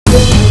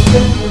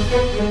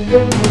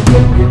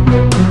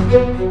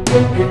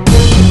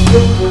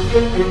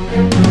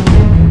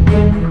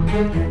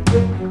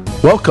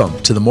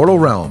Welcome to the Mortal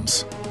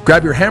Realms.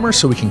 Grab your hammer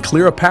so we can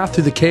clear a path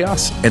through the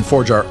chaos and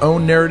forge our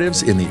own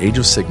narratives in the Age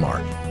of Sigmar.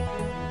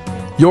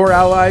 Your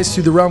allies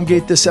through the Realm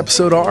Gate this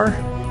episode are...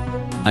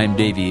 I'm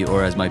Davey,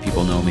 or as my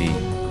people know me,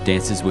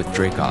 Dances with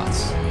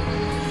Dracoths.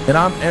 And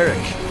I'm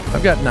Eric.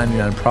 I've got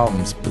 99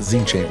 problems, but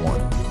Zinch ain't one.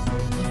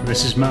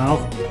 This is Mal.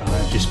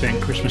 I just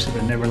spent Christmas at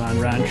the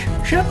Neverland Ranch.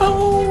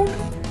 Chamon!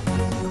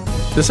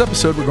 This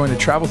episode, we're going to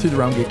travel through the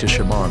Realm Gate to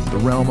Chamon, the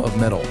Realm of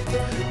Metal.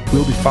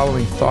 We'll be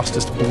following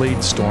Thostis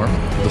Bladestorm,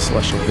 the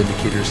Celestial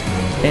Vindicators,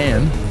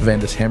 and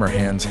Vandus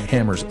Hammerhand's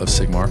Hammers of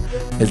Sigmar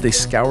as they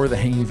scour the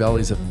hanging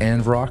valleys of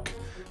Anvrok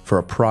for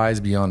a prize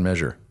beyond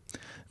measure.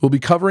 We'll be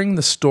covering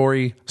the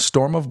story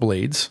Storm of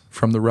Blades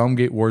from the Realm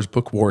Gate Wars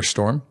book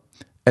Warstorm,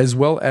 as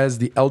well as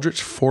the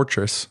Eldritch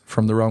Fortress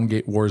from the Realm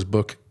Gate Wars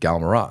book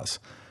Galmaraz.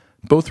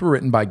 Both were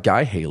written by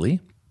Guy Haley,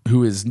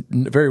 who is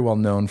very well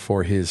known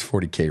for his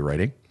 40K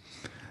writing.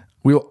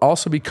 We'll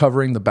also be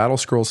covering the battle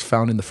scrolls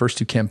found in the first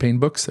two campaign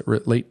books that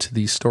relate to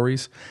these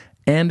stories,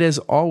 and as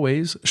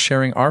always,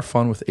 sharing our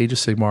fun with Age of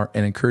Sigmar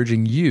and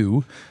encouraging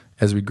you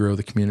as we grow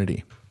the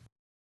community.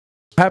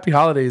 Happy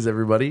holidays,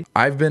 everybody.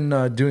 I've been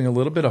doing a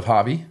little bit of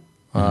hobby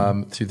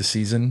through the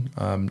season.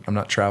 I'm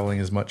not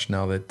traveling as much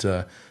now that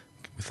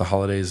with the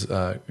holidays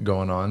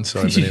going on,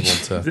 so I've been able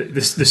to...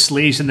 the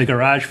sleighs in the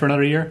garage for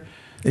another year?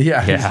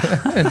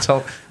 Yeah.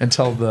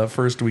 until the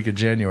first week of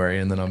January,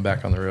 and then I'm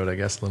back on the road, I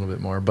guess, a little bit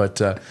more. But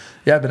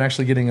yeah, I've been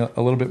actually getting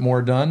a little bit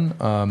more done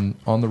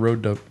on the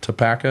road to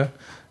PACA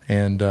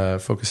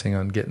and focusing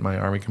on getting my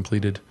army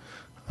completed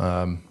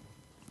and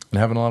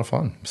having a lot of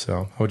fun.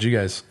 So, how about you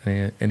guys?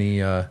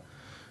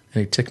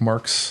 Any tick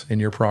marks in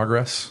your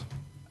progress,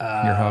 in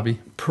your hobby?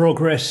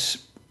 Progress,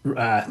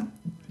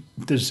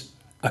 does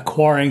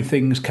acquiring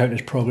things count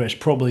as progress?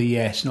 Probably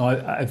yes. No,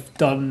 I've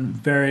done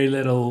very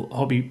little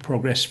hobby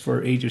progress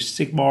for Age of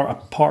Sigmar,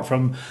 apart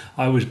from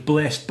I was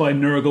blessed by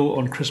Nurgle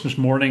on Christmas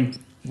morning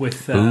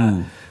with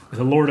a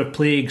Lord of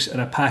Plagues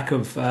and a pack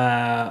of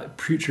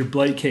Putrid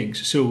Blight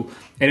Kings. So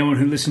anyone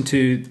who listened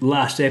to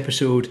last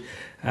episode...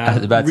 I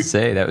was about to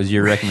say, that was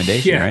your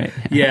recommendation, right?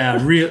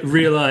 Yeah,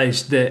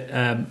 realised that...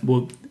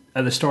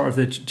 at the start of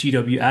the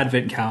GW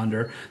Advent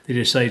calendar, they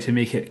decided to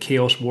make it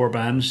Chaos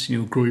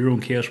Warbands, grow your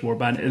own Chaos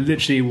Warband. It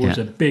literally was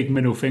a big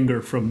middle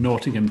finger from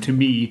Nottingham to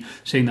me,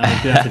 saying that I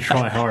was going to have to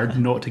try hard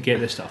not to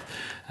get this stuff.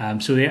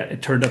 So yeah,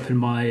 it turned up in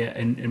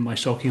my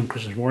stocking on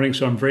Christmas morning,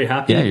 so I'm very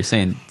happy. Yeah, you're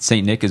saying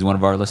Saint Nick is one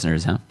of our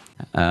listeners, huh?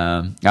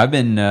 I've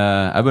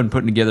been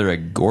putting together a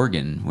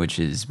Gorgon, which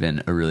has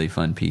been a really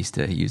fun piece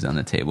to use on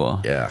the table.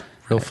 Yeah.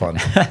 Real fun.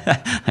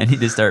 I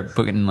need to start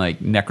putting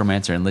like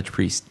Necromancer and Lich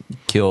Priest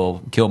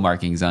kill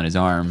markings on his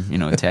arm,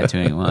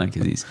 tattooing him on,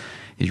 because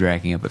he's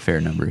racking up a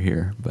fair number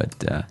here.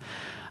 But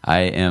I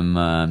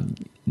am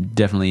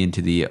definitely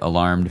into the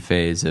alarmed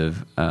phase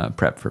of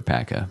prep for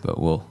PACA, but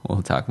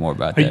we'll talk more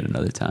about that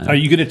another time. Are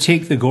you going to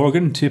take the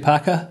Gorgon to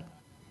PACA?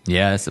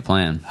 Yeah, that's the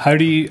plan. Are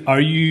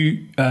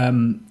you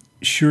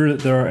sure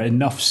that there are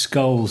enough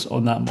skulls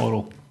on that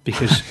model?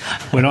 Because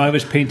when I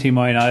was painting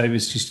mine, I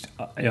was just,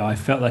 I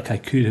felt like I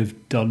could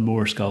have done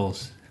more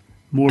skulls.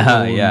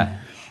 Yeah.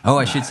 Oh,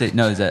 I should say,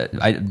 no,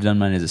 I've done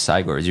mine as a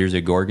Cygor. Is yours a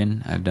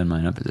Gorgon? I've done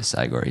mine up as a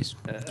Cygor.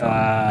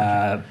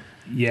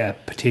 Yeah,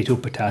 potato.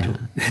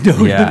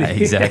 No, yeah,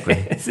 exactly.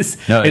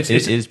 It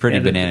is pretty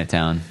banana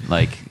town.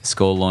 Like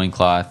skull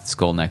loincloth,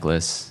 skull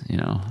necklace, I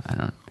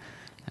don't...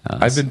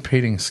 I've been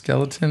painting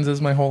skeletons as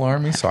my whole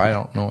army, so I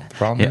don't know what the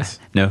problem is.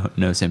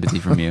 No sympathy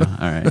from you.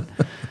 All right.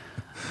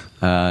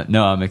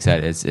 No, I'm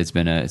excited. It's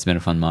been a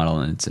fun model,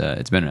 and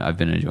I've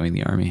been enjoying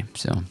the army.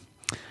 So,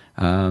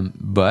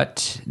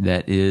 but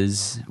that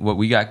is what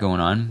we got going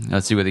on.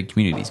 Let's see what the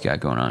community's got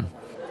going on.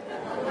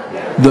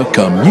 The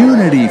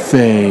community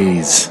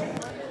phase.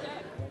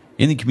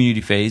 In the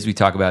community phase, we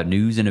talk about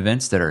news and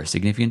events that are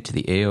significant to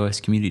the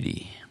AOS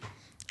community.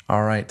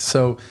 All right.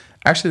 So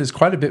actually, there's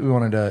quite a bit we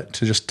wanted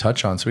to just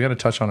touch on. So we got to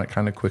touch on it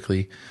kind of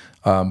quickly.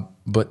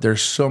 But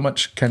there's so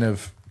much kind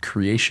of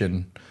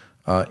creation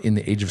in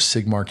the Age of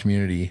Sigmar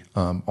community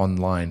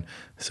online.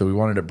 So we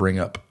wanted to bring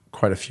up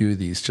quite a few of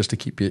these just to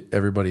keep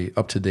everybody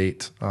up to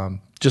date,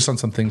 just on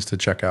some things to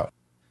check out.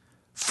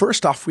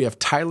 First off, we have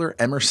Tyler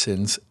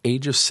Emerson's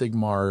Age of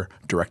Sigmar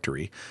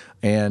directory,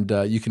 and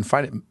you can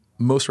find it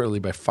most readily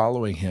by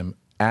following him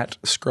at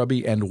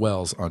Scrubby and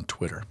Wells on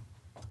Twitter.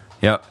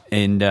 Yep,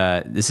 and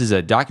this is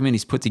a document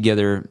he's put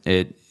together.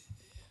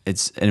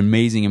 It's an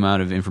amazing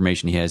amount of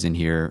information he has in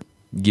here.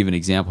 Give an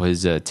example,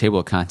 his table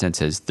of contents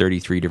has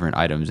 33 different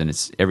items, and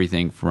it's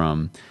everything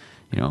from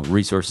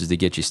resources to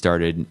get you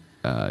started,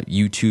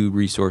 YouTube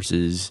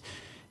resources,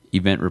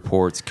 event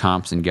reports,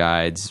 comps and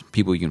guides,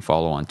 people you can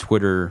follow on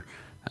Twitter,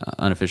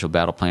 unofficial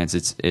battle plans.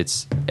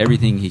 It's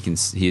everything he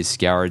has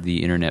scoured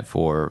the internet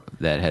for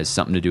that has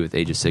something to do with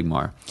Age of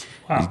Sigmar.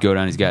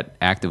 Wow. He's got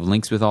active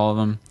links with all of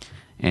them.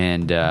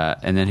 And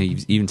then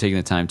he's even taken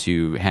the time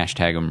to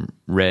hashtag them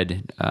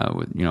red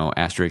with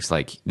asterisks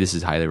like this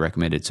is highly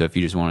recommended. So if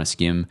you just want to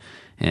skim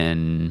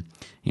and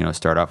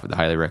start off with the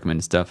highly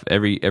recommended stuff.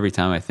 Every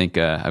time I think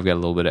I've got a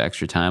little bit of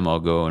extra time, I'll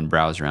go and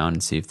browse around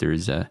and see if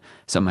there's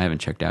something I haven't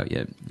checked out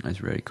yet.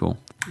 That's really cool.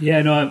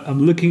 Yeah, no,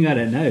 I'm looking at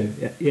it now.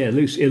 Yeah,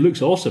 it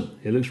looks awesome.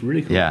 It looks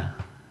really cool. Yeah.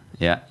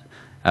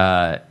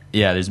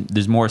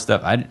 There's more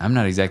stuff. I'm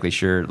not exactly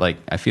sure. Like,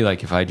 I feel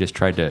like if I just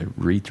tried to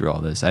read through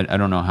all this, I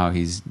don't know how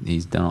he's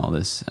done all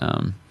this.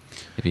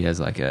 If he has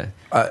like a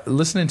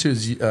listening to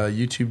his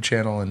YouTube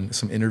channel and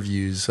some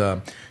interviews,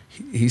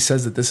 he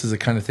says that this is the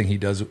kind of thing he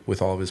does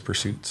with all of his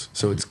pursuits.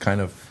 So it's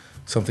kind of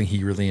something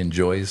he really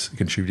enjoys,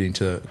 contributing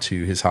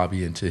to his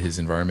hobby and to his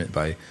environment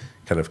by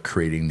kind of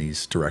creating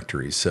these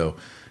directories. So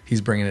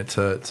he's bringing it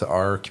to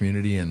our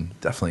community, and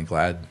definitely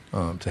glad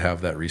to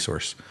have that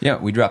resource. Yeah,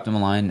 we dropped him a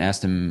line and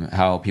asked him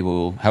how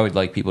he'd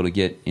like people to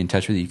get in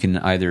touch with you. You can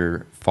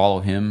either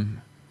follow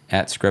him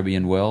at Scrubby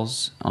and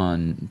Wells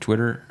on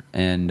Twitter,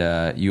 and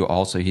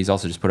he's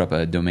also just put up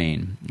a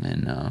domain,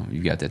 and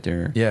you've got that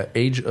there. Yeah,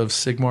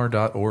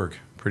 ageofsigmar.org.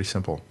 Pretty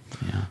simple.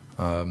 Yeah.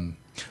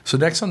 So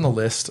next on the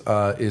list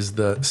is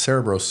the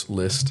Cerebros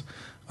list.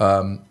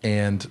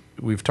 And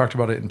we've talked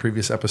about it in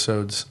previous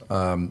episodes.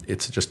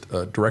 It's just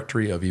a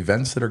directory of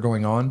events that are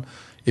going on.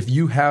 If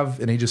you have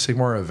an Age of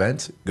Sigmar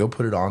event, go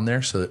put it on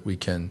there so that we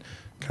can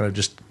kind of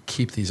just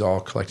keep these all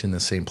collected in the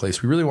same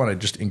place. We really want to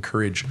just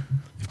encourage,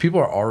 if people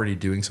are already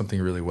doing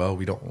something really well,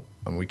 we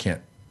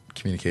can't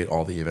communicate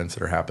all the events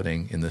that are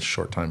happening in this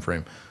short time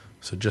frame.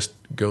 So just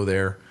go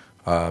there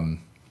and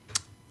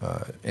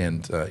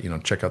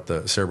check out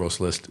the Cerebros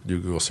list, do a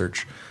Google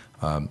search,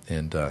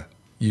 and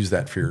use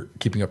that for your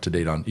keeping up to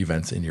date on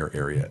events in your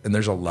area. And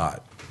there's a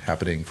lot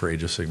happening for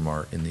Age of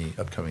Sigmar in the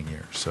upcoming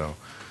year. So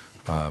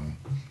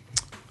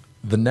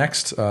the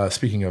next,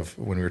 speaking of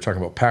when we were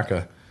talking about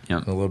PACA, Yep.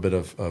 and a little bit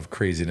of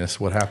craziness,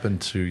 what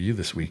happened to you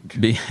this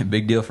week?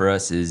 Big deal for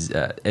us is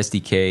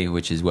SDK,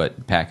 which is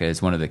what PACA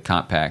is, one of the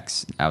comp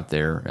packs out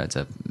there.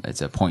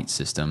 It's a point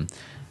system,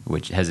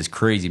 which has this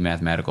crazy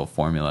mathematical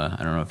formula.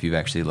 I don't know if you've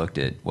actually looked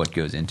at what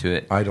goes into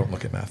it. I don't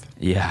look at math.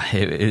 Yeah,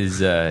 it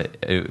is.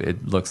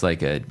 It looks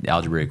like an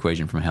algebra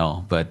equation from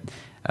hell, but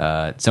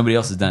somebody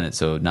else has done it,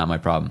 so not my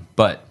problem.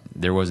 But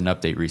there was an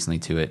update recently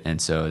to it, and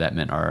so that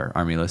meant our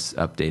army list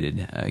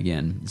updated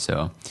again.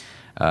 So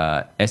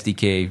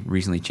SDK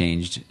recently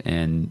changed,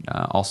 and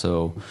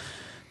also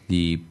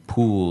the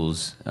pool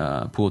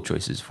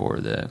choices for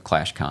the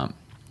Clash comp.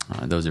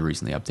 Those are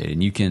recently updated.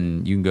 And you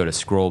can go to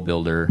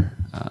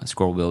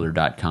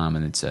scrollbuilder.com,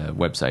 and it's a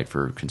website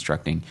for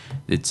constructing.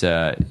 It's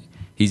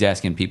he's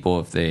asking people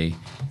if they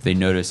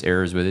notice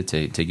errors with it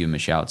to give him a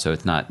shout. So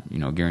it's not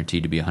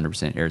guaranteed to be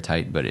 100%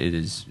 airtight, but it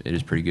is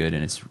pretty good,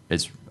 and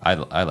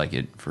I like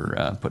it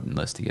for putting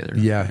lists together.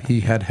 Yeah,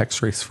 he had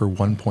hex race for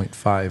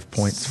 1.5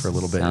 points for a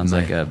little bit. Sounds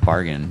like a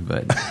bargain,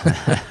 but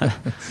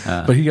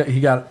but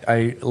he got.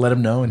 I let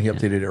him know, and he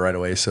updated it right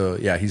away. So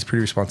yeah, he's pretty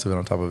responsive and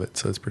on top of it.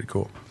 So it's pretty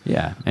cool.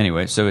 Yeah.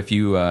 Anyway, so if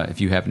you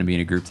happen to be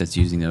in a group that's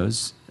using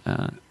those,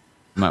 you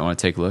might want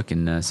to take a look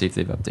and see if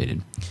they've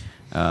updated.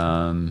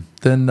 Then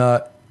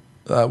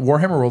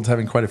Warhammer World's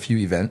having quite a few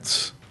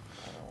events.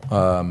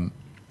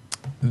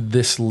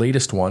 This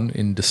latest one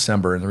in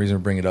December, and the reason I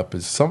bring it up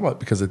is somewhat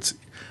because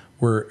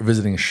we're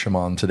visiting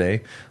Chamon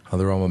today,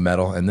 the realm of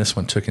metal, and this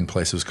one took in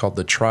place. It was called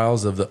the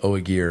Trials of the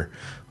Oagir,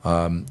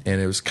 and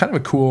it was kind of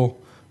a cool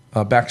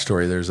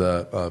backstory. There's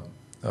a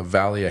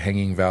valley, a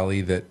hanging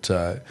valley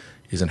that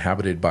is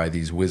inhabited by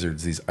these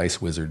wizards, these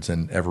ice wizards,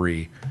 and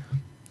every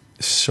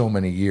so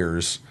many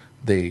years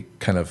they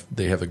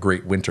have a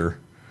great winter,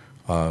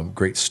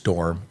 great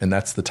storm, and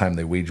that's the time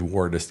they wage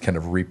war to kind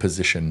of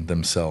reposition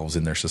themselves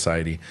in their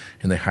society,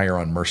 and they hire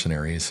on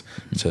mercenaries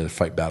to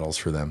fight battles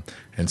for them.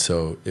 And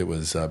so it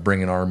was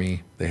bring an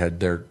army. They had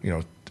their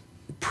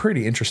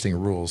pretty interesting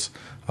rules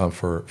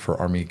for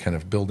army kind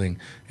of building,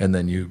 and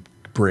then you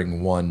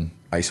bring one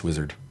ice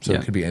wizard. So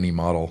it could be any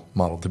model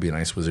to be an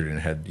ice wizard, and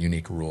it had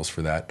unique rules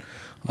for that.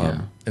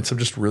 And so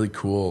just really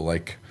cool,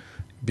 like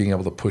being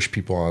able to push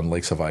people on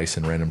lakes of ice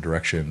in random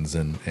directions,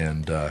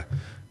 and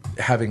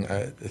having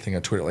a thing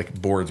on Twitter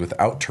like boards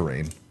without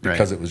terrain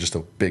because it was just a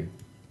big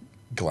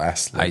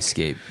glass lake.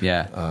 Icescape.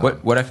 Yeah.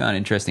 What I found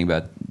interesting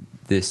about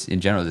this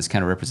in general is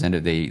kind of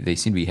representative. They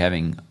seem to be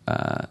having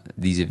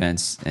these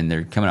events, and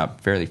they're coming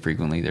out fairly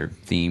frequently. They're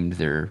themed.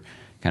 They're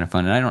kind of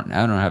fun. And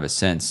I don't have a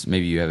sense.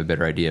 Maybe you have a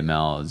better idea,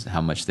 Mel, as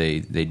how much they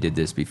did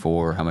this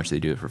before, how much they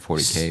do it for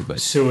 40K. But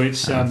so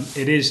it's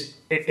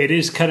it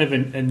is kind of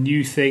a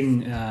new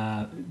thing.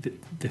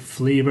 The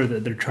flavor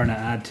that they're trying to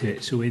add to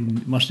it. So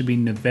it must have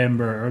been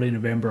early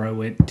November. I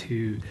went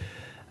to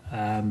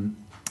a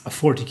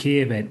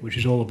 40K event, which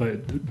is all about.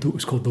 It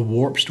was called the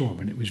Warp Storm,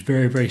 and it was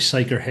very, very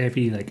psyker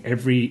heavy. Like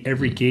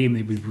every game,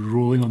 they would be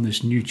rolling on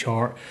this new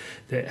chart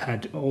that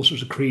had all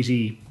sorts of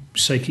crazy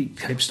psychic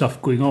type stuff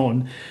going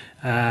on.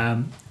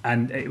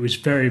 And it was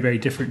very, very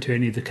different to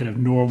any of the kind of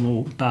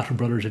normal Battle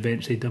Brothers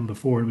events they'd done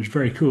before. It was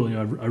very cool.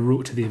 I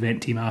wrote to the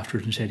event team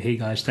afterwards and said, "Hey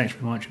guys, thanks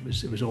very much.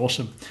 It was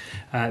awesome."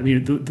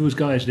 Those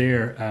guys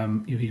there,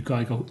 you've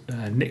got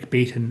Nick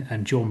Baton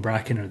and John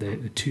Bracken are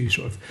the two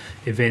sort of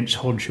events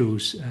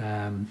honchos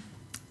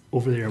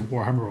over there at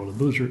Warhammer World.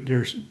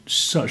 They're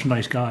such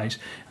nice guys,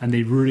 and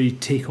they really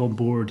take on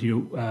board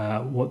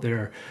what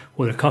their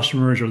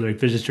customers or their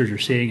visitors are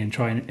saying and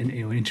try and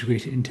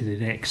integrate it into the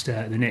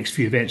next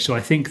few events. So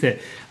I think that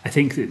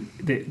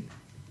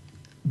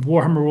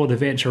Warhammer World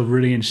events are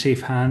really in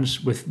safe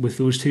hands with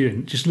those two.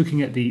 And just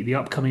looking at the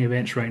upcoming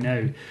events right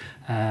now,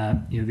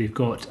 they've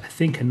got, I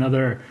think,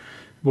 another.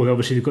 Well,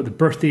 obviously they've got the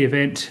birthday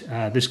event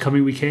this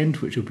coming weekend,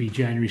 which will be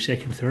January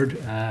 2nd,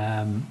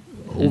 3rd.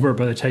 Over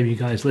by the time you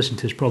guys listen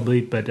to this,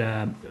 probably. But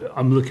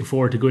I'm looking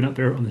forward to going up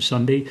there on the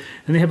Sunday.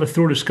 And they have a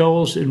Throne of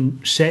Skulls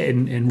set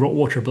in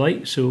Rockwater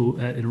Blight, so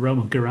in the realm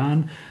of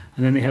Garan.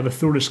 And then they have a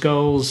Throne of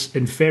Skulls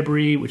in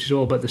February, which is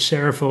all about the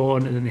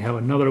Seraphon, and then they have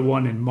another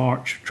one in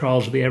March,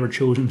 Trials of the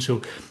Everchosen.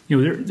 So,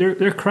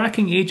 they're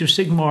cracking Age of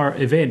Sigmar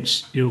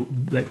events,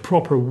 like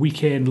proper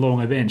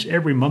weekend-long events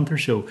every month or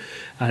so.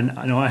 And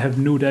I have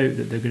no doubt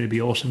that they're going to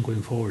be awesome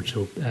going forward.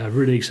 So,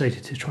 really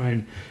excited to try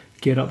and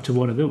get up to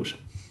one of those.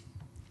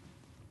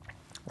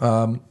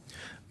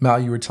 Mal,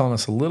 you were telling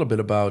us a little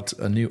bit about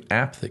a new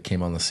app that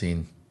came on the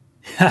scene.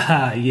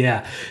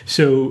 Yeah.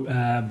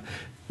 So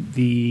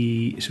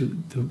the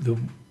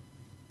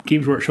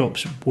Games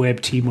Workshop's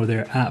web team or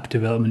their app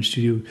development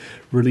studio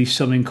released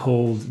something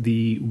called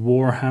the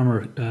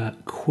Warhammer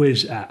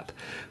Quiz app,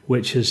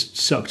 which has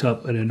sucked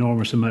up an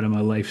enormous amount of my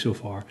life so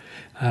far.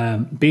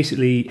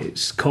 Basically,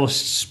 it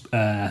costs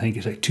I think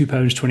it's like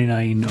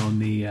 £2.29 on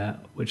the,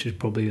 which is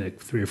probably like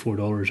 $3 or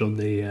 $4 on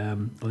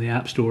the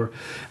App Store.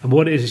 And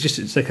what it is,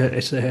 it's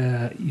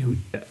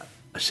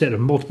a set of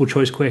multiple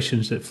choice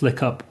questions that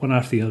flick up one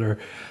after the other.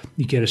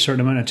 You get a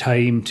certain amount of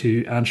time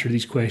to answer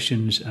these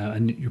questions,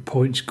 and your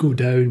points go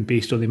down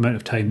based on the amount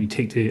of time you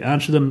take to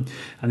answer them.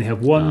 And they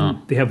have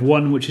one. They have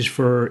one which is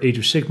for Age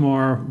of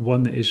Sigmar,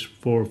 one that is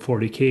for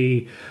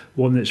 40k,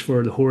 one that's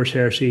for the Horus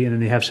Heresy, and then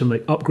they have some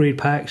like upgrade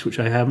packs which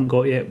I haven't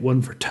got yet.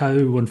 One for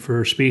Tau, one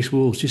for Space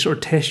Wolves. Just sort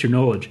of test your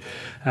knowledge,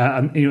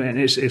 and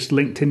it's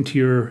linked into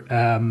your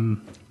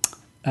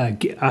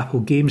Apple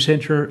Game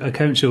Center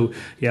account. So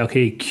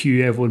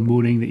cue everyone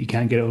moaning that you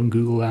can't get it on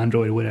Google,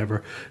 Android, or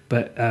whatever.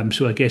 But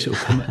so I guess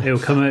it'll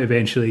come out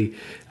eventually.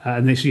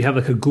 And then so you have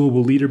like a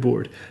global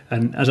leaderboard.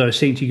 And as I was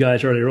saying to you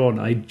guys earlier on,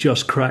 I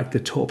just cracked the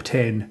top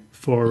 10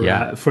 for the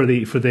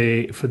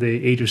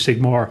Age of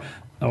Sigmar.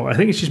 Or I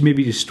think it's just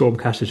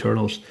Stormcast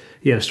Eternals.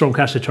 Yeah,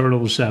 Stormcast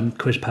Eternals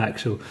quiz pack.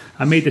 So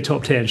I made the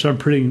top 10, so I'm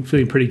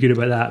feeling pretty good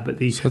about that. But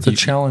so it's a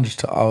challenge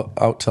to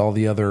out to all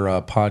the other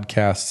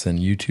podcasts and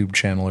YouTube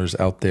channelers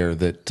out there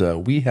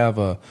that we have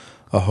a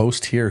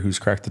host here who's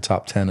cracked the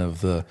top 10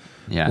 of the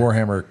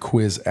Warhammer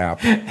quiz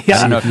app. I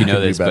don't know if you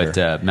know this,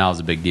 but Mal's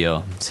a big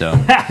deal. So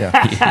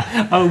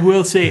I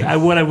will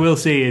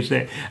say is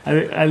that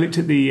I looked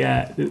at the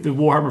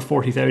Warhammer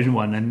 40,000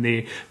 one, and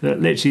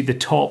literally the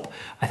top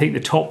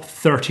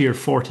 30 or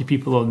 40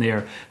 people on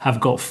there have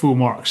got full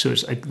marks. So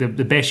it's like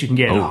the best you can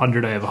get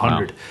 100 out of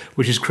 100,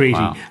 which is crazy.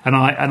 Wow. And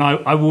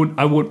I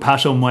won't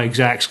pass on my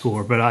exact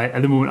score, but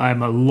at the moment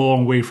I'm a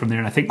long way from there.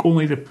 And I think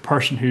only the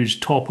person who's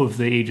top of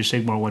the Age of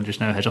Sigmar one just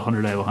now has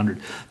 100 out of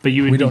 100. But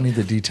we don't need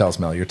the details,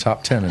 Mel. You're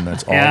top 10, and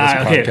that's all this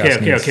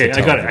podcast needs to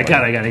tell I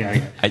got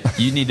it.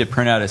 You need to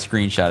print out a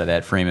screenshot of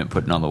that, frame it,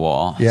 put it on the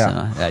wall.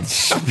 Yeah.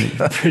 So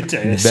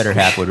the better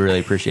half would really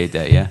appreciate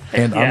that, yeah.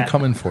 And I'm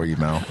coming for you,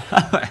 Mel.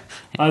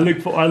 I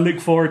look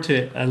forward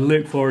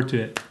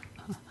to it.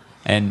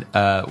 And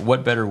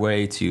what better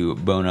way to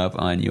bone up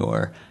on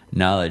your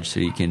knowledge so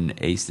you can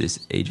ace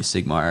this Age of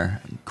Sigmar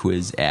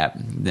quiz app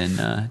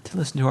than to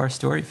listen to our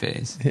story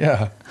phase?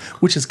 Yeah,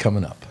 which is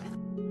coming up.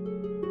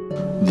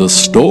 The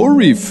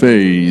story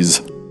phase.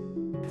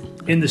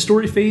 In the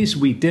story phase,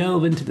 we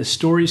delve into the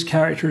stories,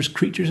 characters,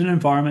 creatures, and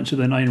environments of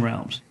the Nine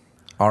Realms.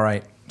 All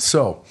right.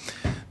 So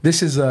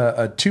this is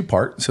a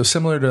two-part. So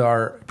similar to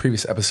our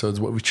previous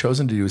episodes, what we've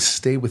chosen to do is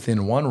stay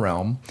within one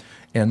realm.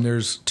 And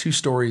there's two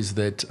stories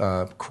that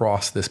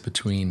cross this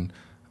between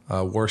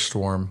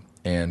Warstorm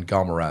and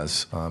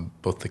Galmaraz,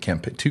 both the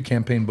two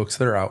campaign books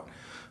that are out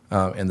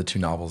and the two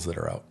novels that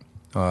are out.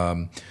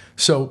 And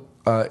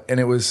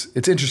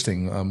it's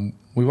interesting.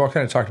 We've all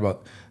kind of talked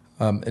about,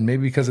 and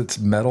maybe because it's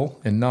metal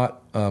and not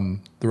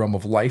the realm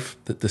of life,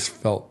 that this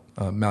felt,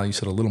 Mal, you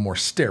said, a little more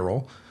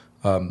sterile,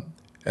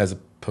 as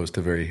opposed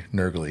to very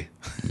nurgly.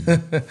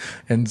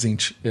 And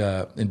Tzeentch,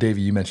 and Davey,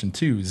 you mentioned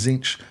too,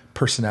 Tzeentch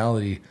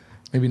personality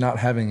maybe not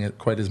having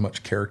quite as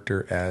much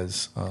character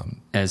as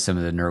some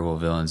of the Nurgle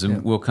villains.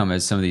 And will come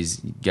as some of these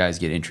guys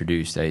get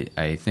introduced.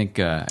 I think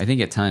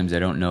at times I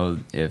don't know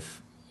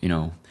if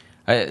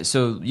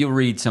so you'll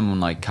read someone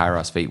like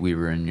Kairos Fate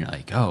Weaver and you're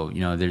like,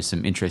 there's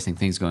some interesting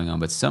things going on.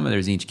 But some of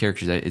their Tzeentch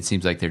characters, it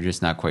seems like they're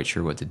just not quite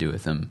sure what to do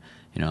with them.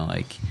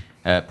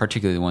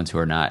 Particularly the ones who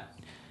are not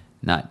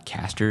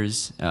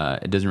casters.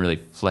 It doesn't really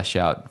flesh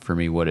out for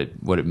me what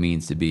it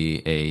means to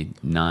be a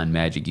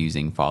non-magic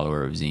using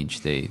follower of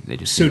Tzeentch. They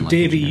just so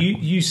Davey,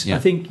 I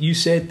think you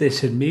said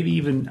this, and maybe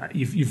even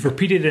you've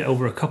repeated it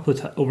over a couple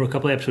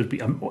of episodes.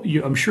 But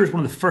I'm sure it's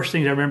one of the first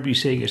things I remember you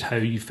saying is how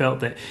you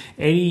felt that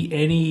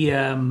any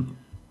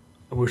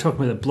we're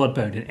talking about the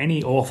Bloodbound, and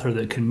any author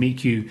that can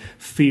make you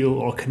feel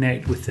or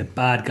connect with the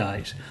bad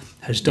guys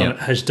has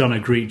done a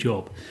great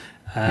job.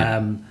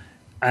 And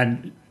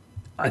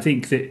I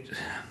think that,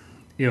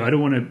 I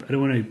don't want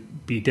to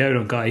be down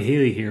on Guy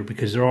Haley here,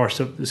 because there are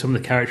some of the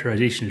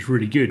characterization is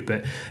really good,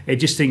 but I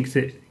just think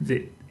that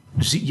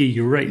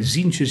you're right.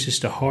 Tzeentch is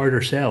just a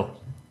harder sell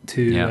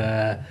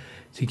to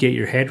get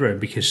your head around,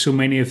 because so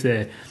many of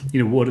the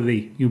what are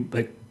they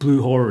like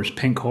blue horrors,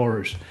 pink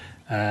horrors,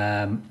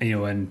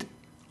 and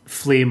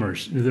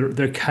flamers.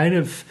 They're kind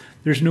of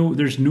there's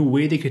no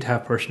way they could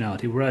have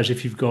personality. Whereas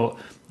if you've got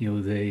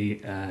the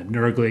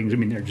Nurglings, I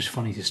mean, they're just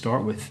funny to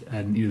start with,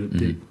 and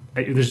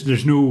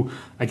there's no,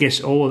 I guess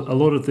a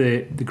lot of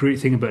the great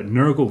thing about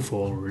Nurgle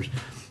followers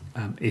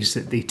is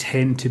that they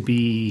tend to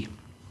be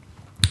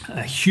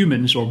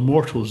humans or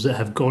mortals that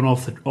have gone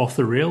off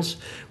the rails,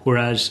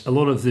 whereas a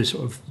lot of the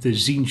sort of the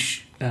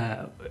Tzeentch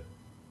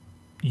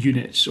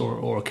units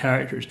or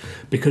characters,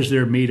 because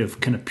they're made of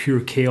kind of pure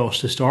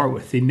chaos to start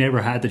with, they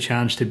never had the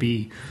chance to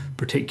be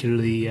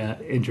particularly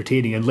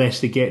entertaining unless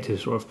they get to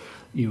sort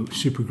of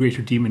Super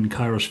Greater Demon,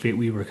 Kairos Fate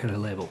Weaver kind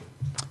of level.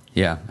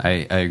 Yeah,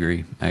 I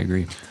agree.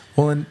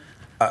 Well, and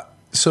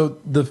so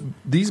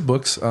these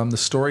books, the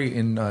story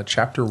in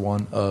chapter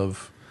 1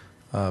 of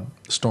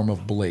Storm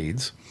of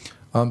Blades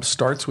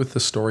starts with the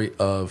story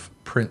of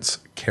Prince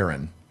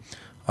Karen,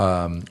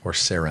 or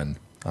Saren,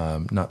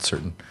 not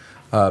certain,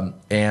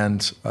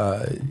 and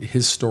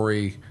his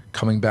story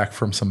coming back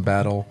from some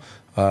battle,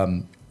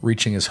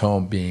 reaching his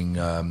home, being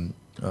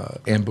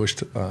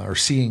ambushed, or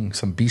seeing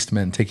some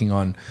beastmen taking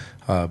on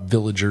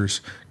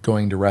villagers,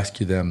 going to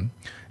rescue them,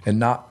 and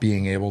not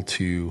being able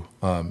to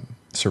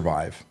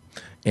survive.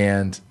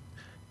 And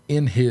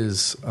in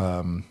his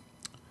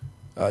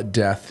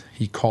death,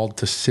 he called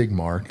to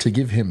Sigmar to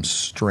give him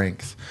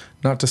strength,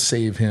 not to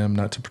save him,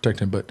 not to protect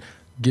him, but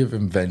give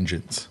him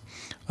vengeance.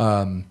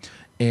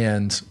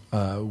 And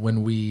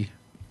when we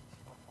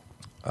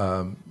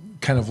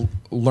kind of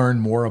learn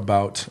more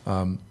about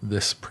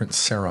this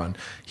Prince Saren,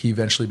 he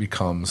eventually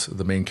becomes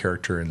the main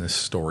character in this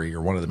story,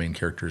 or one of the main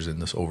characters in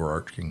this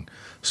overarching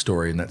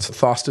story, and that's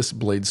Thostis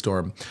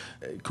Bladestorm.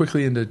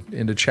 Quickly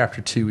into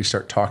chapter 2, we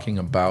start talking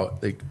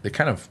about, they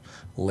kind of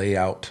lay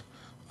out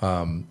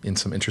in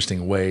some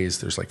interesting ways.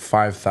 There's like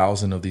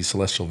 5,000 of these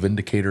celestial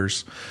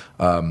Vindicators.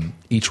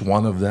 Each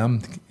one of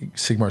them,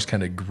 Sigmar's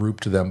kind of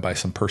grouped them by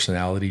some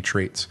personality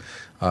traits.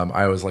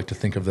 I always like to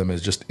think of them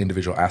as just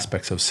individual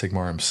aspects of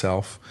Sigmar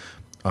himself.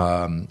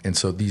 And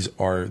so these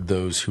are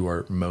those who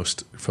are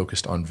most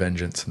focused on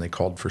vengeance, and they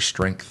called for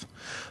strength.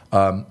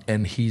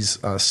 And he's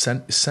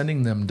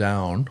sending them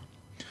down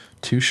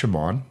to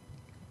Chamon,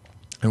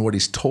 and what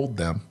he's told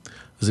them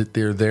is that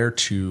they're there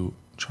to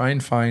try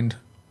and find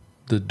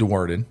the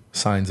Duardin,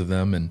 signs of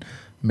them, and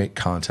make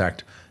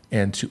contact,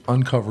 and to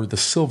uncover the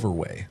Silver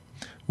Way,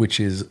 which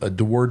is a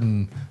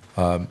Duardin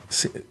kind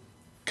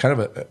of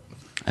a...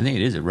 I think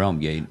it is a realm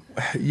gate.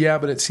 Yeah,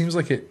 but it seems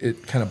like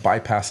it kind of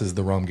bypasses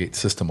the realm gate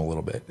system a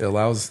little bit.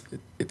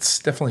 It's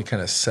definitely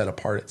kind of set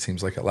apart. It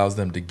seems like it allows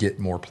them to get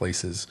more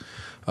places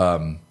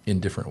in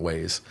different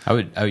ways.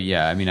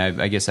 Yeah. I mean,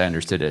 I guess I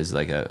understood it as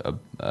like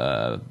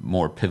a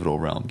more pivotal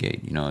realm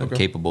gate. Okay.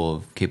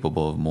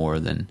 capable of more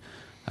than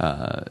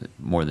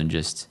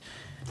just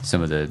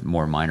some of the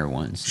more minor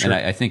ones. Sure.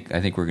 And I think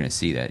we're going to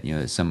see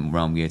that. Some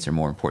realm gates are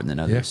more important than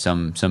others.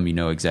 Yeah. Some you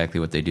know exactly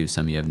what they do.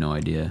 Some you have no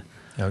idea.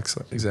 Yeah,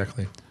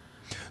 exactly.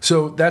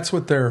 So that's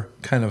what they're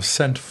kind of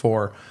sent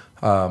for,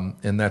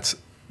 and that's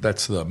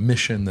the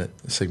mission that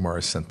Sigmar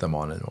has sent them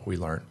on, and what we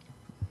learn.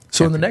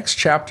 So in the next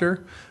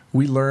chapter,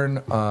 we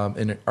learn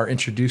and are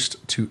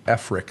introduced to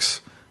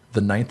Efrix,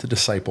 the 9th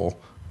disciple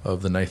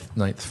of the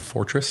ninth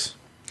fortress.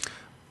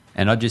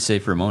 And I'll just say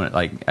for a moment,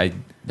 like, I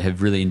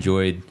have really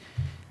enjoyed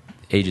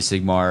Age of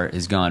Sigmar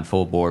has gone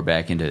full bore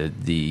back into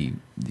the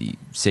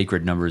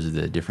sacred numbers of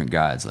the different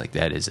gods. Like,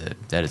 that is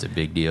a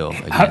big deal.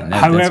 Again,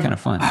 that's kind of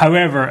fun.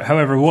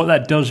 However, what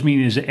that does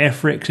mean is that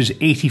Efrix is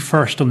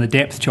 81st on the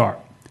depth chart.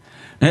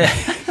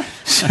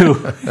 So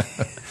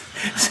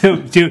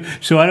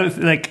I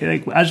don't like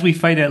as we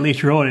find out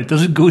later on, it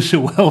doesn't go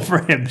so well for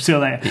him.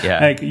 So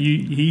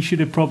he should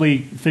have probably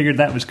figured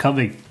that was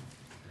coming.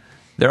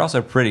 They're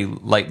also pretty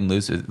light and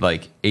loose.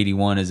 Like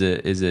 81 is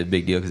a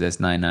big deal because that's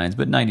 9 nines,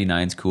 but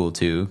 99 is cool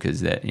too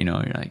because that you're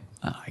like,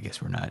 oh, I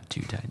guess we're not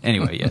too tight.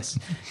 Anyway, yes.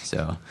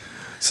 So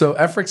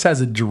Efrix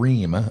has a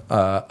dream of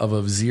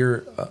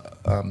Azir,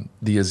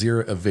 the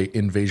Azir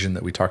invasion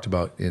that we talked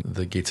about in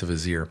the Gates of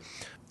Azir,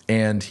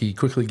 and he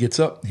quickly gets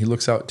up. He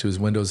looks out to his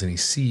windows and he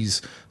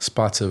sees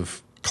spots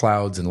of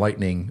clouds and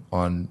lightning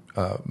on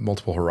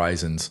multiple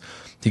horizons.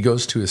 He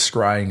goes to his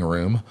scrying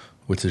room,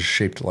 which is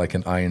shaped like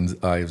an Eye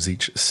of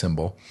Tzeentch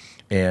symbol.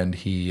 And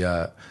he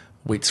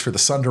waits for the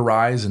sun to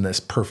rise, and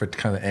this perfect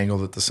kind of angle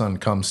that the sun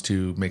comes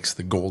to makes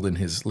the gold in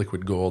his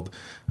liquid gold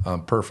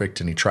perfect.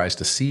 And he tries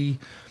to see,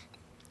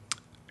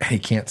 and he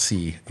can't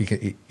see.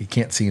 He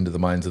can't see into the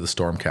minds of the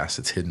Stormcast.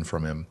 It's hidden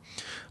from him.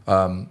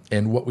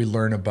 And what we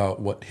learn about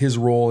what his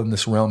role in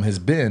this realm has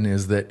been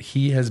is that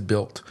he has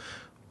built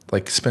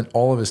like spent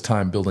all of his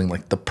time building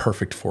like the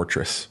perfect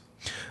fortress.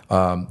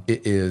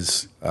 It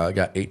is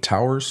got 8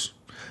 towers.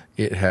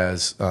 It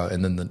has,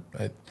 and then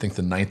I think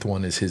the 9th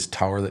one is his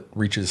tower that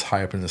reaches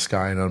high up in the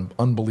sky, an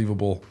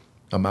unbelievable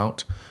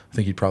amount. I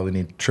think you'd probably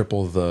need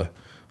triple the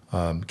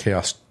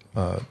Chaos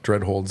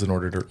Dreadholds in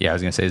order to. Yeah, I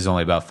was going to say there's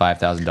only about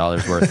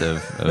 $5,000 worth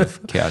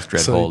of Chaos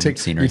Dreadhold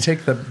scenery. You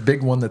take the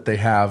big one that they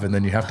have, and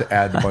then you have to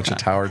add a bunch of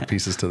tower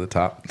pieces to the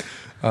top.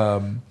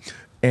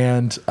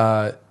 And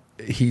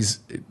he's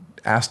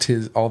asked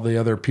all the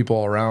other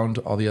people around,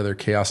 all the other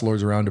Chaos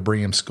Lords around, to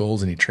bring him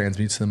skulls, and he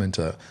transmutes them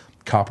into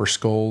copper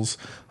skulls.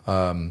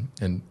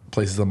 And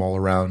places them all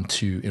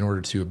around in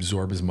order to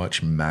absorb as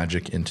much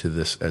magic into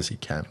this as he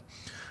can.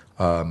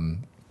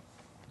 Then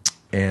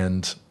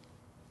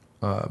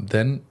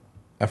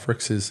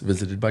Efrix is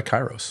visited by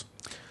Kairos.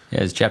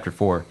 Yeah, it's chapter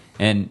 4.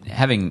 And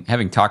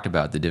having talked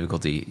about the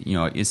difficulty,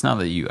 it's not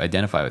that you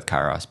identify with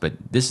Kairos, but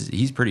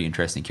he's a pretty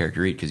interesting character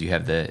to read because you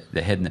have the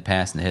head in the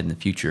past and the head in the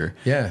future.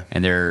 Yeah.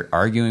 And they're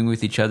arguing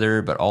with each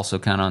other, but also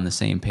kind of on the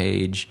same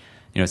page.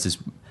 It's this.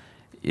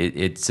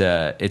 It's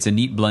a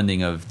neat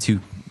blending of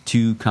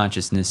two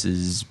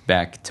consciousnesses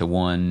back to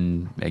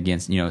one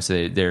against,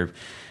 so they're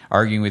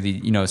arguing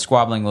with,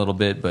 squabbling a little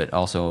bit, but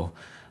also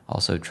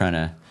trying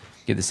to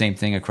get the same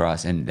thing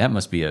across. And that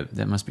must be a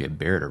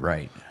bear to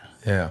write.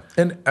 Yeah.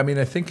 And I mean,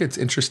 I think it's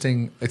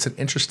interesting. It's an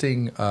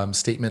interesting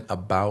statement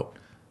about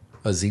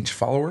a Tzeentch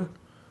follower,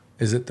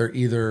 is that they're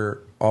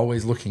either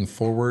always looking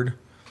forward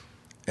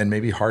and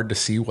maybe hard to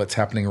see what's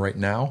happening right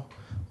now,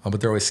 but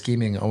they're always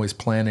scheming, always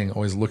planning,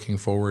 always looking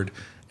forward.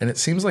 And it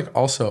seems like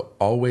also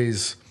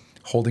always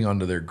holding on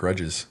to their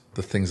grudges,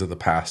 the things of the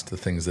past, the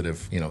things that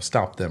have,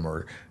 stopped them,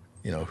 or,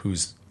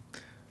 who's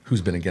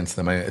been against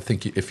them. I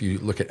think if you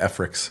look at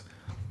Efrix,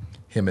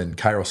 him and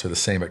Kairos are the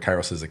same, but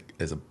Kairos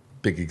is a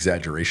big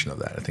exaggeration of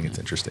that. I think it's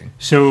interesting.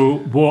 So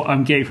what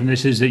I'm getting from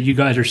this is that you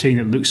guys are saying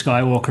that Luke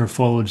Skywalker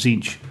followed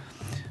Tzeentch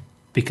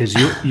because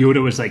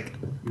Yoda was like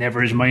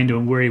never his mind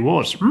on where he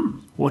was,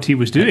 what he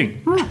was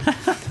doing.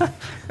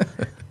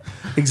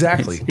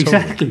 Exactly.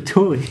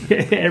 Totally.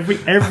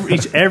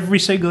 every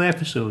single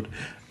episode,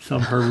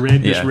 some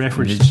horrendous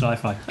reference to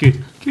sci-fi.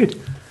 Good.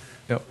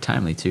 Yep.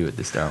 Timely too at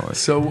the Star Wars.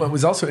 So what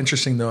was also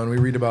interesting, though, and we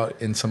read about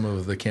in some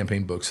of the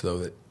campaign books, though,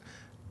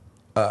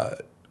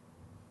 that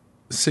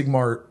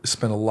Sigmar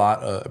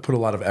put a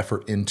lot of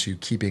effort into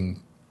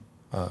keeping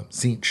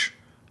Tzeentch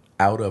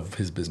out of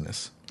his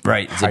business.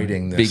 Right, it's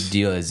hiding a this big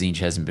deal that Tzeentch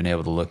hasn't been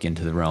able to look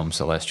into the realm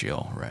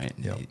celestial. Right,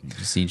 Yep.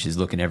 Tzeentch is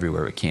looking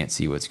everywhere but can't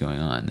see what's going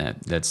on.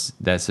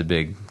 That's a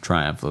big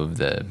triumph of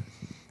the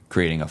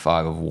creating a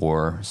fog of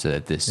war so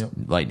that this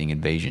lightning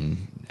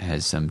invasion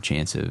has some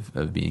chance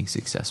of being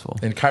successful.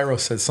 And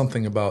Kairos says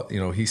something about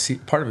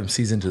part of him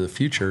sees into the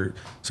future.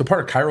 So part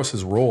of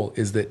Kairos' role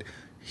is that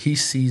he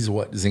sees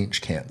what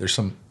Tzeentch can't. There's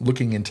some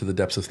looking into the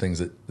depths of things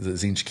that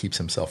Tzeentch keeps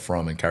himself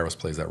from, and Kairos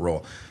plays that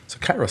role. So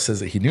Kairos says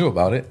that he knew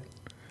about it,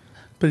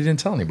 but he didn't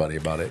tell anybody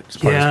about it. It's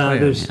part of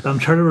his plan. I'm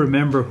trying to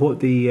remember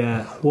what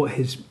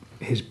his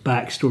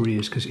backstory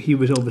is, because he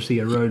was obviously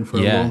around for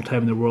a long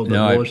time in the world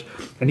that was,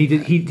 and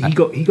he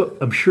got.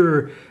 I'm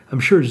sure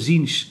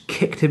Tzeentch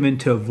kicked him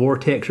into a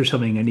vortex or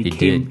something, and he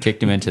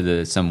kicked him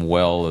into some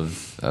well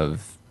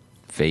of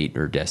fate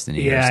or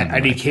destiny. Yeah, or something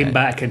and like he came that.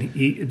 back,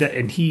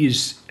 and he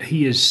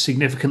is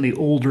significantly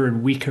older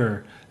and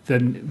weaker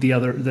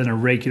than a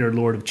regular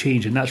Lord of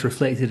Change, and that's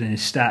reflected in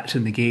his stats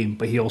in the game.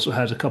 But he also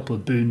has a couple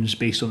of boons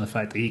based on the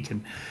fact that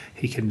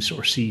he can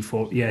sort of see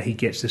he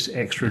gets this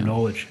extra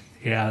knowledge.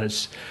 Yeah,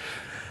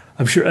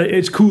 I'm sure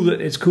it's cool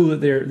that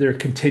they're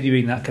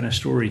continuing that kind of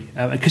story,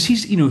 because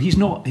he's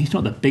not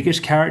the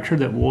biggest character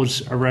that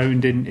was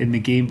around in the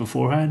game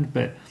beforehand,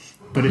 but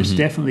it's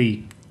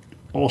definitely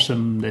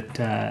awesome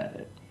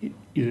that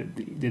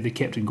they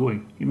kept him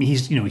going. I mean,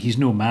 he's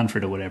no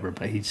Manfred or whatever,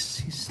 but he's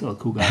still a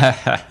cool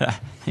guy.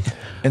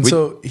 And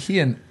so he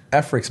and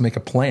Efrix make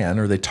a plan,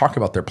 or they talk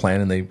about their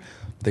plan, and they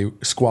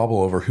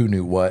squabble over who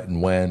knew what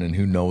and when, and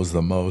who knows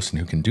the most and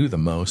who can do the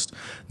most.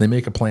 They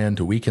make a plan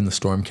to weaken the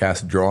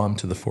Stormcast, draw them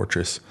to the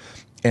fortress,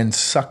 and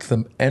suck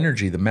the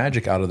energy, the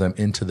magic out of them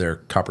into their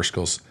copper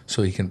skulls,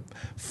 so he can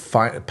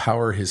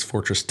power his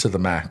fortress to the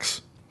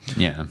max.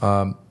 Yeah,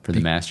 for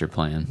the master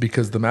plan.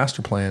 Because the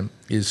master plan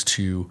is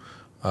to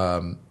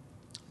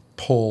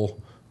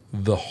pull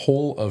the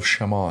whole of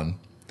Chamon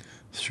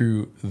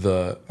through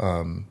the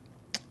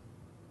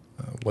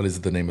what is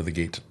the name of the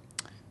gate?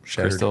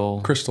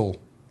 Crystal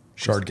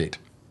Shard Gate.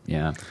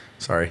 Yeah.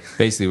 Sorry.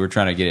 Basically, we're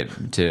trying to get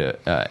it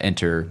to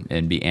enter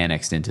and be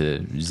annexed into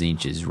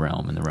Tzeentch's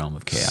realm, in the realm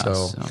of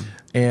chaos.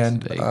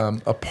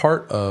 A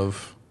part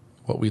of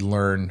what we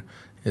learn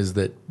is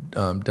that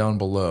down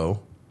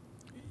below,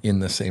 in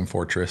the same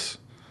fortress,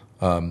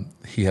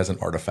 he has an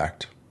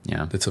artifact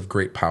that's of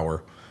great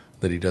power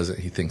that he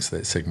thinks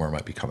that Sigmar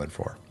might be coming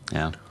for.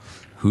 Yeah.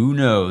 Who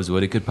knows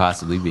what it could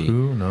possibly be?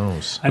 Who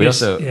knows?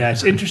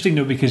 It's interesting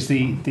though, because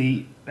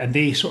he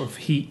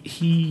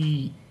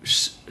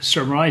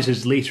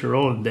surmises later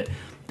on that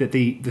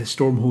the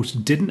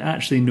Stormhost didn't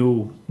actually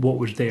know what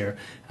was there,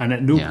 and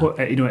at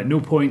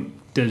no point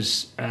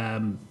does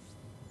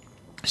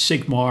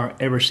Sigmar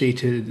ever say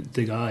to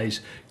the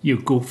guys, "You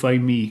go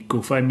find me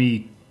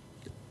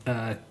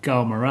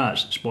Gal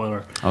Maraz"?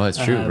 Spoiler. Oh, that's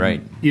true,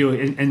 right?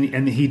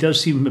 And he does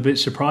seem a bit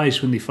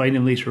surprised when they find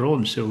him later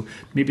on. So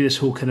maybe this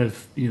whole kind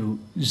of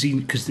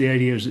Tzeentch, because the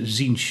idea is that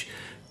Tzeentch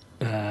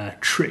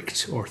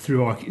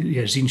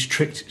Tzeentch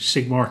tricked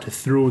Sigmar to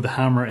throw the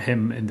hammer at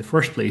him in the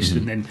first place,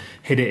 and then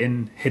hit it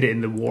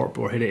in the warp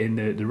or hit it in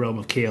the realm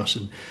of chaos.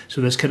 And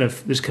so this kind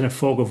of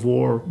fog of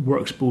war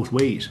works both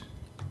ways.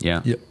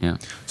 Yeah. Yep. Yeah.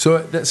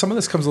 So some of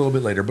this comes a little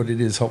bit later, but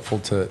it is helpful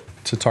to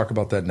talk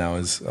about that now.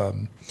 Is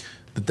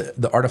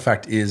the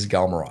artifact is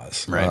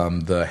Galmaraz,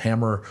 right. the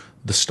hammer,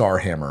 the star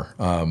hammer,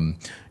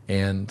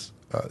 and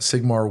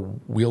Sigmar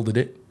wielded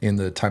it in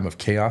the time of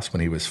chaos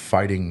when he was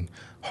fighting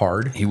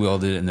hard. He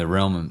wielded it in the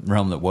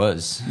realm that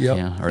was,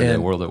 Yep. or the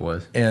world that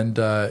was, and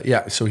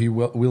so he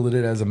wielded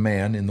it as a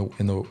man in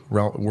the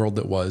world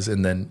that was,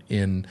 and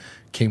then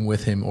came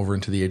with him over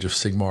into the Age of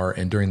Sigmar,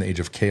 and during the Age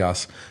of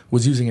Chaos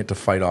was using it to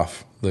fight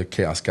off the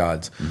Chaos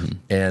Gods.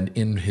 And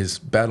in his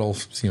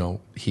battles,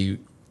 he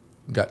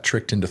got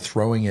tricked into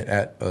throwing it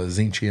at a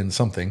Tzeentchian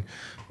something,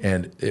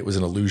 and it was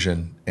an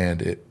illusion,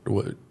 and it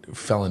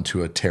fell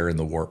into a tear in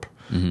the warp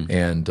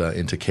and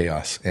into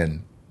chaos,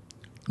 and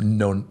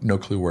no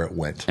clue where it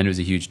went. And it was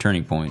a huge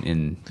turning point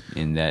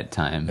in that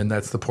time. And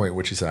that's the point at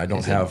which he said, "I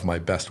don't have my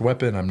best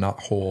weapon. I'm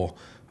not whole.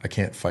 I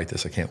can't fight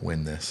this. I can't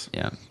win this."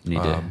 Yeah, you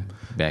need to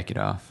back it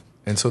off.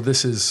 And so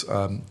this is,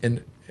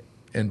 and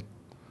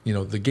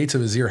the Gates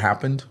of Azir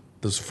happened.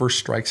 Those first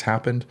strikes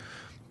happened,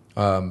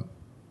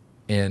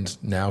 and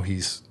now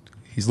he's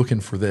looking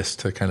for this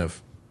to kind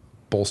of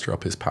bolster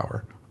up his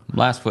power.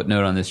 Last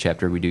footnote on this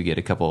chapter, we do get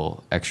a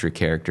couple extra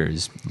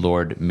characters.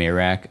 Lord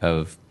Mayrak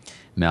of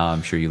Mal,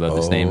 I'm sure you love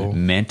this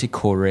name,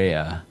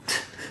 Manticorea.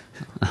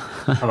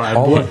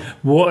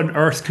 What on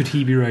earth could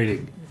he be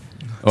writing?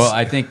 Well,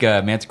 I think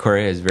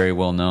Manticorea is very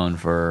well known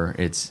for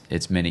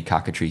its many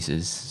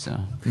cockatrices. So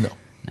No,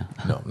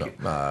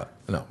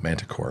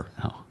 Manticore.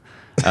 Oh.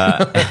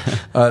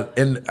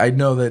 And I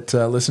know that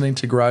listening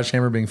to Garage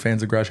Hammer, being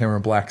fans of Garage Hammer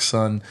and Black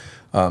Sun,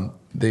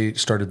 they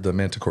started the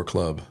Manticore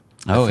Club.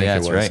 Oh, yeah,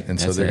 that's right. And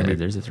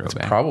there's a throwback.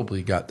 It's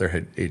probably got their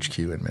HQ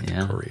in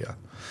Manticorea.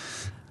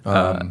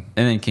 And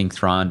then King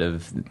Thrond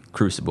of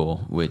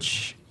Crucible,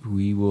 which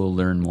we will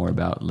learn more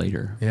about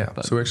later. Yeah,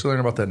 so we actually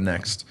learn about that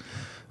next.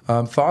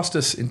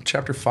 Thostis, in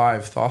Chapter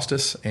 5,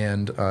 Thostis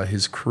and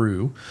his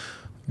crew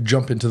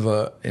jump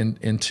into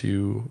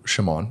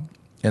Chamon,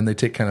 and they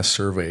take kind of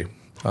survey.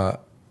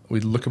 We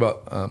look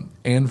about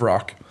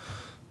Anvrock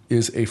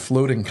is a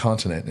floating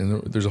continent,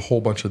 and there's a whole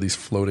bunch of these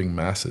floating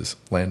masses,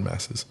 land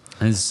masses.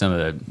 And this is some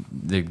of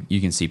the you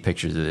can see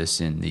pictures of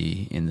this in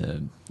the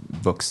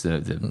books,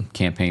 the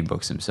campaign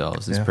books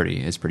themselves. It's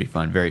pretty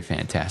fun, very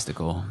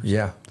fantastical.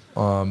 Yeah.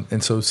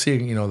 And so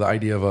seeing, the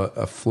idea of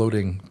a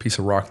floating piece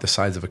of rock the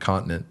size of a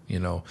continent,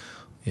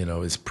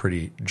 is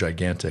pretty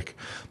gigantic.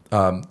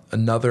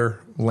 Another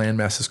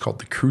landmass is called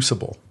the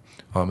Crucible.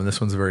 And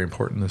this one's very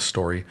important in this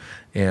story.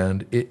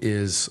 And it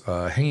is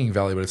a hanging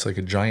valley, but it's like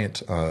a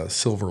giant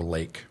silver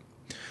lake.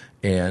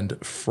 And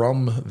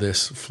from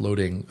this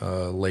floating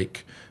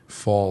lake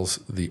falls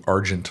the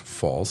Argent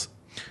Falls.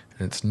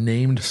 And it's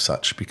named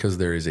such because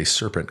there is a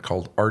serpent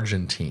called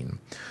Argentine,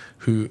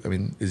 who,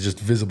 is just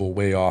visible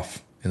way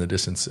off in the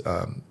distance,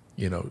 and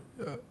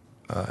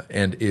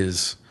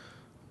is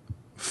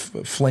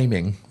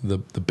flaming the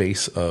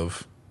base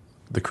of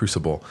the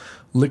crucible,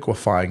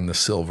 liquefying the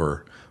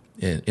silver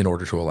in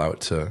order to allow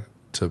it to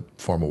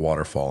form a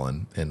waterfall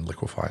and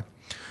liquefy.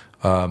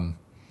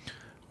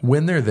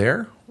 When they're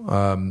there,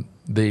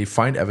 they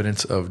find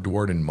evidence of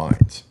Dwarden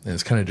mines, and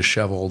it's kind of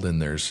disheveled,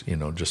 and there's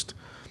just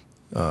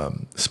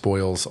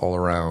spoils all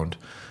around,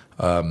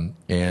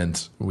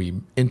 and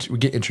we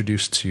get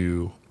introduced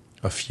to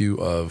a few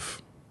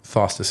of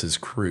Thostis's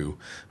crew.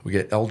 We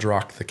get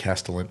Eldrock the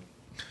Castellan,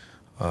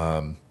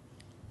 Perun,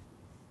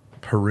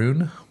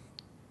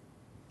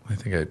 I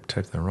think I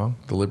typed that wrong,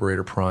 the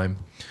Liberator Prime,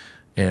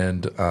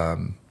 and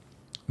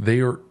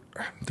they're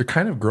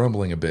kind of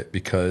grumbling a bit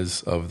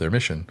because of their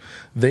mission.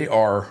 They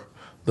are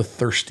the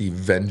thirsty,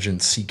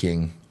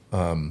 vengeance-seeking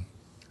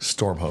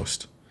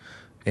Stormhost,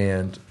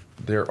 and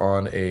they're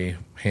on a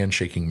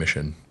handshaking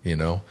mission,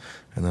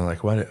 and they're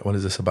like, what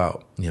is this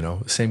about?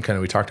 Same kind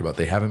of we talked about.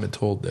 They haven't been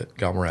told that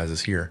Galmaraz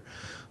is here.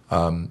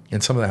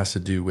 And some of that has to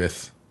do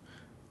with,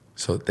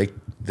 so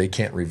they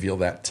can't reveal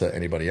that to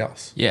anybody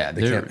else. Yeah.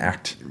 They can't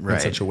act in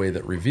such a way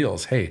that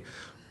reveals, hey,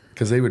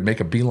 because they would make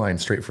a beeline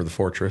straight for the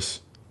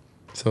fortress.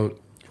 So,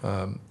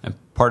 and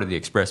part of the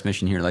express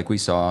mission here, like we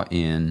saw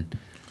in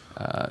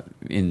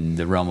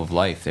the Realm of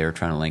Life, they were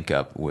trying to link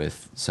up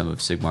with some of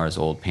Sigmar's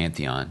old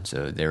pantheon.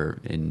 So they're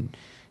in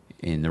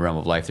the Realm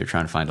of Life, they're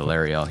trying to find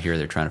Alariel. Here,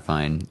 they're trying to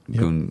find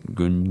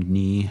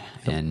Gunni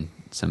and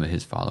some of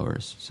his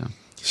followers.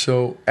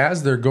 So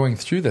as they're going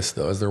through this,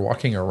 though, as they're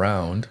walking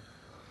around,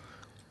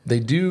 they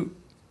do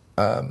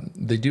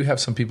have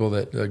some people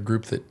a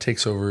group that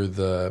takes over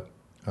the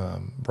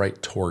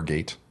Bright Tor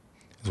Gate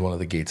is one of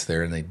the gates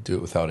there, and they do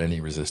it without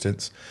any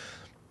resistance.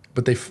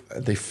 but they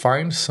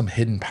find some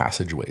hidden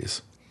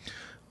passageways,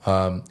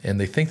 and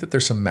they think that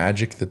there's some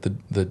magic that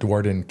the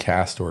Dwarden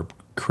cast or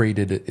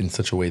created it in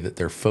such a way that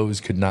their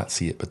foes could not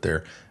see it, but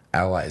their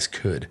allies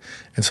could.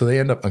 And so they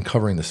end up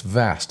uncovering this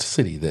vast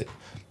city that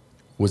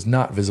was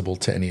not visible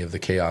to any of the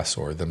chaos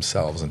or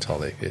themselves until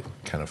they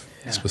kind of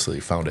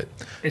explicitly found it.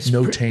 It's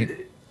taint.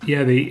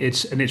 Yeah,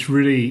 it's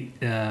really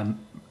again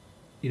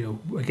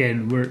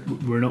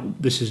we're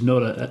not. This is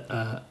not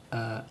a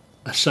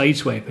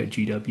sideswipe at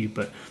GW,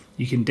 but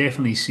you can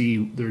definitely see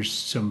there's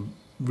some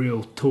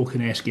real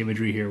Tolkien-esque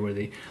imagery here where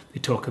they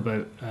talk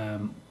about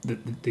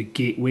the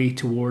gateway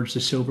towards the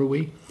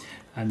Silverway,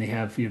 and they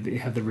have the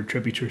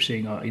retributor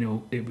saying,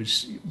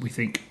 we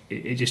think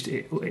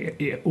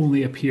it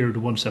only appeared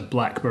once a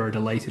blackbird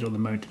alighted on the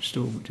mountain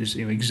stone, which is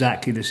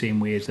exactly the same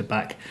way as the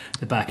back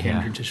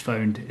entrance is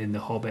found in the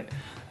Hobbit,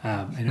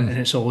 and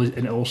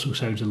it also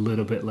sounds a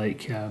little bit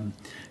like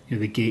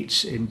the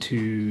gates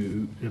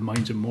into the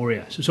mines of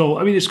Moria. So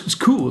I mean, it's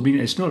cool. I mean,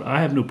 it's not. I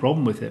have no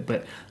problem with it,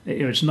 but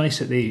it's nice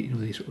that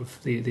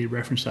they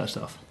reference that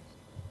stuff.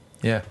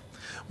 Yeah.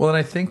 Well, and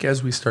I think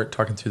as we start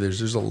talking through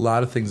there's a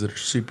lot of things that are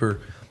super,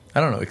 I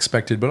don't know,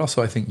 expected, but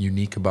also I think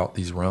unique about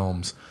these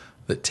realms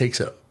that takes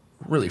it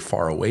really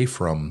far away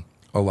from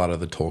a lot of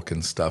the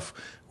Tolkien stuff,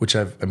 which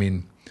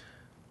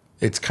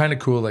it's kind of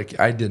cool. Like,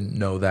 I didn't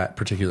know that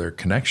particular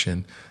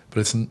connection,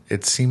 but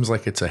it seems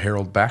like it's a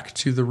herald back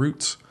to the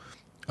roots,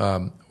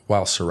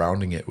 while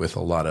surrounding it with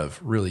a lot of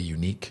really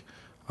unique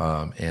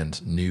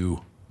and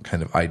new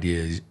kind of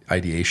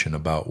ideation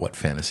about what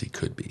fantasy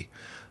could be.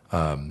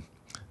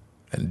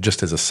 And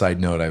just as a side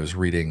note, I was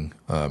reading,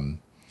 I don't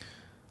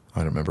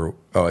remember,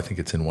 I think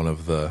it's in one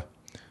of the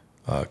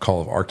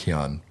Call of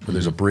Archeon, where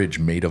there's a bridge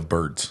made of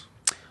birds.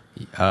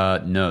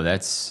 No,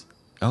 that's...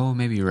 Oh,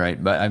 maybe you're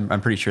right, but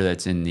I'm pretty sure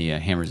that's in the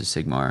Hammers of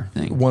Sigmar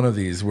thing. One of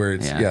these where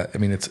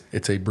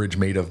it's a bridge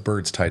made of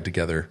birds tied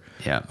together.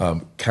 Yeah.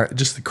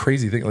 Just the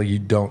crazy thing, like, you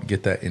don't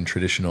get that in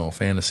traditional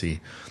fantasy,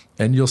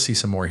 and you'll see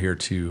some more here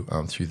too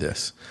through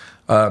this.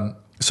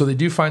 So they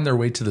do find their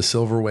way to the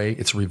Silverway.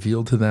 It's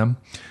revealed to them.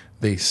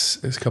 A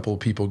couple of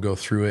people go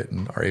through it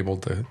and are able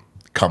to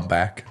come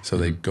back. So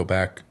they go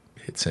back,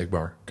 hit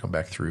Sigmar, come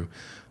back through.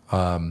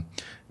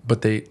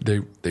 But they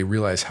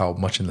realize how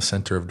much in the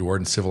center of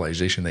Dwarven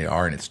civilization they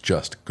are, and it's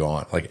just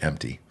gone, like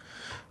empty.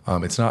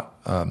 It's not.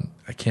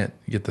 I can't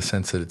get the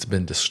sense that it's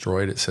been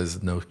destroyed. It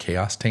says no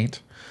chaos taint,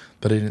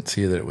 but I didn't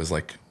see that it was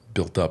like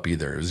built up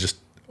either. It was just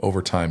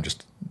over time,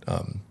 just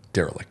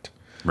derelict.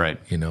 Right.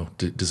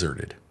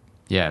 Deserted.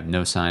 Yeah.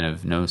 No sign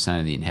of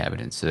the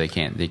inhabitants. So they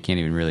can't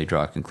even really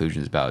draw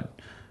conclusions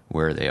about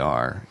where they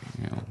are.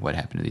 What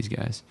happened to these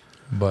guys.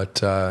 But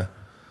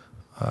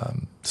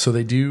so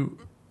they do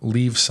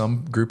leave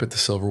some group at the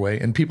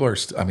Silverway, and people are,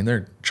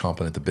 they're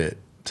chomping at the bit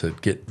to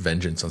get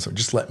vengeance on something.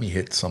 Just let me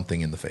hit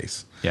something in the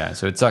face. Yeah,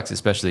 so it sucks,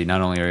 especially not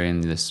only are you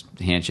in this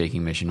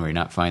handshaking mission where you're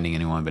not finding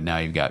anyone, but now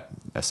you've got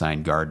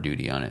assigned guard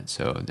duty on it.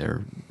 So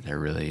they're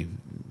really,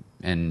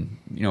 and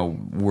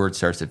word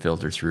starts to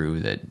filter through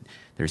that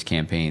there's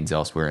campaigns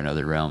elsewhere in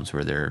other realms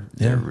where they're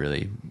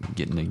really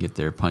getting to get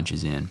their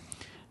punches in.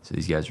 So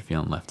these guys are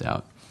feeling left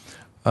out.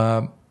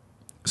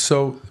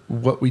 So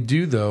what we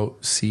do, though,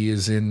 see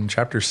is in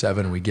Chapter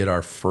 7, we get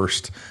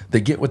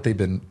they get what they've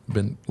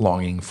been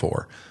longing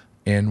for.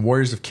 And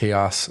Warriors of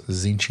Chaos,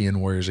 Tzeentchian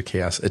Warriors of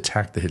Chaos,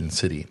 attack the hidden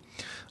city.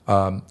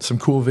 Some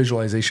cool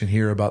visualization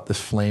here about this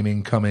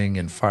flaming coming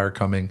and fire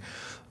coming.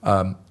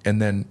 And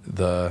then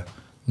the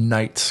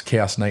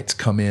Chaos Knights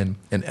come in,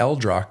 and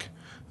Eldrock,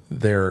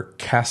 their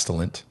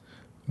castellan,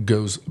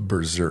 goes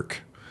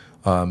berserk.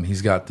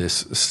 He's got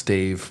this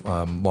stave,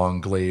 long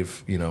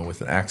glaive,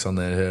 with an axe on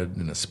the head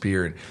and a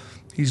spear, and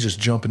he's just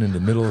jumping into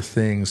the middle of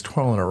things,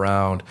 twirling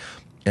around,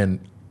 and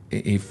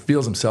he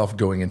feels himself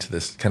going into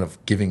this kind of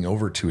giving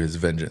over to his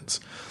vengeance,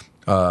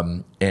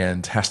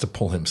 and has to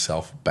pull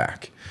himself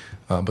back.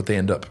 But they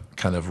end up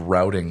kind of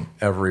routing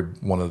every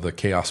one of the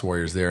Chaos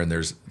Warriors there, and there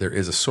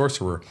is a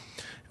sorcerer.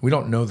 We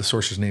don't know the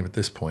sorcerer's name at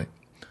this point,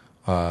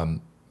 but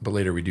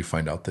later we do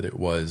find out that it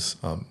was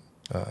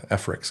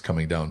Efrix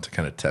coming down to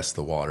kind of test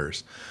the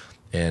waters,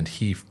 and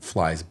he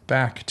flies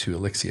back to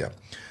Elixia.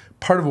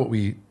 Part of what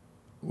we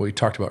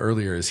talked about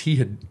earlier is he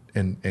had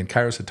and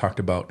Kairos had talked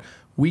about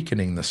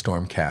weakening the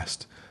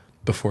Stormcast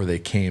before they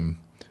came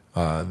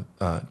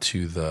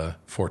to the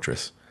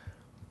fortress,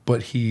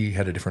 but he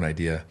had a different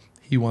idea.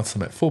 He wants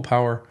them at full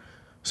power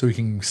so he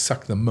can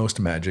suck the most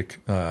magic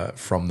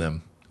from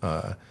them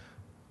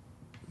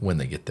when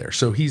they get there.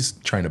 So he's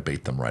trying to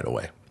bait them right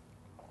away.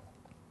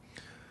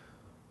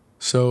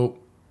 So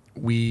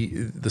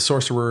the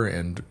sorcerer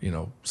and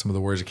some of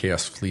the Warriors of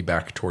Chaos flee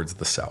back towards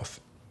the south.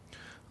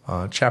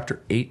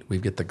 Chapter 8, we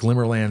get the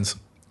Glimmerlands.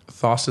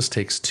 Thostus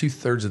takes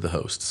 2/3 of the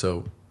host.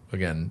 So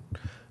again,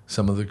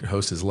 some of the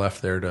host is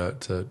left there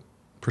to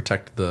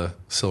protect the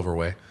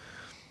Silverway,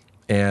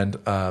 and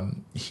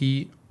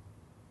he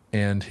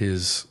and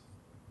his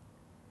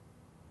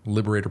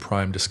Liberator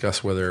Prime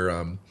discuss whether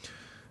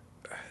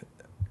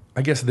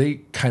I guess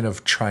they kind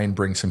of try and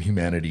bring some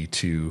humanity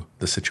to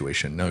the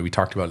situation. Now, we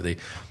talked about it.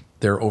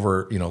 they're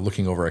over,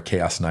 looking over a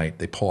Chaos Knight.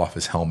 They pull off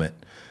his helmet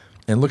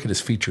and look at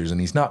his features,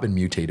 and he's not been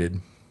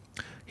mutated.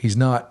 He's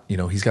not,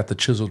 he's got the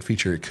chiseled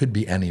feature. It could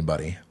be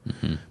anybody.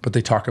 Mm-hmm. But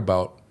they talk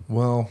about,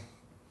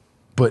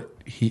 but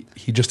he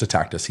just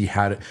attacked us. He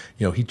had it,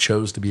 he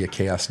chose to be a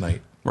Chaos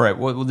Knight. Right.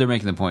 What they're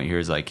making the point here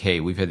is like, hey,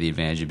 we've had the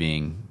advantage of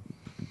being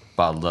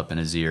bottled up in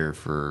Azir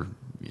for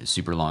a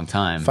super long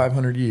time.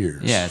 500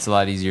 years. Yeah, it's a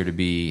lot easier to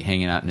be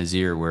hanging out in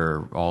Azir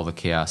where all the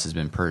chaos has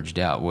been purged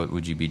out. What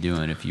would you be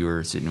doing if you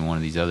were sitting in one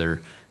of these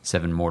other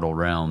 7 mortal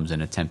realms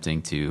and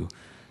attempting to,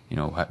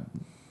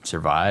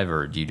 survive,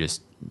 or do you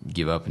just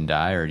give up and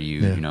die, or do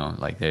you,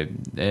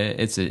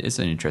 it's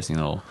an interesting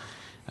little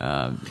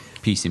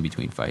piece in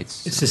between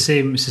fights. It's the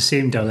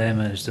same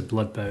dilemma as the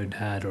Bloodbound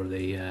had, or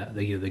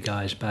the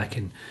guys back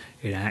in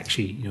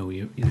actually,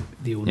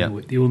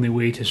 the only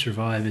way to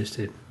survive is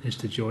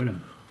to join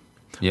them.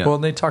 Yeah. Well,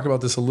 and they talk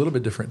about this a little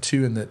bit different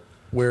too, in that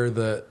where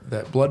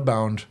that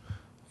Bloodbound,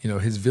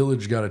 his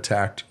village got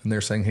attacked, and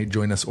they're saying, "Hey,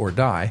 join us or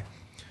die."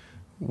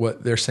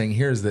 What they're saying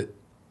here is that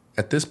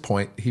at this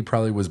point, he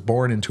probably was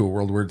born into a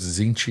world where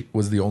Tzeentch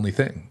was the only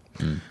thing.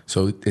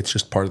 So it's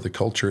just part of the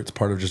culture. It's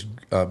part of just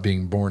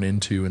being born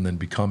into and then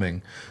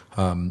becoming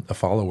a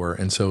follower.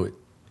 And so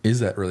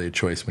is that really a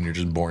choice when you're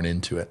just born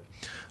into it?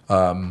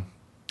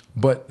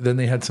 But then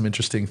they had some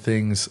interesting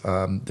things.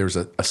 There's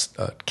a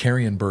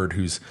carrion bird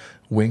whose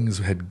wings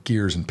had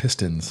gears and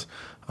pistons.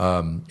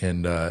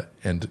 And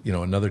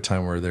another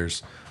time where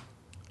there's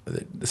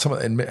some,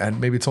 and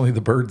maybe it's only the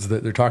birds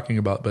that they're talking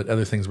about, but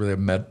other things where they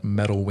have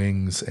metal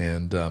wings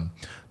and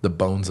the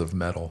bones of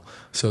metal.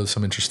 So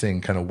some interesting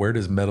kind of, where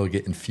does metal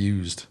get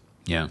infused?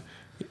 Yeah.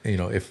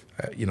 If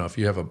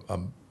you have a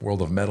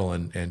world of metal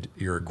and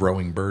you're a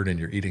growing bird and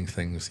you're eating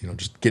things,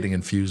 just getting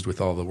infused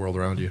with all the world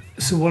around you.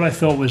 So what I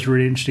thought was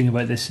really interesting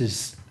about this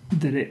is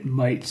that it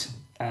might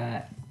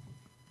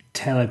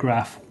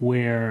telegraph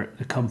where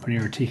the company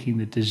are taking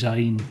the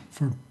design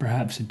for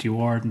perhaps a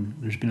Duardin.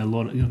 There's been a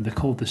lot of, they're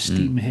called the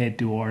Steamhead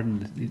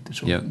Duardin,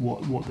 so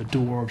what the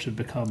dwarves have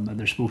become, and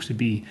they're supposed to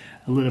be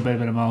a little bit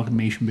of an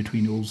amalgamation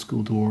between old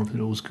school dwarves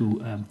and old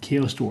school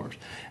chaos dwarves.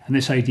 And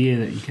this idea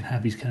that you can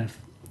have these kind of,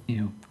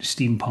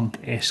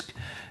 steampunk-esque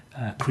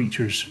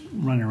creatures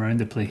running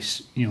around the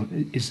place,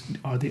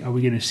 are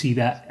we going to see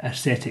that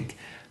aesthetic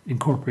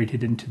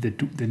incorporated into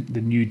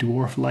the new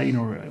dwarf line,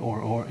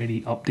 or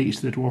any updates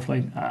to the dwarf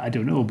line? I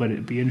don't know, but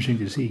it'd be interesting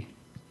to see.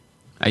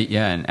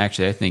 And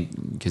actually I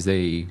think, because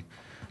they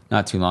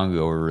not too long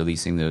ago were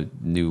releasing the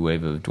new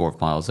wave of dwarf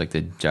models, like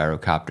the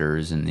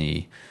gyrocopters and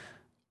they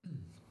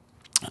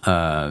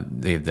have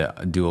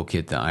the dual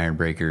kit, the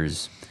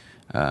Ironbreakers,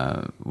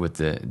 with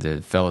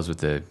the fellows with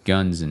the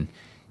guns, and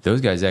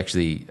those guys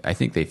actually, I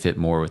think they fit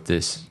more with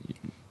this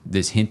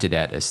hinted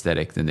at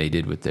aesthetic than they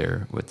did with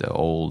the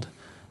old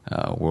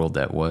world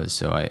that was.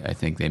 So I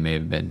think they may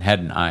have had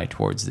an eye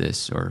towards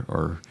this,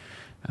 or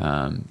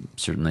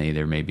certainly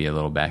there may be a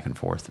little back and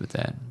forth with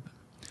that.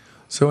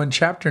 So in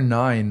chapter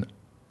 9,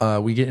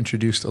 we get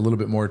introduced a little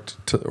bit more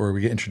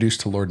we get introduced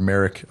to Lord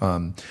Merrick.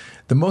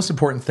 The most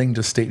important thing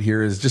to state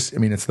here is just,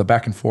 it's the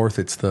back and forth.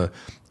 It's the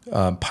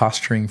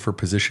posturing for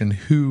position.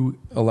 Who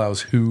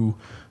allows who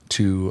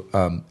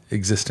to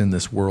exist in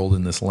this world,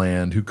 in this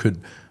land? Who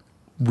could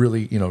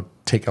really,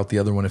 take out the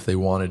other one if they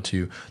wanted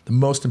to? The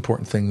most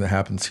important thing that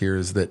happens here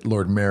is that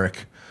Lord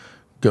Merrick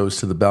goes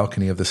to the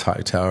balcony of this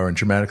high tower and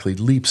dramatically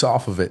leaps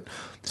off of it,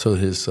 so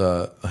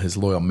that his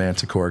loyal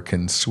Manticore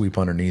can sweep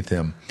underneath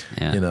him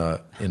in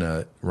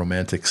a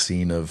romantic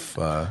scene of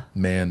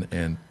man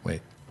and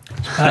wait.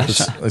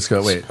 Let's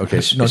go. Wait.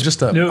 Okay. No,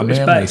 just a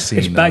manly scene.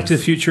 It's Back to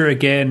the Future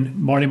again.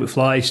 Marty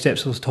McFly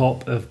steps on the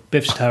top of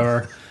Biff's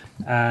tower,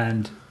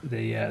 and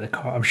the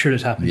car. I'm sure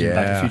this happens in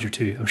Back to the Future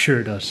too. I'm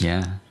sure it does.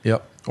 Yeah.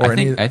 Yep.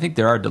 I think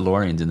there are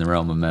DeLoreans in the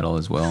realm of metal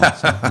as well.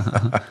 So.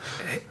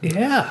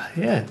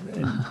 Yeah.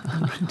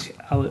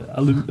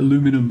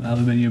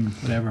 Aluminium,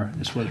 whatever.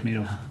 That's what it's made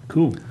of.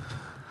 Cool.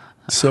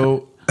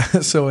 So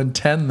in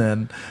 10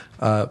 then,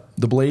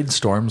 the Blade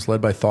Storms,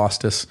 led by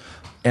Thostis,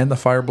 and the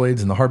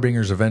Fireblades and the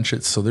Harbingers of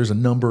Vengeance. So there's a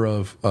number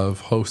of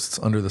hosts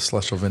under the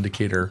Celestial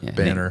Vindicator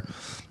banner,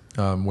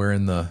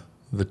 wearing the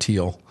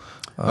teal.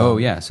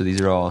 So these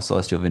are all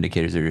Celestial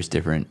Vindicators. They're just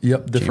different.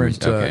 Yep,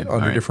 different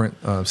under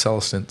different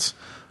Celestants.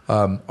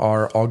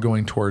 Are all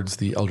going towards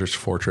the Eldritch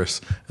Fortress,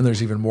 and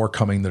there's even more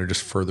coming that are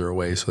just further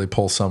away. So they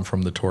pull some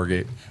from the tour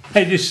gate.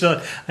 I just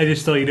thought,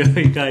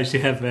 you guys,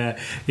 you have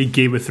in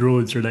Game of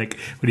Thrones, or like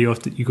when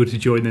you go to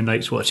join the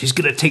Night's Watch, he's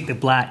going to take the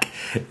black.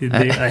 I'm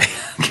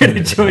going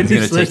to join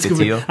this list. I'm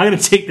going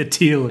to take the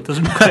teal. It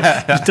doesn't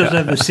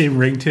have the same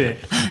ring to it.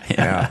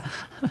 Yeah.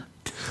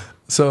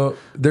 So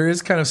there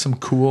is kind of some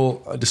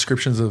cool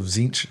descriptions of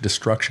Tzeentch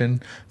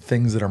destruction,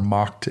 things that are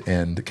mocked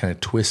and kind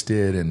of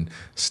twisted, and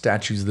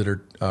statues that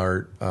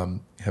are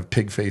have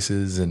pig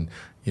faces, and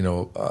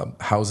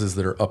houses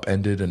that are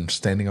upended and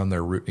standing on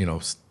their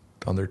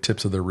on their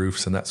tips of their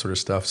roofs and that sort of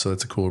stuff. So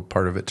that's a cool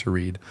part of it to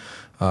read.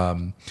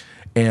 But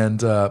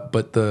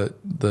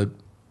the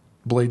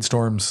Blade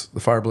Storms, the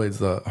Fireblades,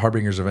 the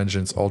Harbingers of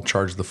Vengeance all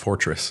charge the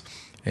fortress,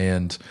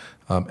 and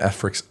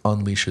Efrix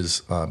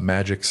unleashes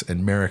magics,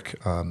 and Merrick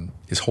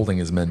is holding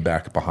his men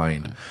back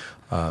behind.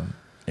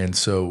 And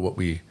so what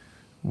we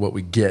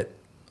get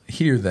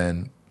here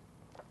then,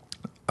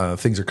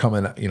 things are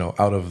coming,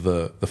 out of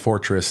the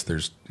fortress.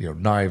 There's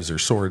knives or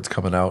swords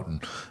coming out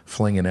and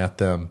flinging at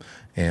them,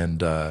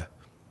 and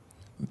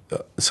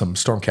some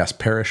Stormcast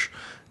perish.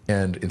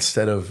 And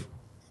instead of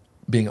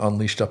being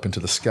unleashed up into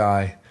the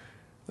sky,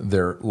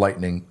 their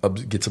lightning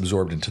gets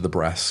absorbed into the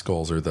brass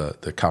skulls or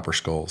the copper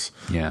skulls.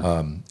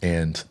 Yeah.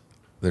 And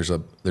there's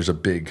a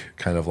big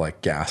kind of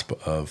like gasp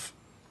of,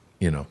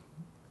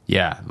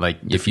 Yeah, like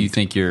if you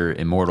think you're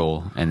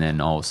immortal and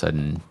then all of a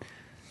sudden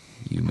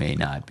you may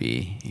not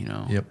be,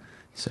 Yep.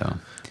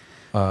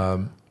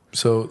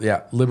 So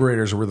yeah,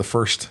 Liberators were the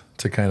first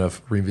to kind of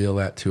reveal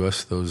that to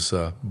us, those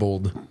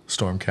bold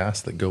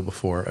Stormcasts that go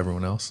before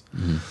everyone else.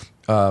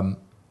 Mm-hmm.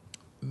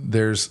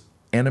 There's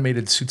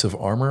animated suits of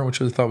armor, which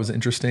I thought was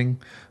interesting.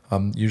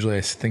 Usually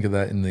I think of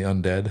that in the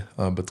undead,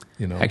 but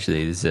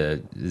actually, is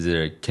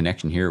there a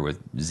connection here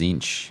with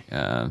Zinch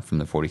from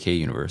the 40K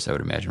universe? I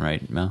would imagine,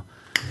 right, Mel?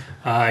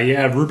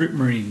 Yeah, Rubric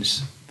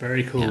Marines,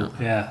 very cool.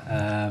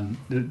 Yeah.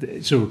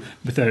 So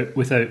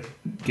without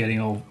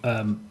getting all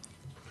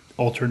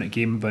alternate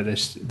game about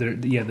this,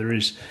 there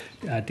is.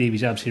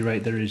 Davey's absolutely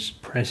right. There is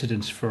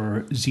precedence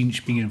for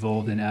Zinch being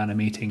involved in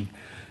animating.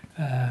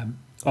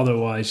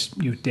 Otherwise,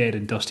 dead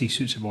and dusty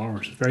suits of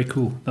armor. So very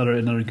cool.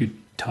 Another good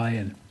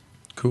tie-in.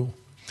 Cool.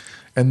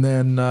 And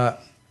then out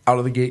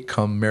of the gate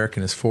come Merrick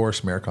and his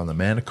force. Merrick on the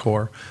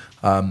Manicore.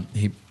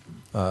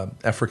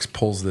 Efrix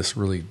pulls this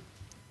really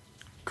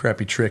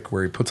crappy trick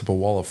where he puts up a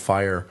wall of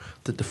fire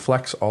that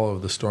deflects all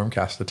of the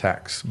Stormcast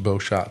attacks, bow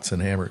shots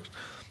and hammers,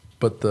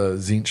 but the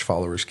Zinch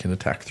followers can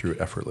attack through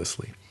it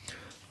effortlessly.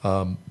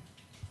 But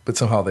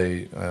somehow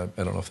they, I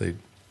don't know if they,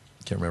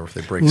 can't remember if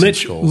they break some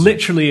skulls.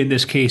 Literally, in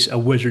this case, a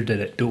wizard did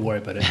it. Don't worry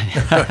about it.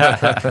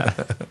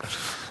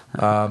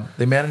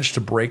 They managed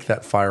to break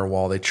that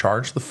firewall. They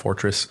charge the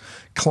fortress,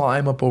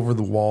 climb up over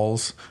the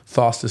walls.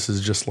 Thostis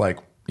is just like,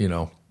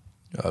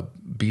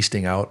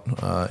 beasting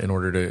out in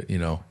order to,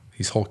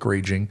 he's Hulk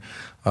raging,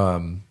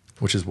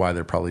 which is why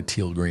they're probably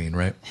teal green,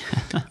 right?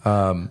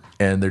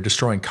 And they're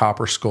destroying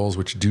copper skulls,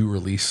 which do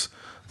release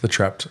the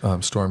trapped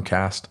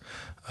Stormcast.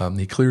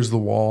 He clears the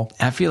wall.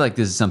 I feel like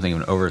this is something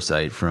of an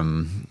oversight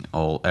from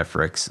old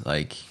Efrix.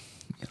 Like,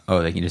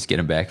 they can just get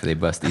them back if they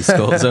bust these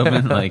skulls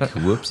open. Like,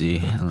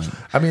 whoopsie.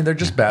 I mean, they're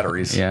just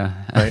batteries. Yeah.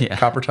 Right? Yeah.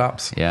 Copper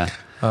tops. Yeah.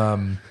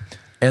 And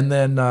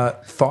then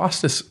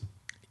Thostis,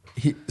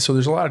 so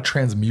there's a lot of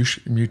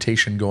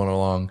transmutation going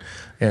along,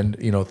 and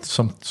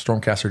some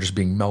Stormcasts are just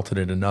being melted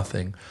into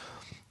nothing.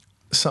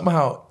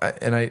 Somehow,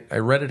 and I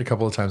read it a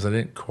couple of times. I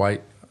didn't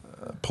quite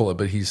pull it,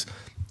 but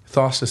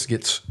Thostis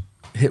gets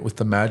hit with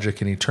the magic,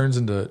 and he turns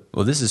into.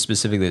 Well, this is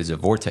specifically as a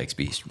vortex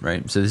beast,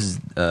 right? So this is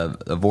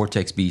a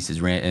vortex beast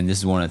and this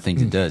is one of the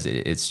things it does.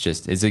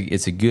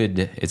 It's a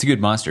good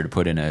monster to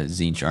put in a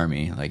Zinch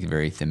army, like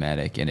very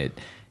thematic, and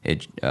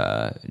it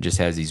just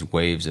has these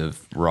waves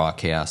of raw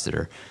chaos that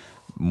are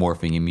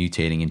morphing and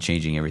mutating and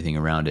changing everything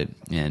around it.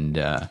 And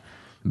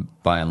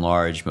by and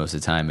large, most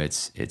of the time,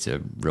 it's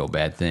a real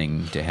bad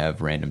thing to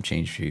have random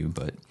change to you.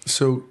 But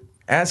so.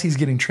 As he's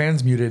getting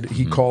transmuted,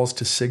 he calls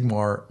to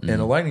Sigmar, and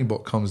a lightning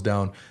bolt comes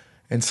down,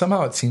 and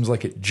somehow it seems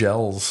like it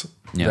gels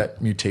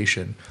that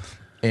mutation,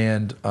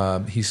 and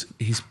he's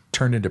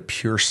turned into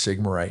pure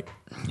Sigmarite,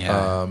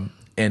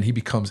 and he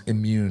becomes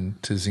immune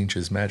to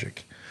Zinch's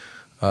magic.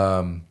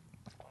 So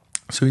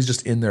he's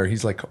just in there.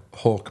 He's like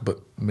Hulk, but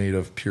made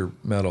of pure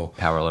metal.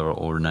 Power level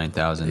over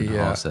 9,000 all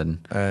of a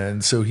sudden.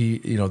 And so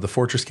the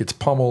fortress gets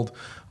pummeled.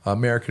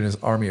 Merrick and his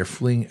army are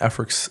fleeing.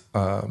 Efrix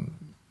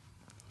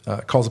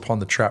calls upon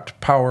the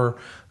trapped power,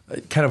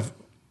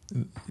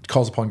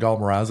 calls upon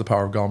Galmaraz, the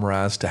power of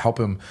Galmaraz, to help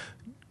him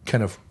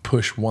kind of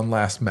push one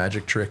last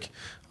magic trick,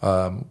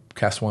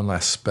 cast one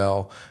last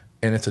spell,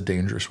 and it's a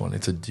dangerous one.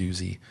 It's a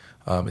doozy.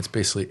 It's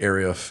basically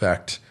area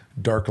effect,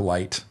 dark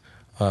light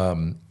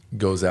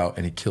goes out,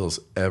 and he kills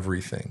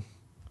everything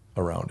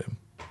around him,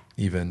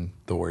 even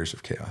the Warriors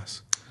of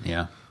Chaos.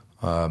 Yeah.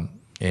 But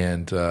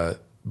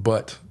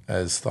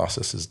as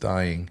Thossis is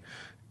dying,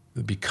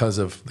 because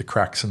of the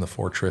cracks in the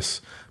fortress,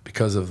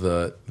 because of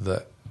the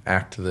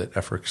act that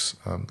Efrix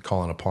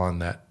calling upon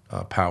that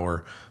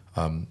power,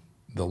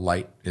 the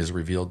light is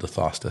revealed to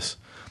Thostis.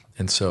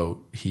 And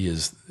so he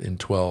is in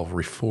 12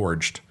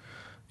 reforged,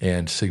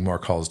 and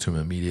Sigmar calls to him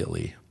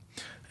immediately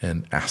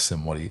and asks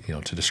him what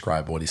to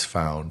describe what he's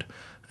found.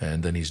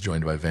 And then he's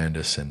joined by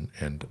Vandus, and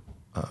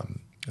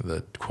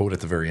the quote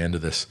at the very end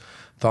of this: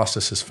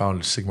 Thostis has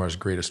found Sigmar's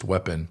greatest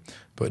weapon,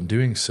 but in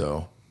doing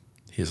so,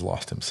 he has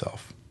lost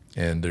himself.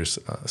 And there's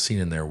a scene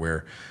in there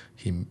where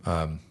he,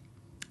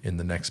 in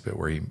the next bit,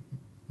 where he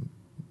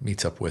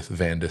meets up with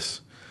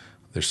Vandus.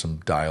 There's some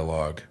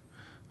dialogue,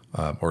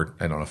 or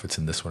I don't know if it's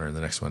in this one or in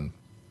the next one.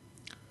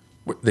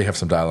 They have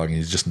some dialogue, and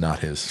he's just not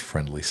his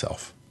friendly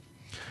self.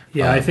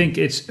 Yeah, I think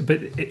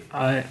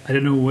I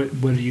don't know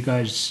whether you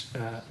guys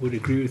would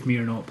agree with me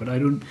or not, but I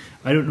don't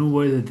know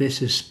whether this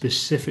is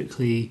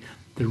specifically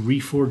the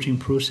reforging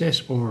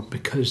process, or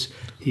because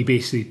he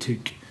basically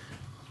took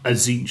a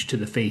Zinch to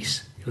the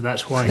face.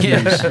 That's why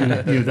he's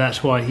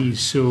that's why he's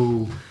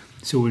so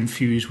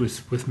infused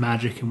with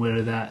magic, and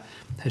whether that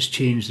has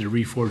changed the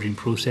reforging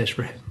process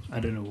for him. I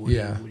don't know. What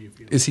do you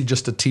feel? Is he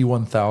just a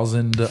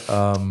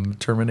T-1000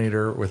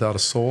 Terminator without a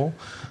soul,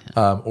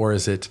 or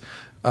is it?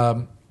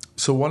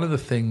 So one of the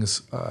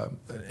things,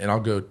 and I'll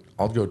go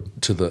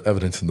to the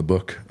evidence in the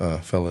book,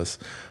 fellas.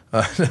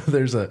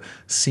 There's a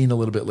scene a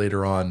little bit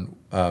later on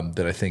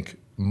that I think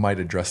might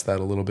address that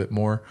a little bit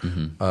more.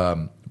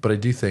 Mm-hmm. But I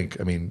do think,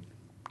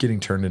 getting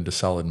turned into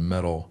solid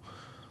metal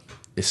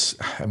is,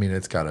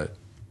 it's got a,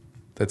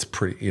 that's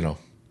pretty,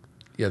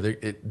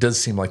 it does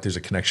seem like there's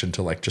a connection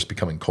to like just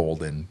becoming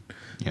cold and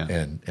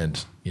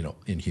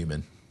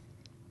inhuman.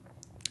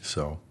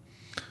 So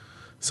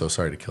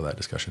sorry to kill that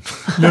discussion.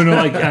 No,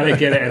 I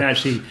get it. And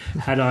actually,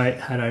 had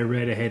I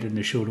read ahead in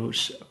the show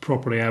notes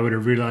properly, I would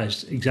have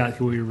realised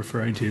exactly what you're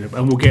referring to.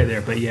 And we'll get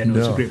there. But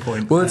it's a great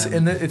point. Well,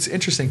 it's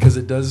interesting because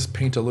it does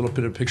paint a little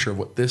bit of a picture of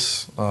what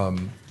this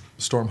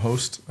storm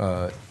host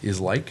is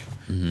like,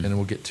 and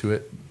we'll get to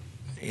it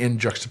in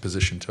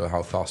juxtaposition to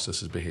how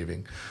Faustus is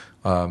behaving,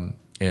 and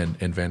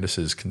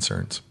Vandas's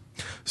concerns.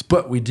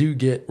 But we're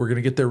going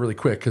to get there really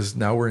quick because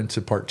now we're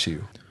into part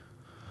 2.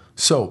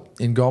 So,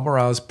 in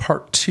Galmaraz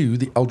Part 2,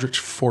 The Eldritch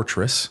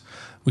Fortress,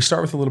 we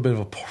start with a little bit of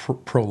a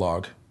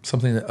prologue,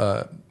 something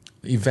that,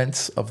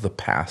 events of the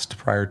past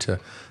prior to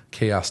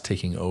chaos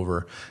taking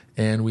over,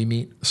 and we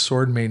meet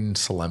Sword Maiden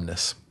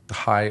Solemnis,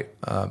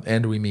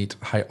 and we meet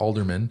the High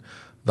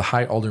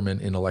Alderman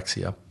in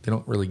Alexia. They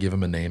don't really give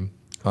him a name,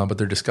 but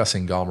they're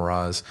discussing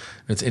Galmaraz,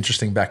 and it's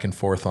interesting back and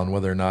forth on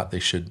whether or not they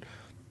should,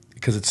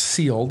 because it's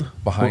sealed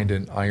behind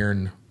an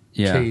iron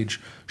cage,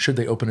 should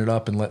they open it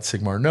up and let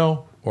Sigmar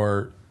know,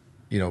 or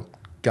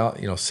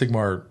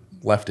Sigmar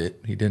left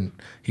it.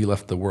 He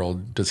left the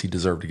world. Does he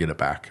deserve to get it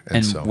back?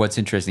 And what's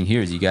interesting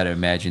here is you got to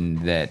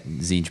imagine that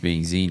Zinch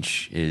being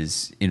Zinch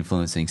is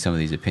influencing some of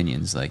these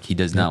opinions. Like, he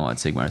does not want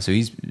Sigmar. So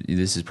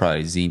this is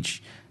probably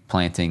Zinch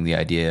planting the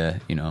idea,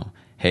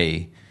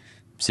 hey,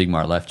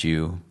 Sigmar left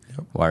you.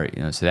 Yep. Why,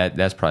 so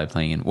that's probably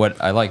playing in.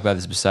 What I like about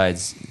this,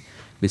 besides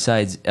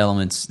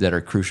elements that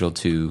are crucial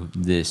to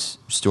this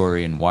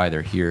story and why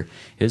they're here,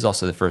 is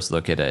also the first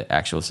look at an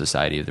actual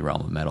society of the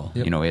realm of metal.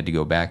 Yep. We had to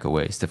go back a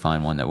ways to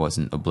find one that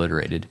wasn't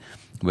obliterated,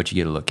 but you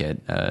get a look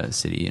at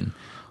city and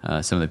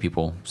some of the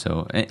people.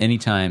 So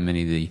anytime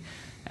any of the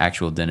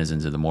actual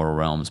denizens of the mortal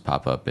realms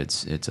pop up,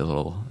 it's a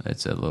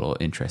little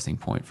interesting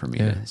point for me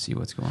to see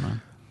what's going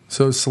on.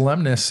 So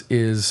Solemnis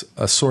is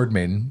a sword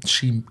maiden.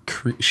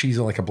 She's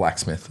like a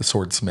blacksmith, a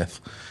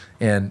swordsmith,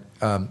 and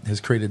has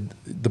created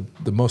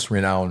the most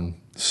renowned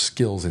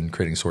skills in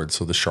creating swords,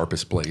 so the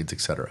sharpest blades,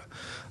 etc.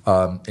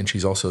 And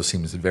she's also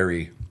seems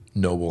very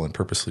noble and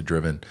purposely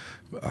driven,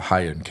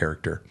 high in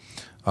character.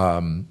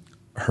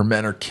 Her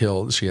men are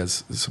killed. She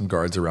has some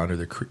guards around her.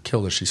 They're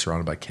killed as she's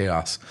surrounded by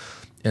chaos.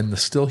 And the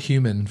still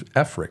human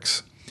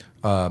Efrix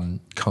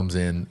comes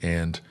in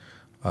and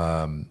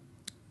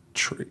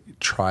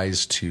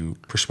tries to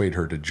persuade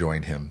her to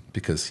join him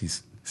because he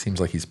seems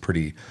like he's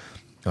pretty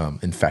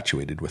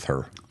infatuated with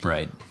her.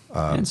 Right.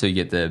 And so you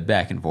get the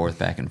back and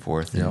forth,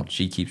 and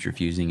she keeps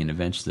refusing, and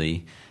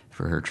eventually,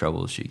 for her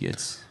troubles, she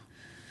gets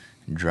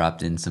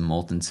dropped in some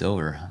molten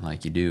silver,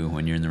 like you do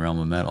when you're in the realm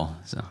of metal.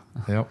 So,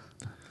 yeah.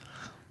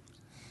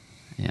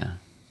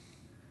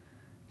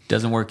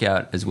 Doesn't work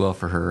out as well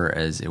for her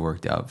as it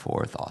worked out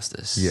for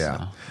Faustus. Yeah.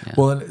 So, yeah.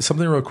 Well, and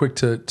something real quick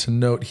to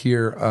note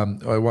here.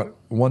 I want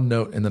one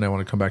note, and then I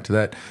want to come back to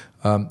that.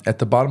 At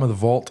the bottom of the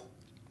vault,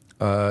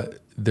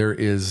 there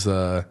is,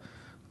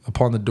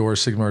 upon the door,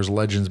 Sigmar's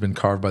legend's been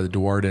carved by the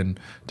Duardin,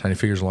 tiny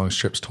figures along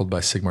strips told by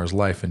Sigmar's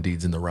life and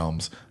deeds in the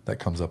realms. That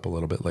comes up a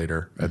little bit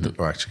later, at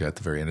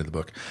the very end of the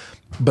book.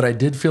 But I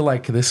did feel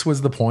like this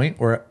was the point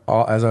where,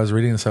 as I was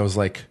reading this, I was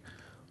like,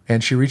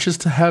 and she reaches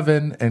to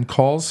heaven and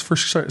calls for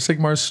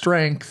Sigmar's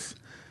strength.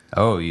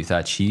 Oh, you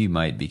thought she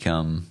might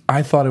become...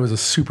 I thought it was a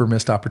super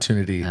missed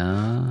opportunity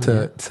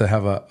to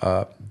have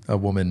a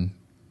woman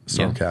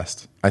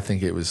Stormcast. I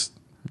think it was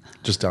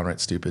just downright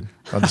stupid.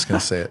 I'm just going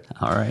to say it.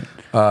 All right.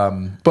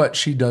 But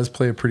she does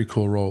play a pretty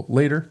cool role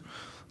later.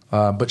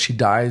 But she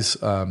dies.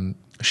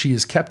 She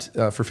is kept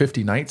for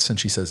 50 nights, and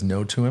she says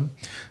no to him.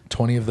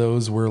 20 of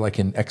those were like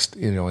in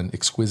an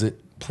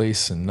exquisite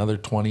place, and another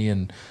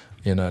 20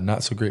 in a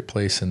not so great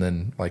place, and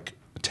then like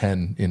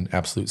 10 in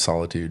absolute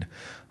solitude.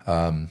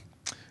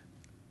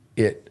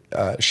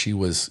 She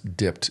was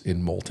dipped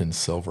in molten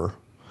silver,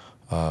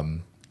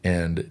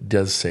 and it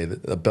does say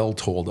that a bell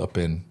tolled up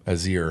in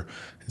Azir,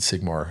 and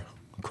Sigmar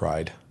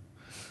cried,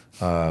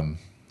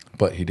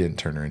 but he didn't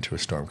turn her into a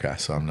Stormcast.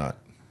 So I'm not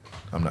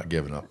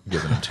giving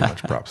him too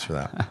much props for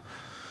that.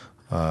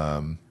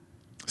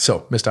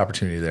 So missed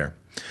opportunity there.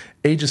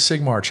 Age of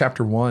Sigmar,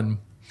 Chapter 1.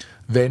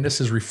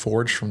 Vandus is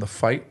reforged from the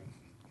fight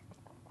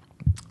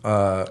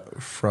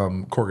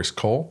from Corgus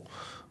Cole.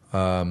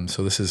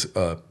 So this is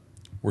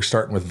we're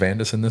starting with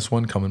Vandus in this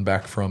one, coming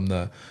back from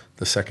the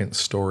second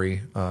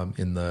story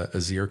in the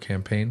Azir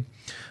campaign.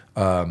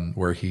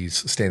 where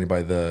he's standing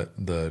by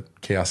the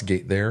Chaos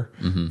Gate there,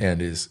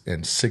 and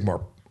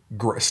Sigmar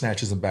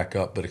snatches him back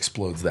up, but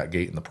explodes that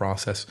gate in the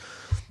process.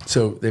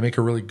 So they make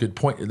a really good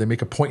point. They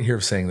make a point here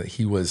of saying that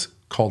he was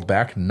called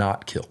back,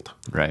 not killed.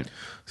 Right.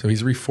 So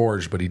he's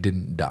reforged, but he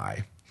didn't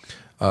die.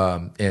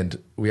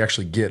 And we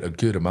actually get a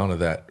good amount of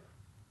that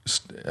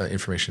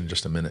information in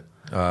just a minute.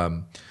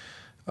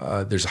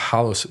 There's a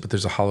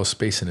hollow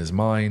space in his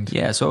mind.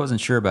 Yeah, so I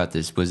wasn't sure about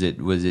this. Was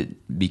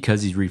it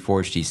because he's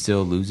reforged, he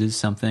still loses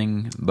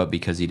something, but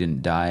because he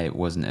didn't die, it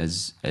wasn't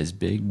as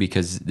big?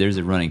 Because there's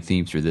a running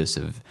theme through this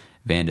of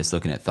Vandus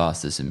looking at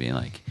Thostus and being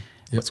like,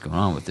 "What's going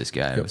on with this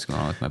guy? Yep. What's going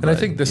on with my?" And I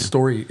think this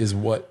story is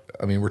what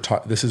I mean.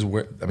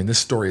 This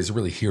story is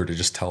really here to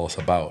just tell us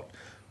about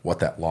what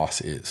that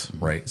loss is,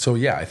 right? So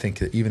yeah, I think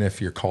that even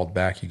if you're called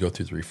back, you go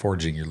through the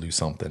reforging, you lose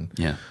something.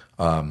 Yeah.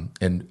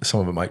 And some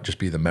of it might just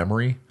be the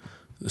memory,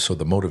 so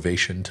the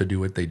motivation to do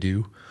what they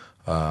do,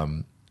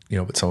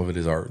 but some of it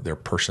is their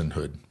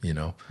personhood,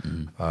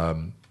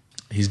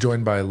 He's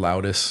joined by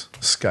Loudus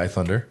Sky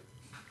Thunder.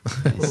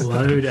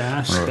 Loud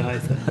ass Sky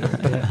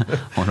Thunder. Yeah.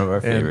 One of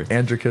our favorites. And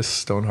Andricus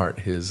Stoneheart,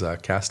 his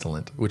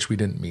Castellant, which we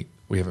didn't meet.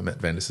 We haven't met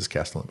Vandus's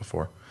Castellant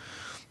before.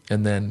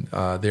 And then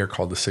they are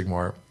called the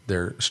Sigmar.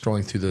 They're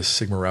strolling through the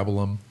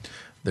Sigmarabulum.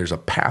 There's a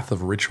path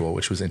of ritual,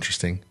 which was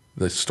interesting.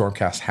 The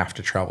Stormcast have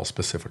to travel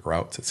specific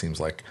routes. It seems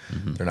like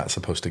they're not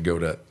supposed to go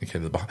to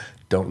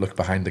don't look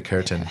behind the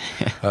curtain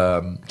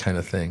kind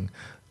of thing.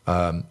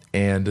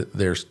 And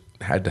there's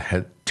had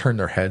to turn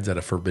their heads at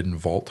a forbidden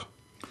vault.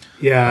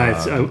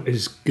 Yeah,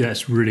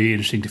 that's really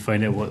interesting to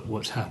find out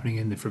what's happening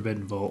in the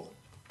Forbidden Vault.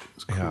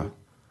 It's cool.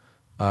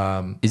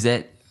 Yeah. Is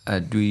that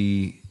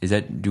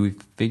do we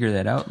figure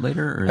that out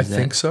later? Or I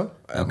think so.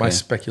 Okay. My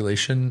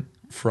speculation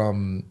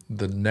from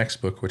the next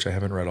book, which I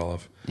haven't read all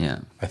of,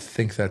 I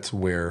think that's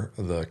where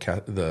the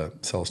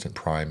Celestin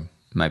Prime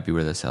might be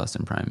where the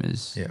Celestin Prime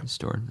is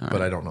stored. All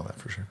but right. I don't know that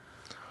for sure.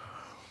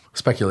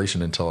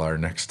 Speculation until our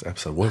next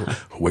episode.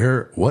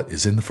 What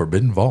is in the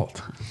Forbidden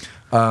Vault?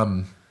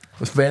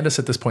 Vandus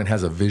at this point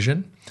has a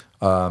vision.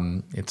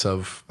 It's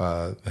of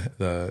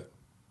the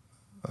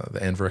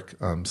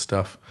Anvric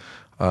stuff.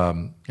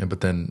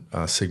 But then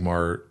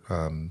Sigmar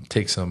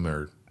takes him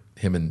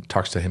and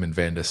talks to him and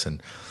Vandus,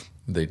 and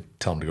they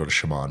tell him to go to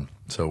Chamon.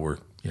 So we're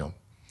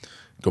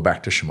go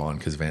back to Chamon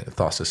because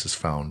Thostus has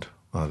found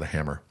the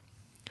hammer.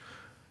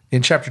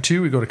 In chapter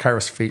 2, we go to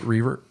Kairos Fate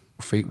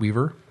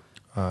Weaver.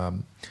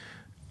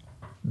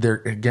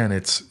 There again,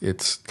 it's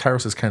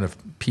Kairos is kind of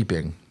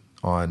peeping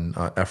on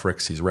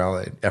Efrix.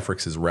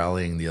 Efrix is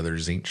rallying the other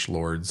Tzeentch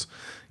lords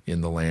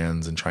in the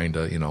lands and trying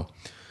to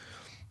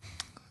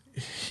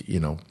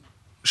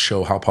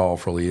show how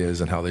powerful he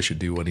is and how they should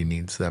do what he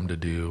needs them to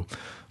do.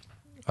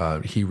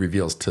 He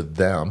reveals to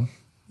them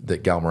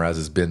that Galmaraz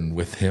has been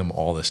with him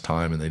all this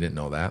time, and they didn't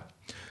know that.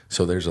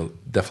 So there's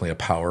definitely a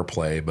power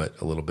play, but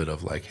a little bit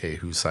of like, hey,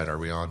 whose side are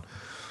we on?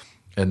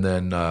 And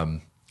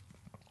then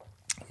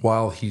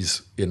while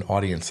he's in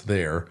audience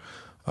there,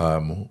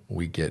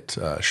 we get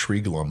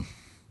Shriglum.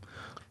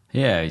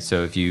 Yeah,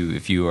 so if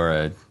you are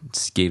a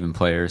Skaven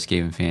player,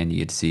 Skaven fan, you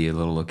get to see a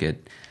little look at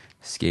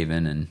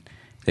Skaven, and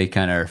they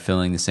kind of are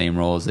filling the same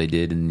role as they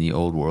did in the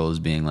old world, as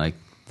being like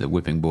the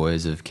whipping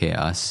boys of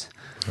chaos.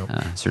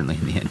 Yep. Certainly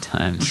in the end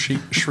times.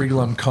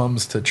 Shriglum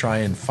comes to try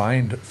and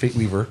find Fate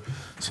Weaver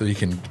so he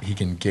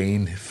can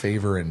gain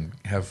favor and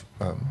have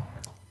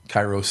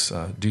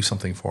Kairos do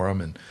something for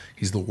him. And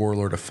he's the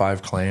warlord of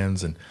 5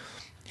 clans, and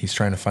he's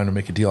trying to find him,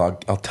 make a deal.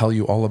 I'll tell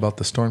you all about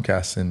the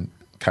Stormcast. And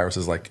Kairos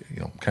is like,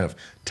 kind of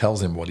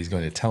tells him what he's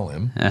going to tell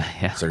him.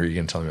 Yeah. So are you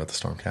going to tell me about the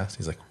Stormcast?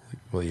 He's like,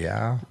 well,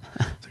 yeah.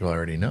 It's like, well, I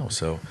already know.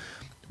 So,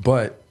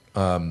 but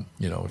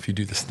if you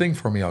do this thing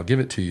for me, I'll give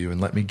it to you, and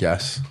let me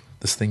guess.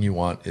 This thing you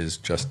want is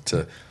just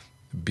to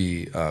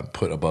be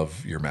put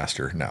above your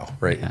master now,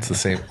 right? Yeah, it's the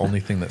same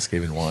only thing that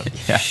Skaven want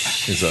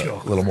is a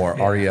little more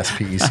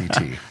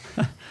RESPECT.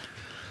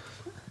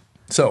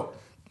 So,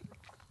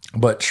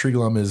 but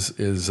Shriglum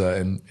is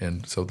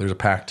and so there's a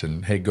pact,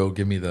 and hey, go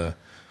give me the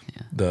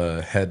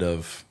head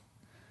of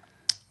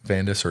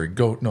Vandus, or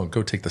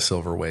go take the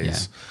Silver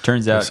Ways. Yeah.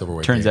 Turns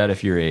out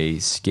if you're a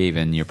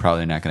Skaven, you're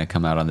probably not going to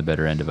come out on the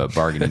better end of a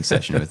bargaining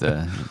session with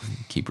a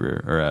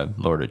keeper or a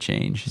Lord of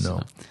Change. So.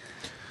 No.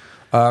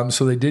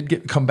 So they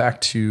did come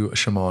back to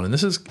Chamon, and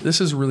this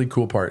is a really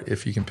cool part.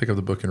 If you can pick up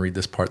the book and read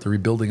this part, the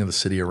rebuilding of the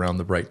city around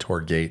the Bright Tor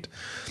Gate.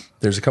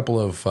 There's a couple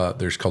of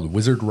there's called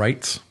wizard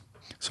rights.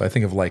 So I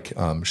think of like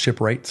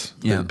shipwrights,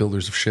 the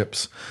builders of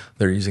ships.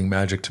 They're using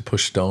magic to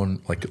push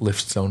stone, like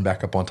lift stone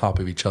back up on top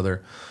of each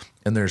other.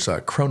 And there's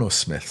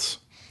chronosmiths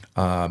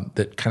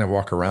that kind of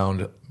walk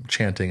around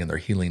chanting, and they're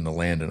healing the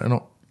land. And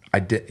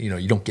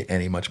you don't get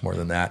any much more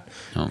than that.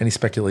 No. Any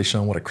speculation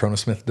on what a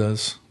chronosmith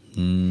does?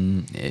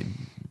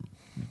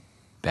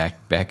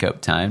 Back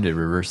up time to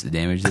reverse the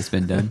damage that's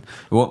been done.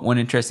 One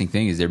interesting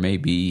thing is there may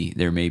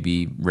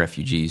be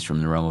refugees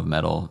from the realm of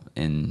metal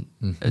in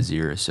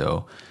Azir,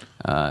 so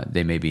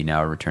they may be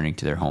now returning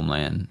to their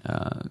homeland.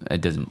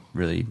 It doesn't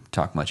really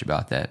talk much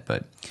about that,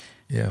 but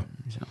yeah.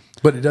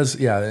 But it does,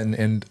 yeah.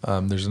 And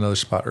there's another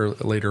spot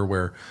later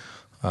where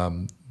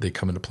they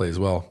come into play as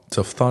well.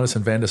 So Thaunos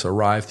and Vandus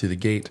arrive through the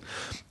gate,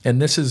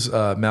 and this is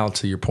Mal,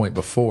 to your point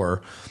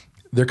before.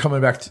 They're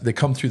coming back. They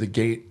come through the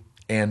gate,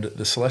 and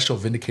the celestial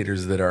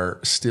vindicators that are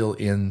still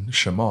in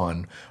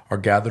Chamon are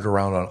gathered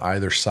around on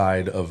either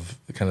side of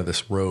kind of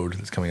this road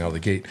that's coming out of the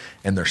gate,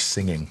 and they're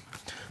singing.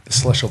 The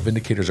celestial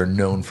vindicators are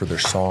known for their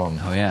song.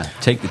 Oh yeah,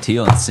 take the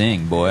teal and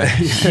sing, boy.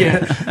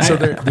 Yeah. So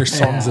they're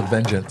songs of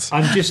vengeance.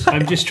 I'm just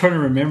trying to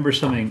remember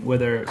something.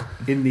 Whether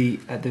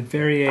at the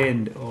very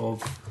end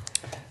of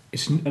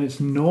it's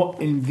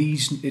not in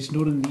these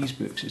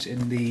books. It's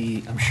in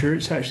the. I'm sure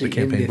it's actually The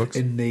campaign books?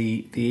 in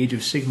the Age of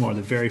Sigmar,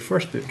 the very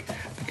first book,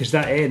 because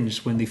that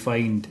ends when they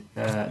find.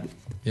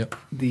 Yep.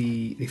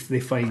 They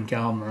find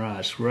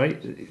Galmaraz,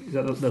 right? Is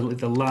that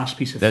the last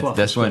piece of fluff?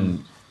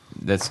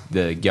 That's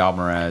the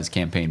Galmaraz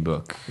campaign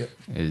book. Yep.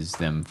 Is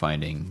them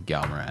finding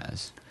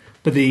Galmaraz.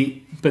 But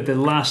the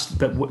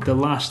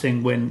last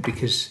thing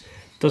because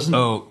doesn't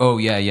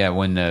yeah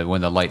when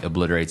the light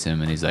obliterates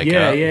him and he's like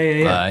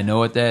yeah. I know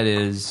what that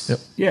is. Yep.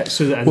 Yeah,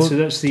 so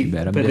that's the. Too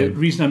bad I'm but the dead.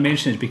 reason I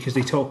mention it is because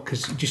they talk.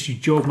 Because just you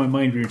jogged my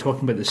mind when you were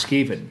talking about the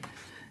Skaven,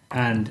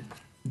 and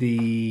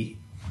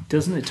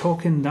doesn't it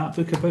talk in that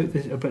book about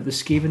the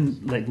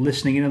Skaven like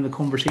listening in on the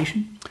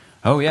conversation?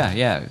 Oh yeah.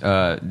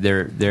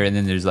 There, and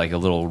then there's like a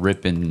little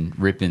rip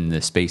in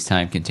the space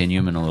time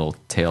continuum, and a little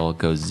tail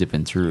goes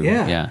zipping through.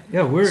 Yeah.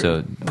 I've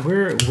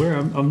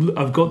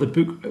got the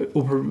book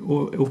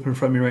open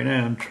from me right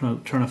now. I'm trying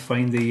to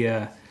find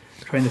the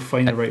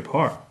right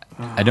part.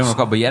 I don't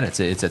recall, but yeah,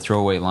 it's a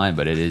throwaway line,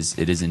 but it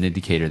is an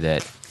indicator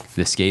that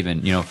the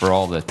Skaven, for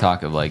all the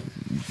talk of like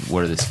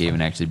what are the Skaven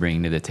actually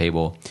bringing to the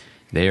table,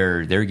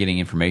 they're getting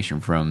information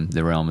from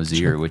the realm of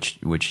Zir, which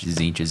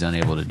Tzeentch is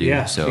unable to do.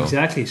 Yeah, so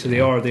exactly. So they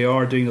are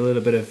doing a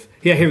little bit of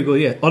here we go.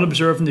 Yeah,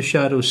 unobserved in the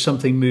shadows,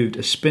 something moved.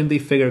 A spindly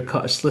figure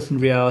cut a slit in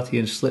reality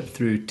and slipped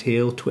through,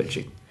 tail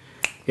twitching.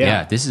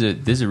 Yeah, this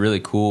is a really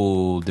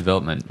cool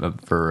development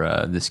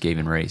for the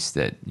Skaven race.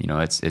 That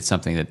it's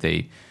something that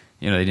they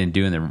they didn't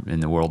do in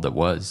the world that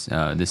was.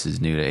 This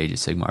is new to Age of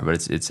Sigmar,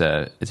 but it's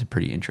a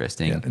pretty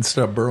interesting. Yeah,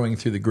 instead of burrowing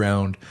through the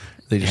ground,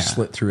 they just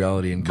slit through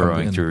reality and come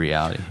burrowing in. through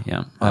reality.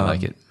 Yeah, I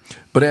like it.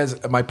 But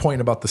as my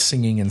point about the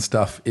singing and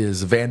stuff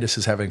is, Vandus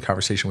is having a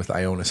conversation with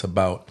Ionis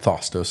about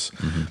Thostos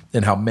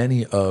and how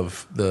many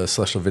of the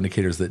celestial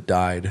vindicators that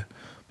died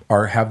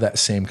have that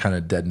same kind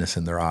of deadness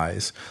in their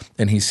eyes,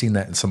 and he's seen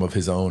that in some of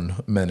his own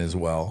men as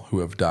well who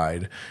have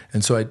died.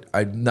 And so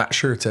I'm not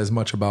sure it's as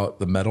much about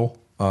the metal,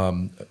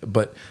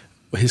 but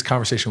his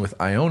conversation with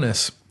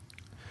Ionis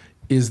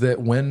is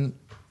that when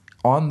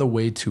on the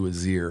way to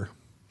Azir,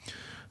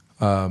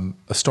 a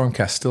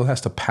Stormcast still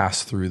has to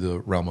pass through the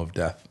realm of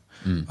death,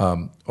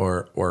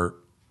 or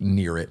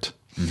near it.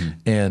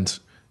 And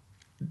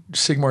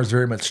Sigmar is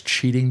very much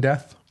cheating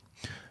death,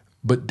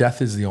 but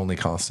death is the only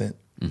constant.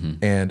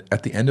 And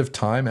at the end of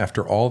time,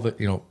 after all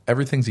the,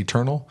 everything's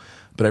eternal,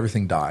 but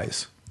everything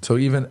dies. So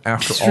even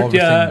after all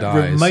everything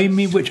dies. Remind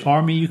me which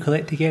army you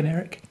collect again,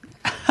 Eric?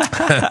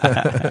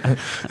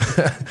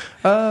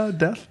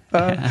 Death.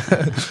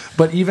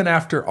 But even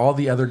after all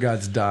the other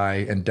gods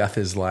die and death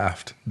is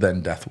left,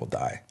 then death will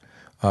die.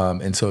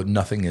 And so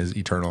nothing is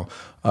eternal,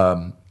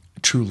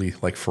 truly,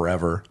 like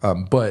forever.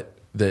 But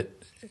that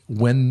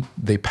when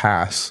they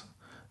pass,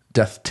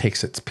 death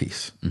takes its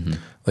piece.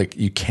 Like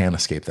you can't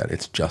escape that.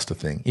 It's just a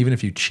thing. Even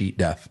if you cheat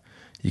death,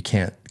 you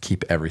can't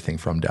keep everything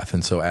from death.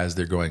 And so as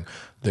they're going,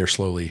 they're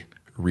slowly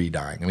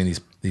re-dying. I mean,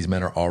 these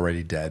men are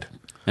already dead.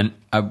 And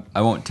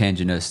I won't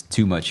tangent us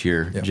too much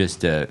here. Yep.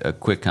 Just a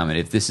quick comment.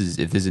 If this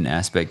is an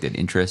aspect that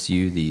interests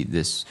you,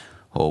 this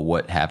whole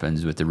what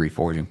happens with the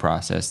reforging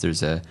process, there's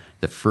the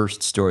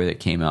first story that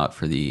came out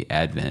for the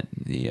Advent.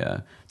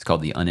 It's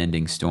called The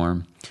Unending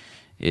Storm.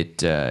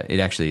 It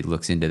actually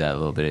looks into that a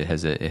little bit. It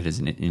has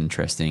an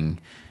interesting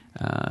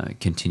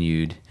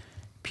continued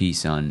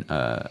piece on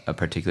a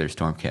particular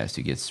Stormcast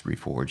who gets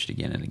reforged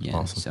again and again.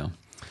 Awesome. So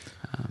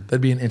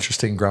that'd be an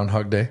interesting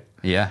Groundhog Day.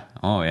 Yeah.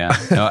 Oh, yeah.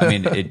 No, I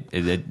mean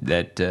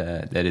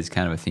that is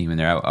kind of a theme in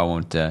there. I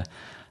won't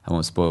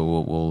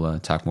spoil. We'll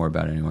talk more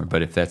about it anymore.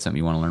 But if that's something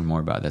you want to learn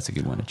more about, that's a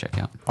good one to check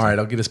out. All right,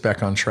 I'll get us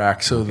back on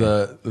track. So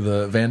the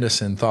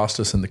Vandus and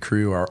Thostos and the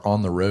crew are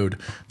on the road.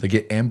 They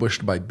get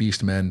ambushed by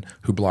beast men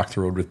who block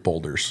the road with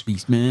boulders.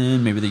 Beast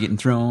men, maybe they're getting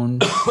thrown.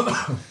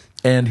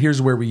 And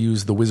here's where we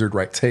use the wizard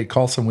rights. Hey,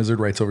 call some wizard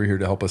rights over here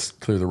to help us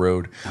clear the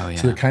road. Oh, yeah.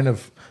 So they kind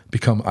of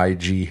become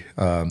IG,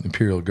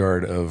 Imperial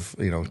Guard of,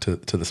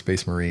 to the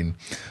Space Marine,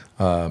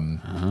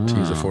 to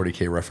use a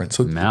 40K reference.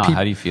 So Mal,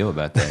 how do you feel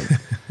about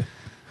that?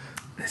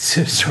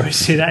 Sorry,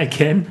 say that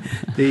again.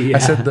 I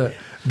said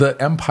the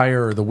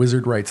Empire, or the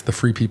wizard rights, the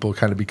free people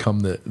kind of become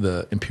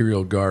the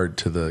Imperial Guard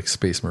to the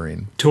Space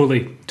Marine.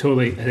 Totally.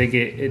 I think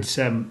it's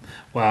there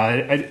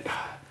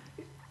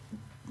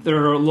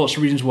are lots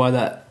of reasons why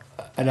that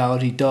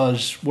analogy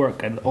does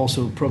work, and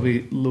also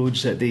probably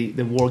loads that the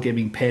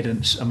wargaming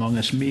pedants among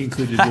us, me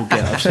included, will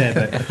get upset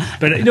about.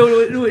 But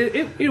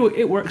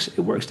it works. It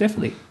works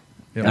definitely.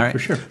 Yeah, all right. For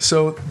sure.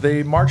 So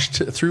they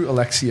marched through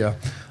Alexia.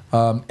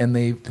 And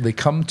they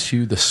come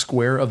to the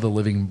Square of the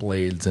Living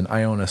Blades, and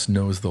Ionis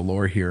knows the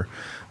lore here.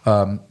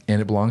 And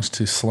it belongs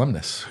to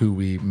Solemnus, who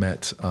we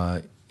met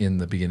in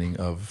the beginning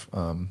of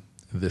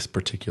this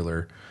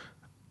particular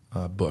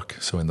book,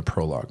 so in the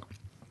prologue.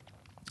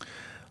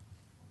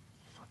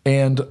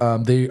 And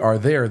they are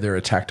there. They're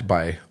attacked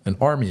by an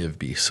army of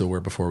beasts. So where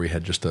before we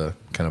had just a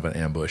kind of an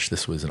ambush,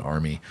 this was an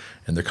army,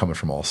 and they're coming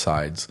from all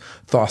sides.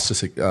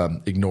 Thostus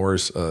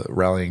ignores a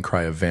rallying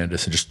cry of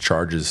Vandus and just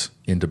charges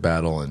into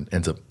battle and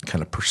ends up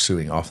kind of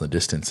pursuing off in the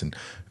distance and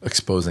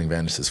exposing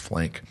Vandus's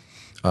flank.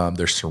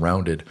 They're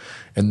surrounded,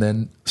 and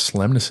then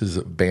Solemnus's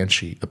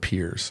banshee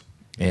appears,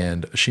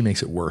 and she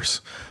makes it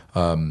worse.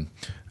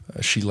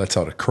 She lets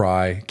out a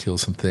cry,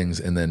 kills some things,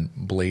 and then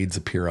blades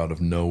appear out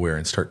of nowhere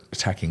and start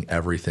attacking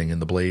everything.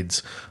 And the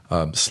blades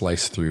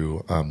slice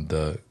through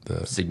the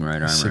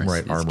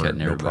Sigmarite armor,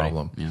 no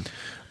problem. Yeah.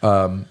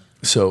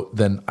 So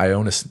then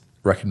Ionis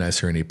recognizes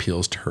her and he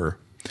appeals to her,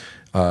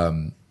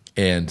 and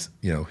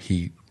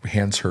he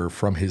hands her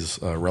from his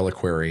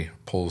reliquary,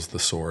 pulls the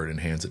sword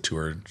and hands it to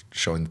her,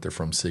 showing that they're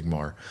from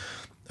Sigmar.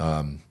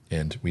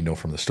 And we know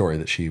from the story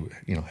that she,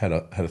 had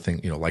a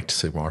thing, liked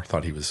Sigmar,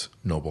 thought he was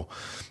noble.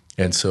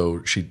 And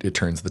so it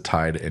turns the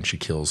tide, and she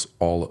kills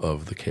all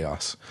of the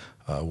Chaos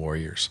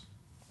warriors.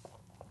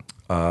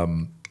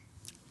 And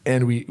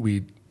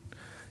we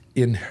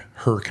in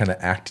her kind of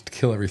act to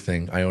kill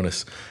everything,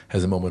 Ionis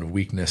has a moment of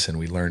weakness, and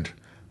we learned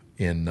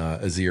in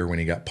Azir when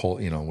he got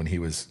pulled, when he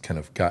was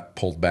got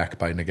pulled back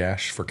by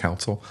Nagash for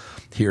counsel.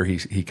 Here he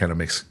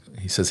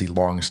says he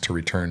longs to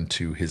return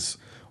to his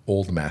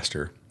old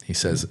master. He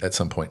says at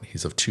some point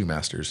he's of two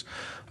masters,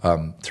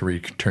 to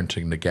return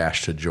to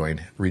Nagash to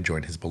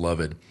rejoin his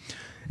beloved.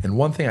 And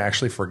one thing I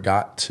actually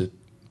forgot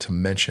to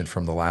mention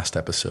from the last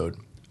episode,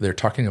 they're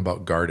talking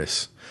about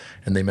Gardas,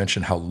 and they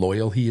mention how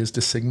loyal he is to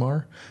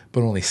Sigmar,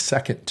 but only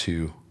second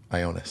to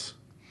Ionis.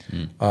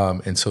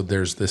 And so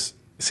it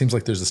seems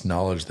like there's this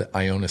knowledge that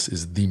Ionis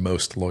is the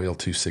most loyal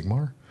to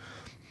Sigmar.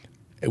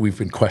 We've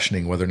been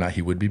questioning whether or not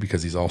he would be,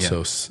 because he's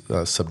also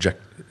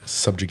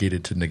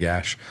subjugated to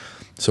Nagash.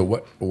 So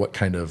what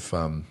kind of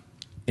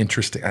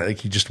interesting? I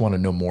think you just want to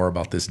know more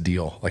about this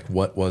deal. Like,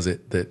 what was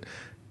it that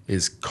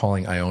is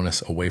calling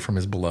Ionis away from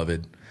his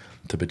beloved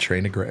to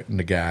betray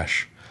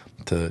Nagash,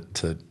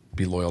 to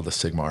be loyal to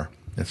Sigmar?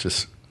 It's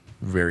just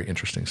a very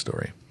interesting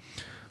story.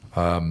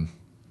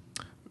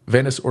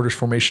 Vandus orders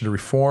formation to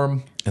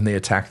reform, and they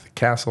attack the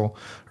castle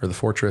or the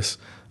fortress.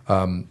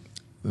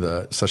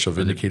 The Celestial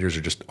Vindicators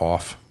are just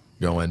off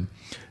going.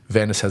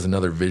 Vandus has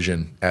another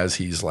vision as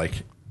he's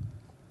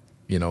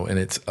and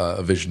it's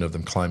a vision of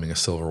them climbing a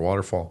silver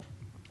waterfall.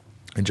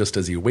 And just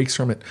as he awakes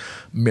from it,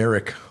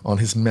 Merrick on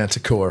his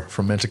manticore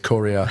from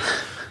Manticoria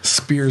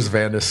spears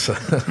Vandus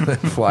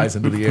and flies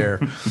into the air.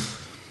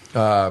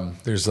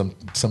 There's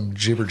some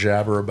jibber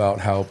jabber about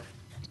how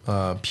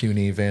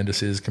puny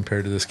Vandus is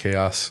compared to this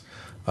Chaos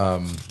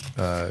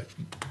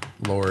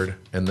Lord,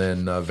 and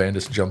then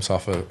Vandus jumps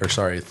off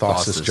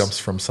Thossus jumps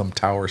from some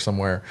tower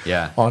somewhere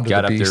onto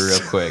got the up beast. there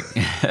real quick.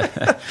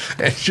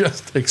 And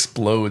just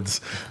explodes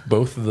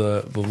both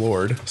the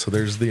Lord. So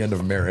there's the end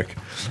of Merrick.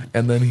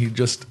 And then he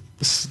just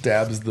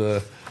stabs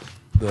the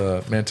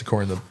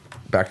Manticore in the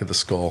back of the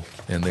skull,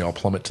 and they all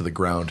plummet to the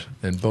ground.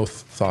 And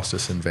both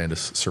Thossus and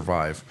Vandus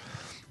survive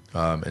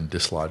and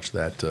dislodge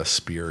that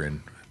spear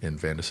in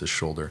Vandus's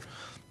shoulder.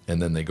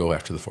 And then they go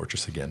after the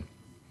fortress again.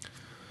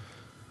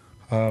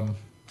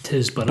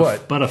 Tis but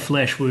a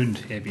flesh wound,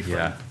 heavy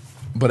friend.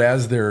 But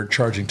as they're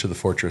charging to the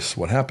fortress,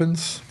 what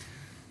happens?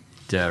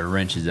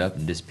 Wrenches up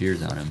and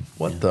disappears on him.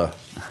 What the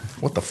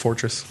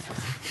fortress?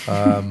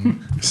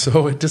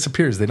 So it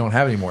disappears. They don't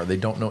have it anymore. They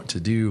don't know what to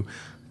do.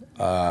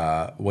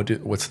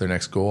 What's their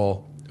next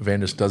goal?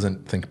 Vandus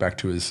doesn't think back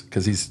to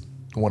because he's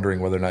wondering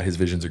whether or not his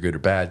visions are good or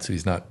bad, so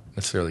he's not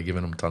necessarily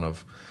giving them a ton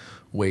of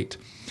weight.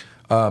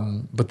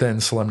 But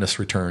then Solemnus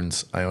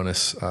returns.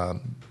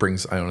 Ionis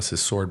brings Ionis'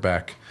 sword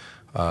back,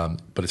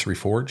 but it's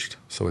reforged,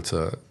 so it's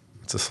a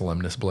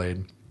Solemnus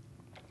blade.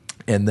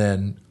 And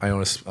then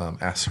Ionis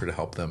asks her to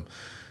help them,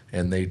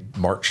 and they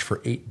march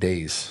for 8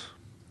 days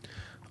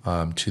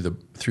through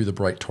the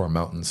Bright Tor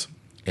Mountains,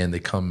 and they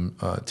come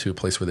to a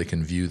place where they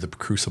can view the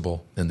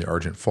Crucible and the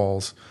Argent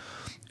Falls.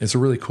 It's a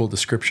really cool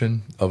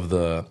description of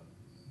the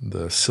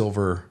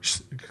silver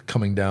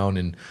coming down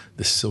in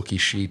this silky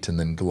sheet and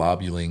then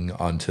globuling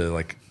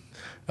onto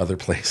other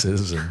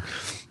places, and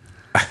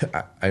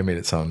I made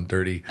it sound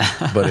dirty,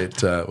 but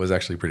it was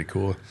actually pretty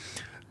cool.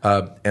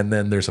 And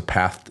then there's a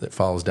path that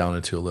follows down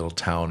into a little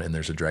town, and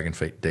there's a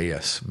dragonfate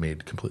dais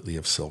made completely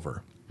of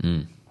silver.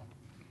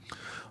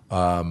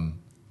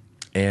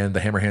 And the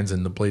Hammerhands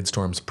and the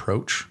Bladestorms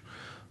approach,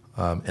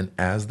 and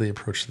as they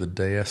approach the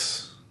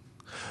dais,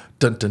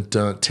 dun dun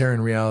dun, Terran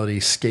reality,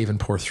 Skaven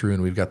pour through,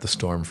 and we've got the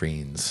Storm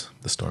Fiends,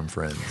 the Storm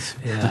Friends.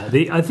 Yeah,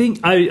 I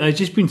think I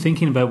just been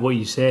thinking about what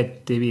you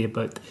said, Davey,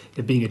 about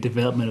it being a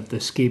development of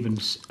the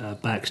Skaven's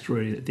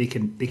backstory, that they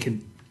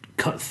can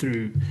cut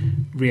through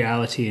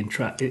reality and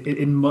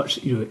in much,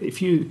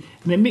 and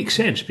it makes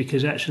sense,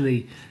 because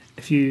actually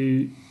if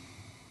you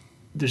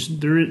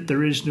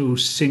there is no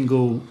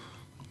single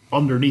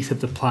underneath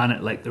of the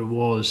planet like there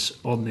was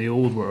on the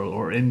old world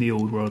or in the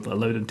old world that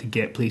allowed them to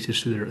get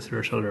places through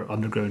their sort of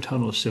underground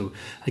tunnels. So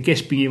I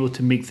guess being able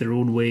to make their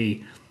own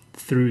way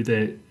through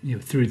the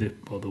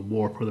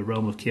warp or the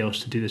realm of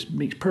chaos to do this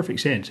makes perfect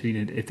sense. I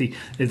mean,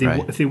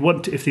 if they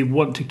want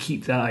to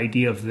keep that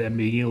idea of them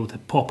being able to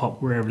pop up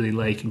wherever they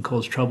like and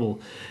cause trouble,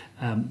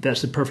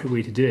 that's the perfect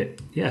way to do it.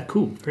 Yeah,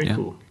 cool, very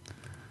cool.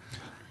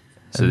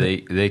 So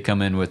they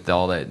come in with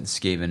all that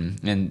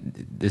Skaven,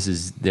 and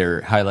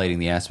they're highlighting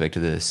the aspect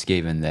of the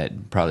Skaven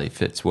that probably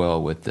fits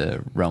well with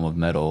the realm of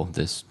metal,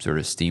 this sort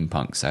of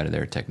steampunk side of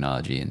their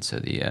technology, and so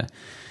the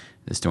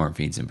Storm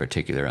Fiends in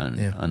particular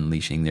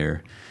unleashing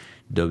their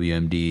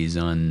WMDs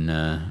on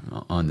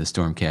the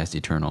Stormcast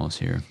Eternals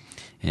here.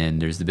 And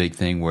there's the big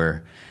thing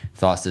where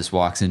Thostis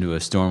walks into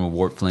a storm of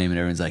warp flame, and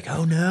everyone's like,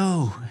 "Oh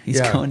no,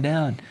 he's going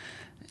down!"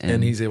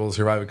 And he's able to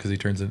survive it because he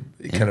turns it.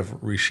 It kind of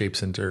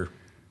reshapes into.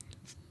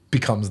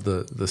 Becomes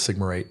the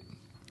Sigmarite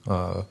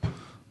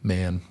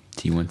man.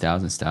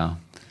 T-1000 style.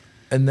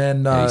 And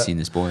then... have you seen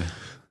this boy?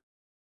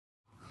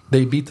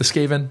 They beat the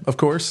Skaven, of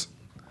course.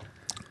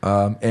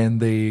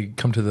 And they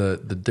come to the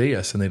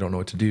dais and they don't know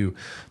what to do.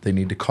 They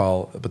need to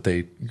call... But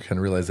they kind of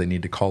realize they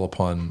need to call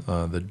upon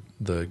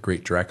the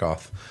great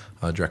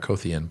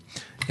Dracothian.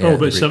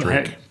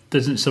 But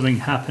doesn't something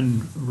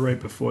happen right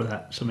before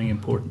that? Something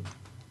important?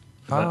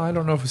 I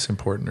don't know if it's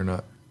important or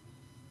not.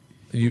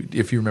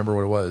 If you remember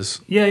what it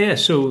was,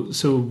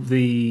 So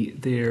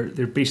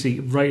they're basically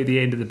right at the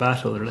end of the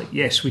battle. They're like,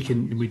 yes, we've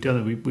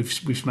done it. We've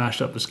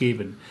smashed up the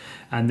Skaven,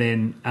 and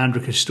then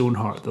Androcus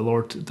Stoneheart, the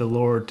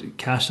Lord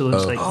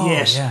Castellan's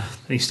yes, and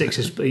he sticks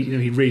his,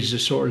 he raises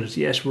his sword and says,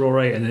 yes, we're all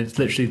right, and it's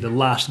literally the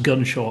last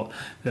gunshot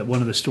that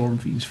one of the Storm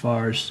Fiends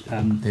fires.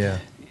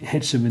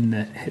 Hits him in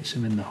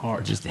the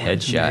heart. Just a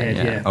headshot. He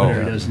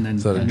does, and then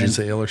is that a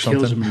Giselle or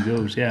something? Kills him when he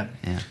goes. A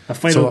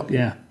final.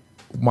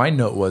 My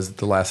note was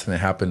the last thing that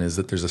happened is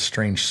that there's a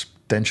strange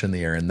stench in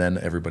the air, and then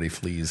everybody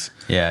flees.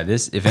 Yeah,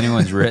 if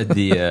anyone's read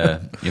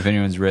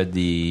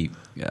the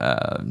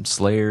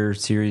Slayer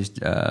series,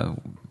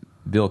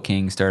 Bill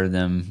King started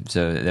them.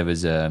 So that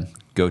was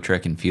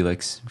Gotrek and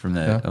Felix from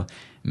the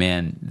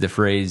the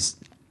phrase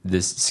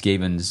 "this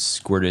Skaven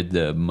squirted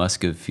the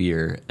musk of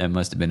fear." That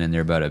must have been in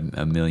there about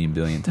a million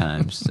billion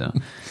times. So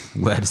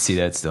I'm glad to see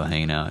that still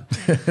hanging out.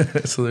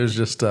 So there's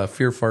just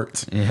fear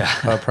farts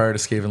prior to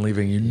Skaven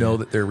leaving. You know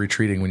that they're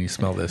retreating when you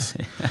smell this.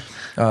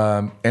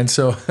 And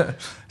so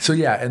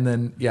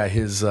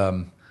his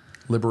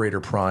Liberator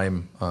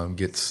Prime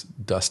gets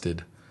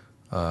dusted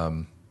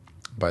by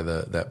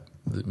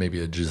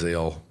maybe a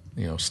Giselle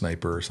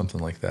sniper or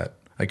something like that.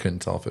 I couldn't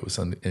tell if it was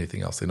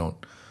anything else. They don't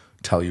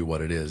tell you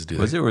what it is, do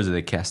they? Was it, or was it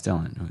the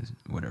Castellan?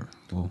 Whatever.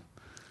 Well,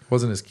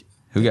 wasn't his...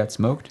 Who got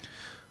smoked?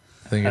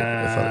 I think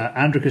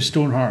Androcus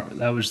Stoneheart.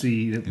 That was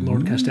the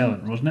Lord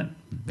Castellan, wasn't it?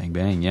 Bang,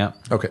 bang, yeah.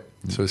 Okay,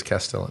 so his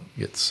Castellan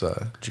gets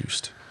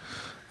juiced.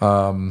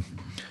 Then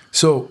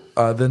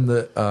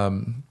the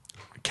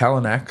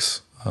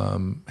Kalanax,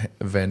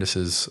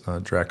 Vandis's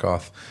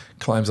Dracoth,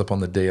 climbs up on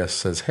the dais,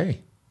 says,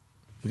 "Hey,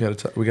 we got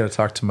to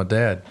talk to my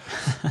dad."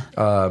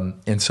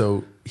 And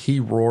so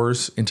he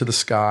roars into the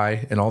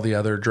sky, and all the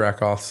other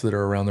Dracoths that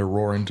are around there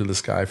roar into the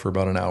sky for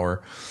about an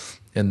hour,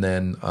 and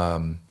then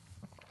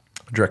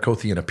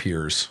Dracothian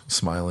appears,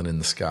 smiling in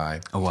the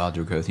sky. A wild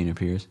Dracothian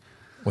appears.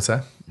 What's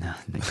that? No,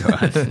 go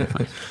on.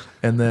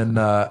 And then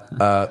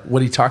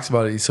what he talks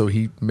about, so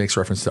he makes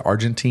reference to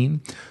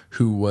Argentine,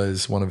 who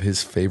was one of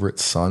his favorite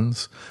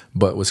sons,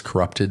 but was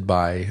corrupted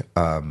by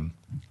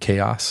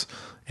chaos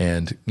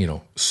and,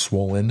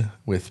 swollen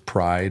with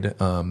pride.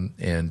 So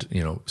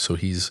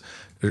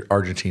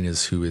Argentine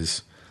is who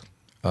is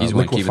he's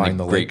one keeping liquefying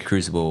the the great lake.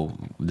 crucible.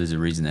 There's a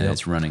reason that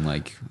it's running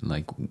like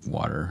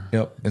water.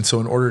 Yep. And so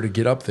in order to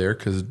get up there,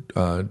 because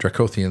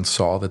Dracothians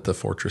saw that the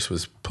fortress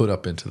was put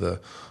up into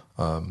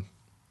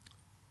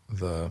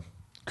the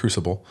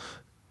crucible,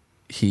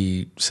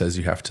 he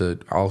says,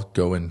 I'll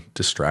go and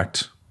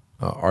distract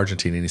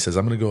Argentine. And he says,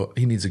 I'm going to go,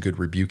 he needs a good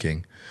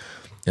rebuking.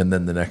 And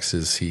then the next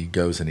is he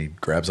goes and he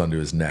grabs onto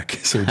his neck.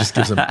 So he just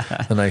gives him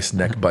a nice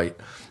neck bite.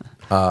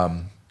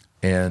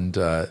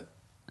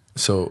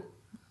 So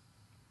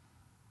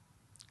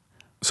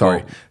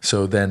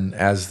then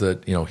as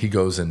he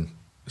goes and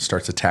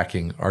starts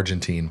attacking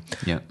Argentine,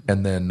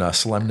 and then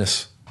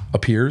Solemnis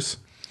appears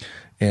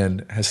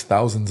and has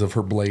thousands of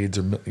her blades,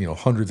 or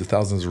hundreds of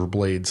thousands of her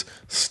blades,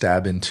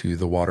 stab into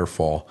the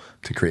waterfall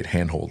to create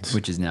handholds.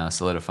 Which is now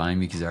solidifying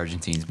because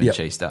Argentine's been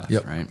chased off,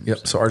 right?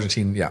 Yep. So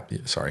Argentine,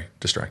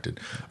 distracted.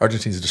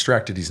 Argentine's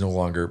distracted. He's no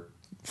longer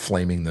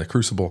flaming the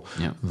crucible.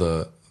 Yep.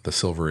 The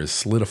silver is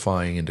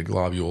solidifying into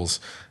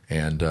globules,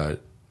 and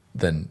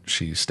then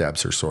she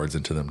stabs her swords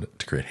into them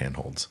to create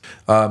handholds.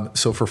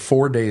 So for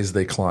 4 days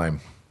they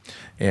climb,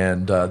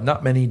 and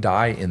not many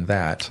die in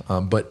that,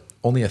 but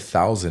only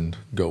 1,000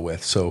 go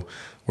with. So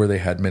where they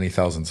had many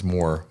thousands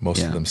more,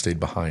 most of them stayed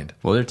behind.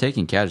 Well, they're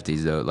taking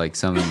casualties though. Like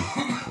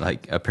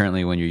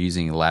apparently when you're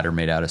using a ladder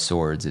made out of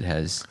swords, it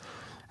has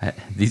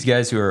These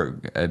guys who are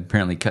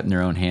apparently cutting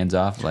their own hands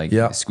off, like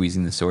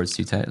squeezing the swords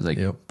too tight. I was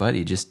like,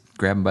 buddy, just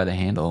grab them by the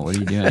handle. What are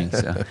you doing?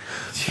 So,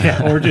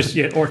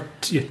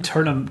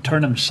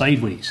 turn them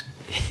sideways.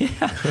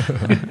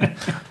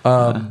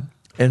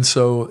 And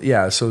so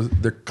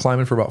they're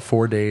climbing for about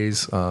 4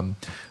 days.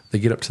 They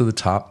get up to the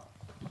top,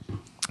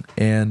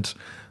 and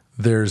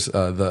there's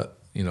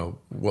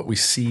what we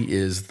see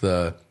is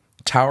the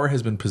tower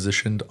has been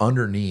positioned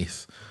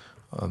underneath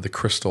the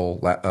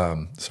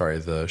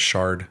the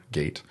shard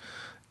gate,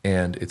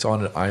 and it's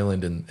on an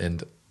island,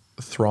 and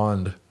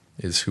Thrond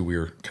is who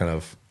we're kind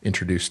of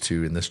introduced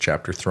to in this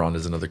chapter. Thrond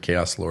is another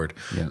Chaos Lord,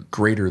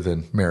 greater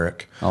than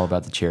Merrick. All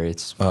about the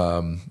chariots.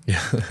 From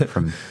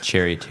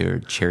charioteer,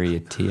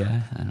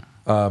 chariotea. I don't know.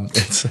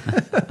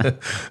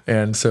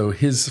 And so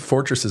his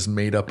fortress is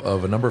made up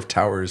of a number of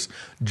towers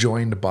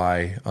joined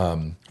by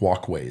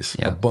walkways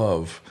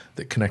above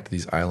that connect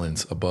these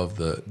islands above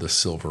the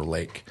Silver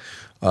Lake.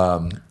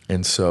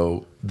 And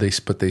so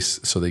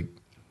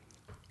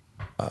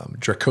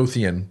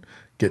Dracothian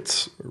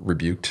gets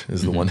rebuked,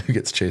 is the one who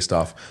gets chased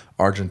off.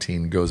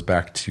 Argentine goes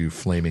back to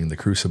flaming the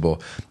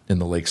crucible, and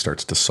the lake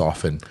starts to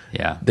soften.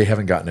 Yeah. They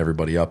haven't gotten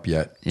everybody up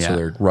yet, so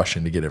they're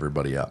rushing to get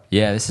everybody up.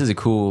 Yeah, this is a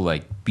cool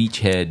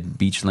beach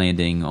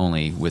landing,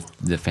 only with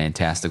the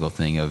fantastical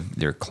thing of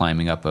they're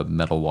climbing up a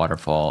metal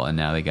waterfall, and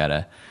now they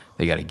gotta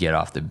get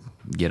off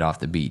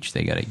the beach.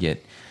 They gotta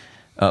get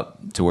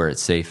up to where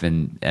it's safe,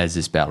 and as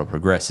this battle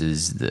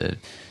progresses, the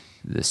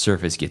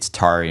surface gets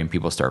tarry and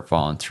people start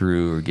falling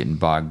through or getting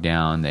bogged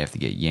down. They have to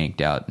get yanked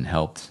out and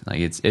helped.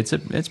 It's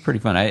pretty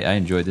fun. I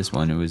enjoyed this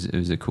one. It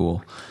was a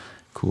cool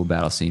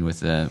battle scene with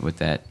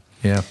that.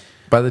 Yeah.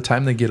 By the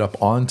time they get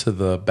up onto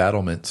the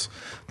battlements,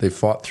 they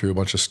fought through a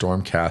bunch of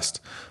Stormcast.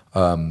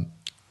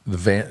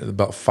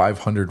 About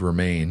 500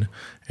 remain,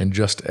 and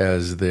just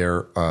as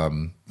they're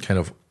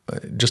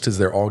just as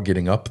they're all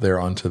getting up there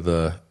onto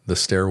the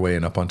stairway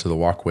and up onto the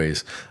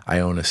walkways,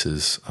 Ionis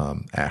is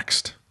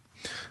axed.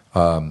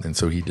 And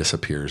so he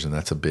disappears, and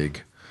that's a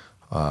big...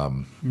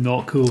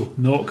 not cool.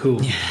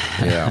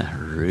 Yeah.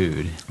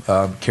 Rude.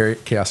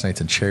 Chaos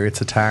Knights and Chariots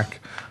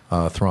attack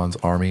Thrawn's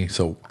army,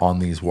 so on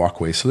these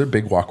walkways. So they're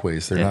big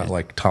walkways. They're not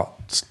like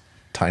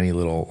tiny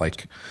little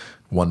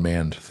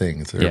one-man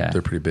things.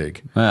 They're pretty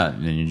big. Well,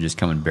 and you're just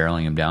coming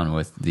barreling them down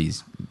with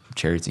these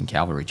chariots and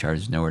cavalry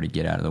charges, nowhere to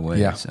get out of the way.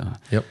 Yeah. So.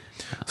 Yep.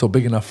 So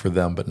big enough for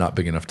them, but not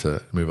big enough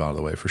to move out of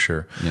the way for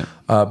sure. Yeah.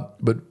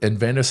 And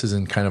Vandus is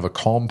in kind of a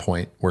calm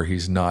point where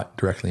he's not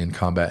directly in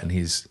combat, and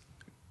he's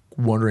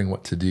wondering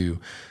what to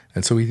do.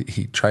 And so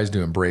he tries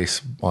to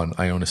embrace, on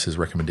Ionis's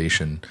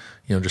recommendation,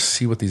 just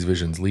see what these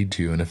visions lead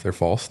to, and if they're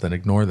false, then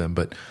ignore them.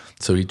 But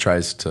so he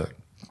tries to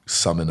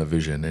summon a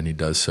vision, and he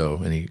does so,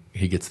 and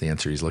he gets the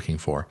answer he's looking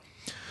for.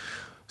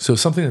 So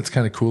something that's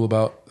kind of cool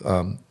about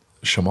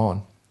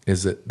Chamon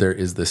is that there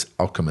is this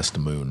alchemist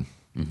moon,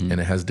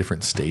 and it has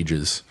different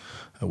stages,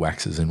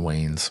 waxes and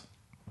wanes.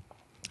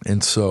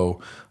 And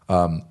so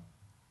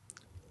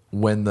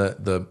when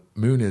the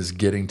moon is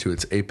getting to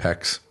its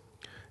apex,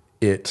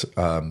 it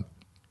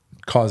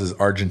causes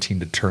Argentine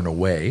to turn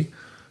away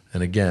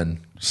and again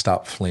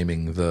stop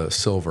flaming the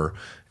silver,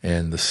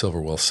 and the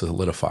silver will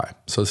solidify.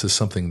 So this is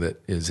something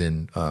that is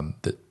in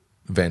that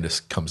Vandus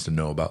comes to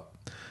know about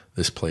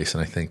this place,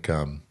 and I think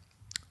it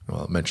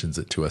mentions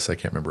it to us. I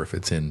can't remember if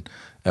it's in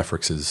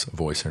Efrix's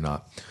voice or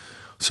not.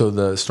 So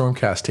the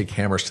Stormcast take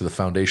hammers to the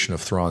foundation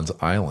of Thrawn's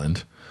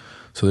island.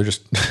 So they're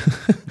just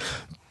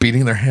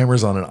beating their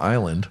hammers on an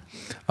island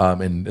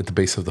and at the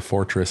base of the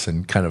fortress,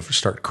 and kind of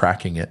start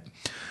cracking it.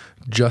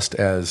 Just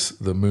as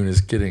the moon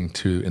is getting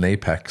to an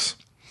apex,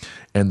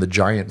 and the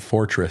giant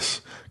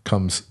fortress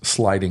comes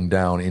sliding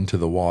down into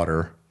the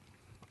water,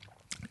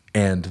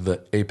 and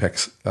the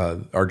apex,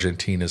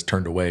 Argentine, is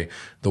turned away,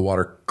 the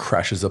water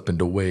crashes up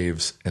into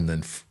waves and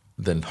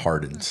then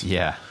hardens.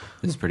 Yeah,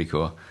 this is pretty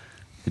cool.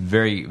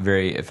 Very,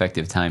 very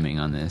effective timing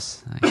on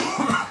this.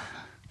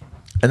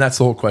 And that's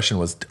the whole question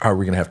was, are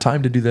we going to have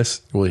time to do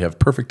this? Will we have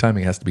perfect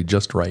timing? It has to be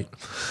just right.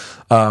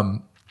 But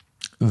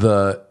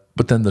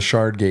then the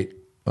shard gate,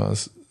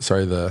 the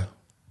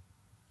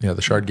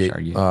shard gate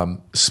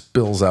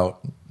spills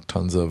out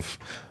tons of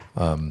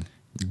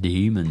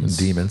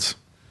demons.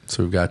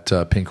 So we've got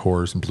pink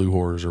horrors and blue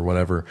horrors or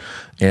whatever,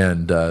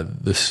 and the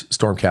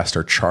Stormcast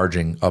are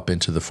charging up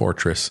into the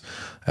fortress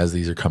as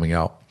these are coming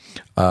out.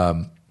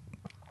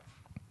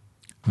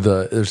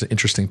 There's an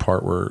interesting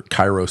part where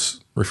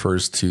Kairos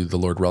refers to the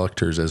Lord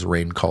Relictors as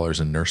rain callers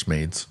and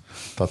nursemaids.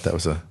 Thought that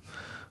was a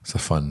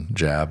fun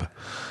jab.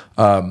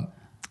 And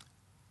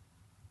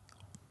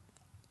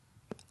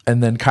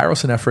then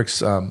Kairos and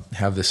Efrix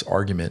have this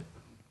argument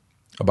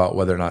about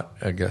whether or not,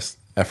 I guess,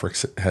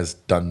 Efrix has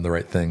done the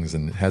right things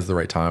and has the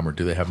right time, or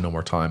do they have no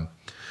more time?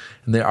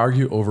 And they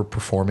argue over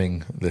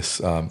performing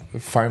this.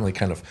 Finally,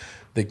 kind of,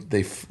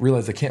 they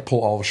realize they can't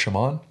pull all of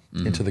Chamon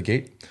into the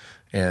gate,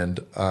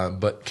 and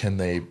but can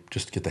they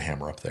just get the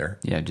hammer up there?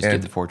 Yeah,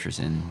 get the fortress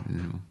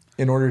in.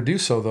 In order to do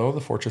so, though,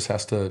 the fortress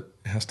has to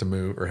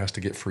move, or has to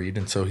get freed.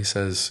 And so he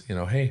says,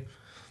 hey,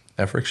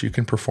 Efrix, you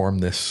can perform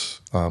this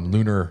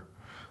lunar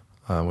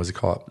what does he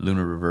call it?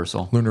 Lunar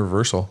reversal. Lunar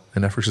reversal.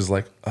 And Efrix is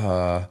like,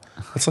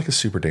 that's like a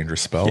super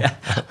dangerous spell. Yeah,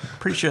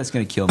 pretty sure that's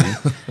going to kill me.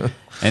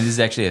 And this is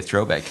actually a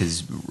throwback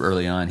because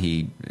early on,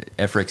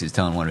 Efrix is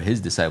telling one of his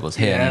disciples,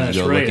 "Hey, I need to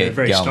go look at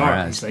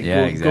Galmaraz." Like,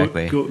 yeah,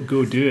 exactly.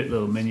 Go do it,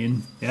 little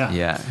minion. Yeah.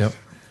 Yeah. Yep.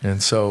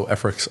 And so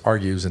Efrix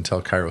argues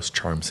until Kairos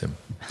charms him.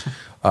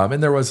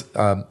 And there was,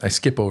 I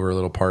skip over a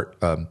little part,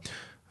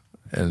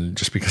 and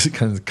just because it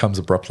kind of comes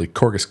abruptly,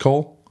 Corgus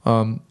Cole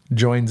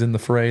joins in the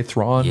fray,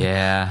 Thrawn,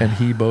 and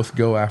he both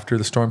go after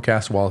the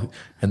Stormcast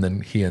and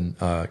then he and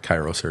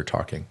Kairos are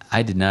talking.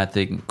 I did not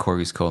think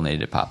Corgus Cole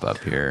needed to pop up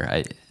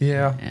here.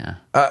 Yeah.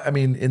 I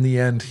mean, in the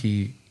end,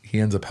 he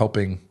ends up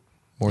helping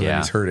more than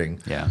he's hurting.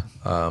 Yeah.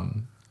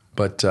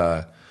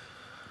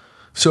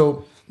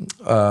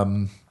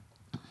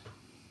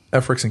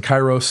 Efrix and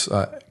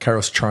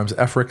Kairos charms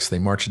Efrix. They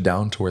march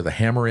down to where the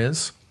hammer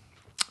is.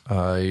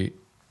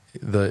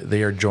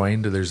 They are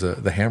joined.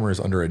 The hammer is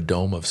under a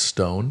dome of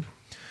stone,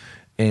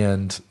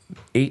 and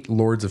 8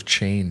 Lords of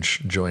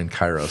Change join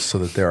Kairos, so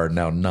that there are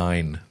now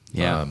 9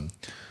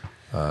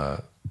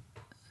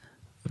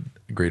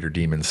 greater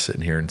demons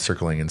sitting here and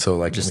circling. And so,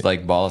 like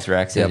Ballas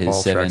Rax had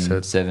his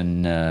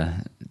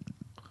seven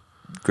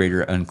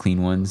greater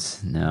unclean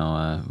ones. Now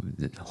a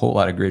whole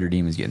lot of greater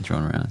demons getting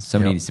thrown around.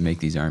 Somebody needs to make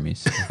these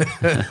armies.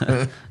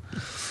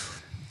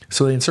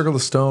 So they encircle the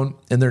stone,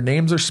 and their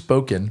names are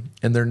spoken,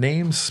 and their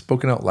names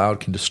spoken out loud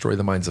can destroy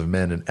the minds of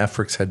men, and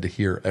Efrix had to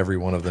hear every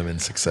one of them in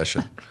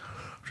succession,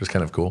 which is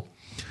kind of cool.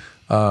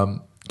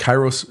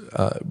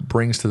 Kairos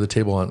brings to the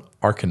table an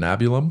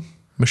arcanabulum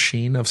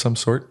machine of some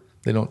sort.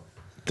 They don't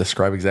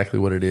describe exactly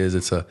what it is.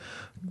 It's a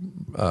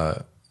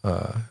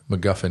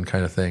MacGuffin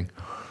kind of thing.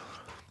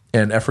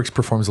 And Efrix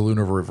performs a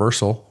lunar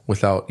reversal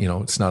without,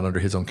 it's not under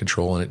his own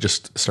control, and it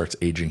just starts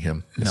aging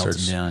him. It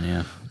melts him down,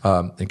 yeah.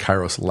 And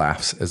Kairos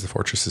laughs as the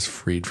fortress is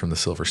freed from the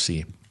Silver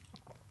Sea.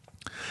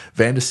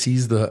 Vandus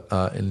sees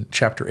in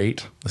chapter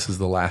 8. This is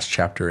the last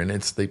chapter, and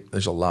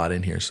there's a lot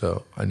in here,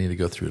 so I need to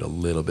go through it a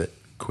little bit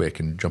quick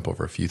and jump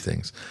over a few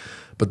things.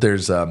 But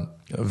there's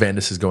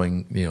Vandus is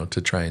going,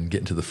 to try and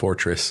get into the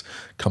fortress.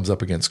 Comes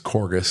up against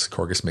Corgus.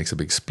 Corgus makes a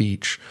big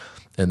speech,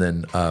 and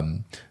then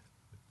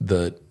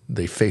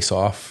they face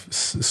off,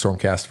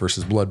 Stormcast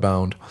versus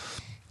Bloodbound,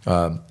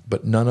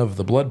 but none of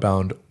the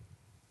Bloodbound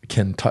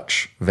can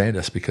touch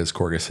Vandus because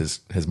Corgus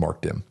has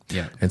marked him.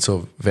 Yeah. And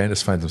so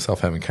Vandus finds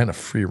himself having kind of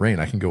free reign.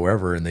 I can go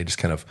wherever, and they just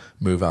kind of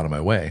move out of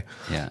my way.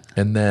 Yeah.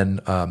 And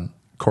then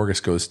Corgus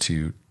goes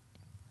to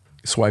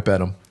swipe at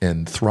him,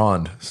 and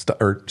Thrawn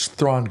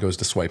goes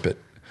to swipe it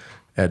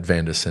at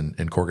Vandus,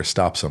 and Corgus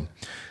stops him.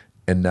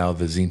 And now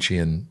the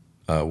Tzeentchian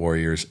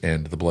warriors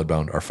and the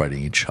Bloodbound are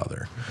fighting each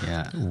other.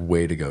 Yeah.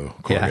 Way to go,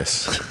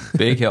 Corgus. Yeah.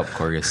 Big help,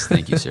 Corgus.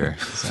 Thank you, sir.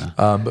 So.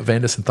 But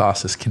Vandus and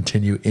Thassus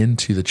continue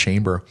into the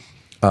chamber,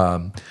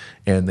 and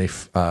they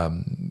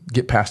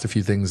get past a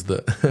few things.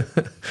 The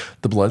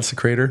blood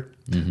secretor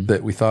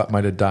that we thought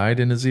might have died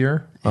in his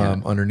ear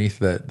underneath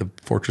the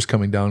fortress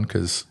coming down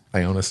because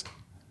Ionis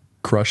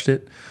crushed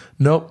it.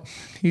 Nope.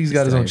 He's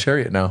got his own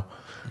chariot now.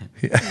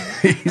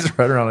 He's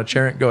riding around a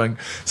chariot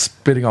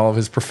spitting all of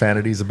his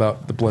profanities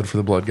about the blood for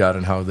the blood god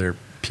and how they're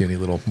puny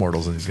little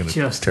mortals, and he's going to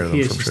tear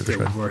them from shred to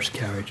shred. The worst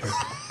character.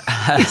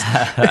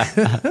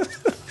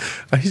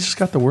 He's just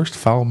got the worst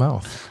foul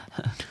mouth.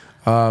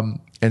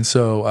 And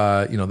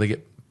so, they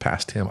get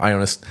past him.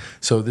 Ionis.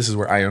 So this is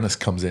where Ionis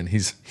comes in.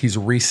 He's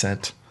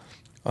resent.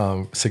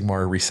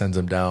 Sigmar resends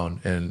him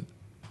down, and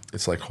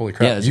it's like, holy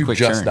crap, you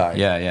just died.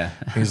 Yeah.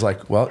 He's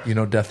like, well,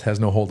 death has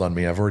no hold on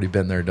me. I've already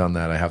been there, done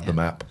that. I have the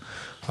map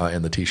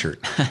and the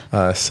T-shirt.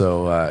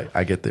 So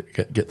I get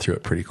through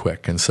it pretty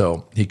quick. And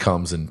so he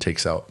comes and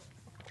takes out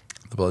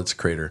the blood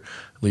secretor,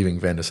 leaving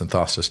Vandus and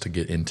Thassus to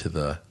get into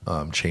the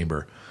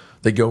chamber.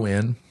 They go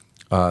in.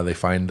 They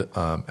find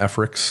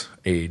Efrix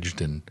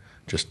aged and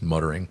just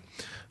muttering.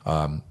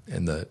 And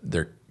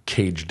they're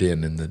caged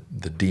in, and the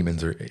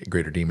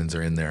greater demons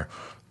are in there.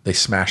 They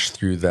smash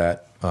through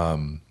that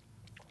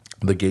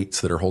the gates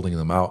that are holding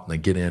them out, and they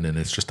get in, and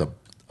it's just a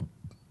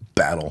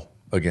battle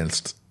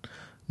against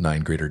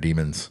 9 greater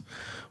demons.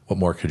 What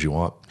more could you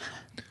want?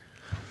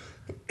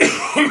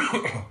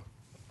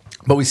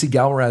 But we see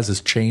Galmaraz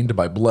is chained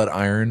by blood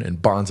iron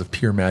and bonds of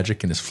pure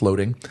magic and is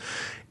floating.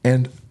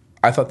 And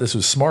I thought this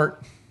was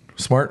smart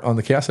on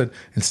the cast side.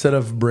 Instead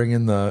of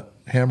bringing the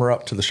hammer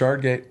up to the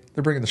shard gate,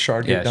 they're bringing the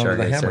shard gate down to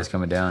the hammer. Starts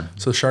coming down.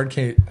 So the shard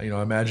gate,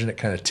 imagine it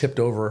kind of tipped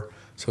over,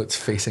 so it's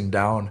facing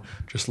down,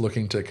 just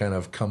looking to kind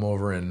of come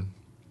over and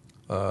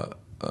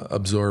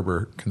absorb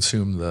or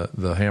consume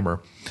the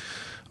hammer.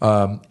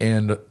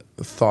 And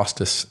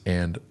Thassus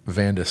and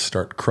Vandus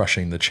start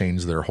crushing the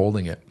chains that are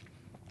holding it.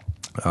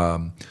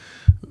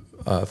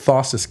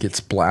 Thassus gets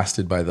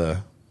blasted by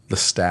the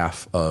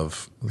staff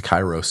of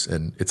Kairos,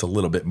 and it's a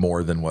little bit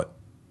more than what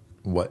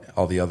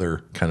all the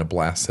other kind of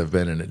blasts have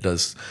been, and it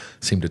does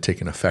seem to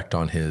take an effect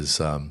on his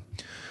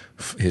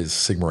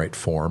Sigmarite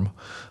form.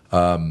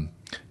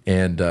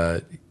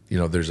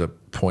 There's a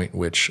point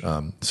which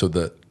so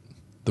the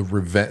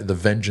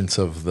vengeance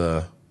of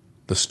the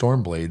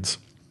Stormblades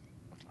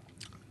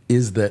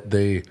is that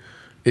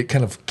it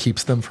kind of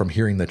keeps them from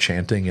hearing the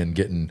chanting and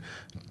getting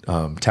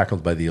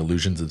tackled by the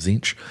illusions of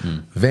Tzeentch.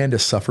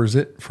 Vandus suffers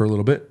it for a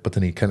little bit, but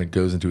then he kind of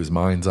goes into his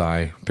mind's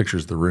eye,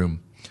 pictures the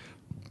room,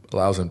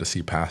 allows him to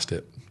see past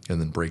it,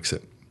 and then breaks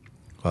it.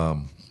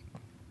 And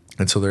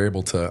so they're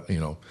able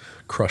to,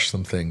 crush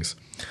some things.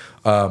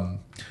 And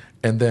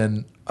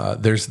then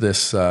there's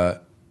this, I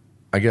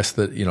guess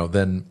that,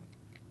 then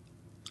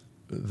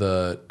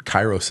the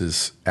Kairos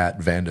is at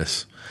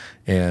Vandus,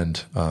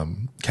 and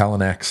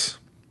Kalanax,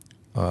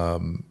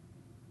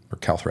 or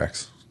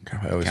Calthrax,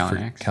 I always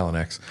forget,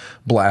 Kalanax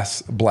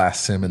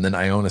blasts him, and then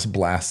Ionis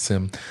blasts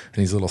him, and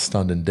he's a little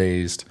stunned and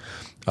dazed.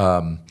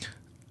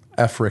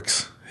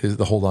 Efrix,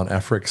 the hold on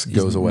Efrix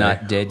goes away.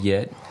 Not dead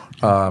yet.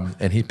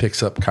 And he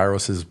picks up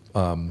Kairos's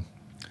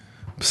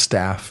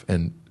staff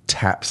and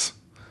taps,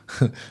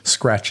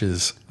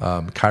 scratches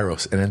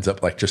Kairos, and ends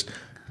up like just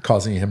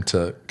causing him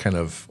to kind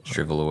of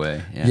shrivel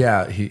away.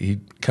 Yeah, he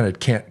kind of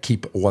can't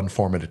keep one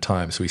form at a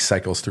time, so he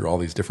cycles through all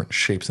these different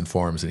shapes and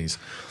forms, and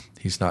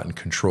he's not in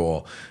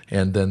control.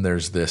 And then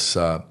there's this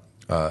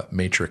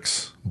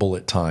Matrix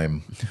bullet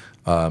time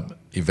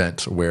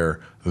event where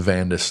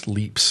Vandus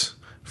leaps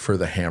for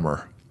the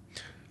hammer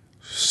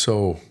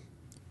so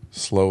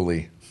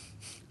slowly,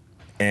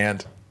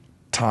 and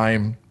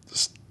time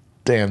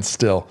stands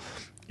still.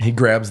 He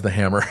grabs the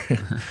hammer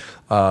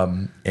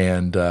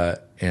and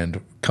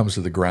comes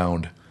to the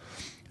ground.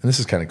 And this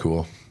is kind of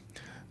cool.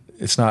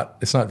 It's not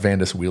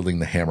Vandus wielding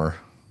the hammer.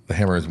 The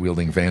hammer is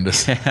wielding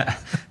Vandus.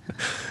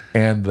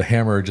 And the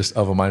hammer, just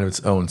of a mind of its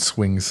own,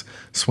 swings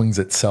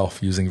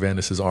itself using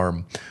Vandus's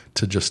arm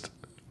to just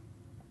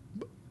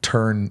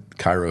turn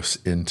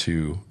Kairos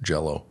into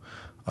Jello.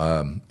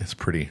 It's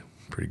pretty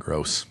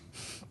gross.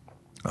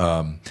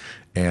 And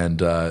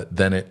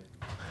then it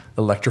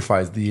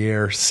electrifies the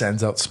air,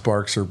 sends out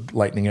sparks or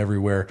lightning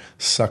everywhere,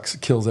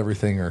 kills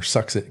everything, or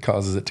sucks it,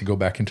 causes it to go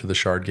back into the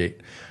shard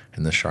gate,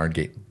 and the shard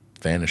gate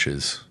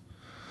vanishes.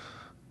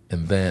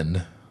 And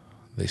then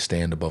they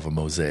stand above a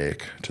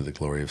mosaic to the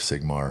glory of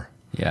Sigmar.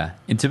 Yeah,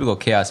 in typical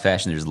Chaos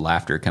fashion, there's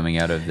laughter coming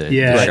out of the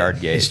shard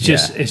gate.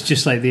 It's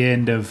just like the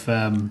end of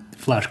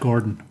Flash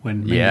Gordon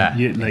when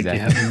exactly. You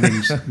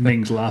have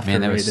Ming's laughter.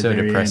 Man, that was right so at the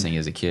very depressing end.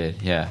 as a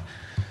kid. Yeah.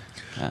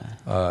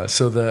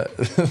 So the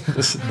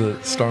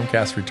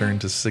Stormcast return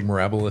to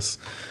Sigmarabilis,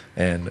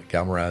 and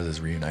Galmaraz is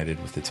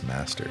reunited with its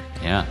master.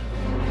 Yeah.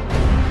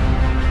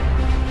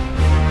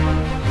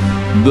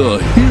 The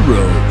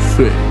hero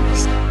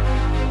phase.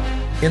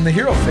 In the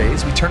hero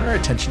phase, we turn our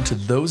attention to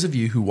those of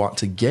you who want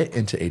to get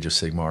into Age of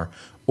Sigmar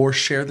or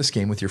share this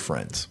game with your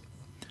friends.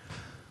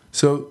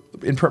 So,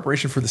 in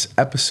preparation for this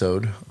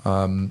episode,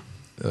 an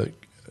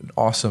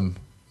awesome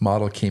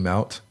model came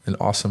out, and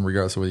awesome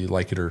regardless of whether you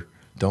like it or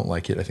don't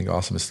like it. I think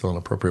awesome is still an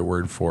appropriate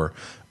word for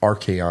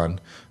Archaon,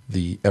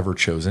 the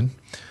Ever-Chosen.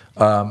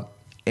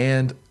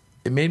 And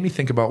it made me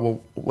think about,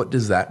 well, what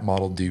does that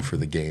model do for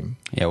the game?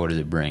 Yeah, what does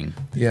it bring?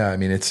 Yeah, I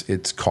mean,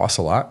 it costs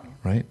a lot,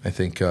 right? I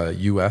think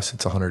US,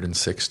 it's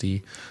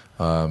 160.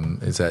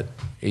 Is that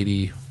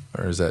 80,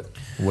 or is that,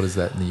 what is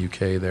that in the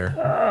UK there?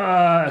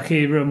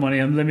 Okay, real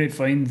money. Let me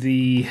find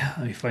the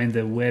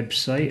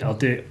website. I'll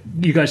do it.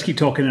 You guys keep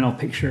talking, and I'll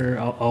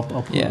pull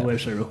up the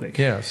website real quick.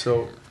 Yeah,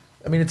 so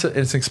I mean, it's an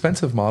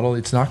expensive model.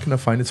 It's not going to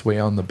find its way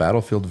on the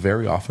battlefield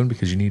very often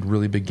because you need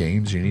really big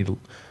games. You need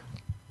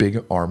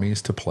big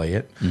armies to play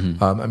it.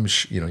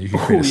 Mm-hmm. You can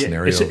create a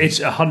scenario. It's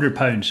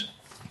 £100.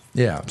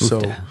 Yeah,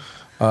 so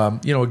a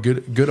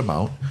good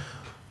amount.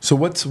 So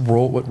what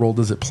role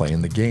does it play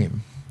in the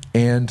game?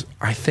 And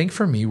I think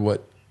for me,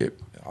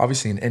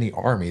 obviously in any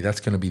army, that's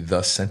going to be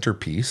the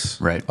centerpiece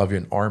of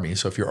an army.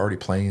 So if you're already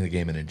playing the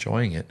game and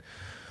enjoying it,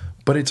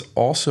 but it's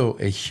also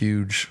a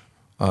huge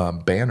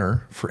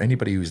banner for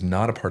anybody who's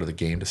not a part of the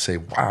game to say,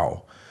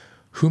 wow,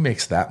 who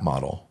makes that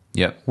model?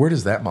 Yep. Where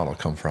does that model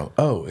come from?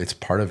 Oh, it's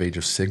part of Age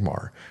of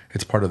Sigmar.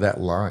 It's part of that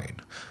line.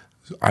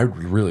 I'd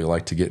really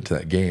like to get into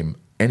that game,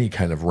 any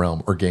kind of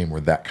realm or game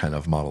where that kind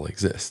of model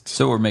exists.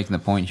 So we're making the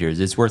point here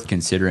is it's worth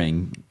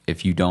considering,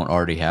 if you don't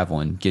already have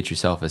one, get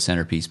yourself a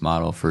centerpiece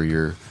model for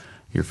your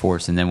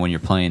force, and then when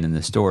you're playing in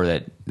the store,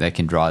 that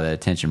can draw that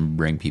attention,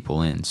 bring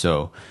people in.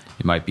 So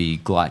it might be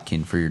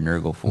Glotkin for your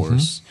Nurgle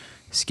force,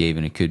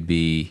 Skaven. It could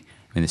be,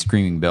 the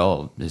Screaming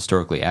Bell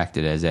historically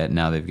acted as that.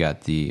 Now they've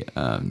got the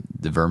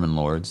Vermin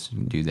Lords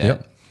who do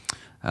that.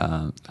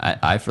 Yep.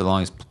 I for the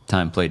longest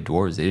time played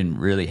dwarves. They didn't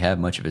really have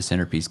much of a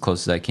centerpiece.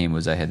 Closest I came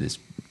was I had this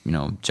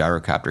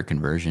gyrocopter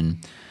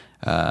conversion,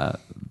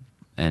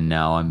 and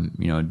now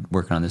I'm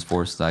working on this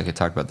force. Like I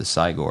talked about the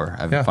Cygor.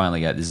 I've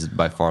finally got, this is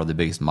by far the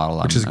biggest model,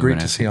 which is great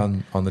to see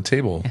on the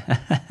table.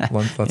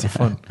 Lots of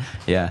fun.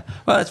 Yeah,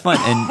 well, it's fun,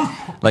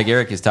 and like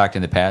Eric has talked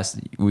in the past,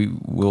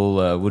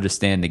 we'll just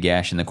stand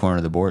Nagash in the corner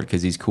of the board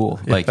because he's cool.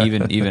 Like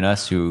even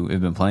us who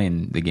have been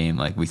playing the game,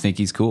 like we think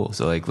he's cool.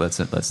 So like let's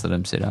let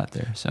him sit out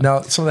there. So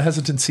now some of the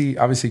hesitancy,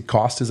 obviously,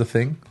 cost is a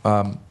thing.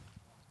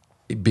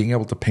 Being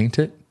able to paint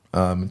it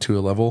to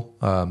a level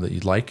that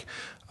you'd like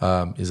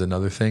is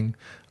another thing.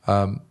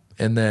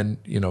 And then,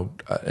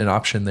 an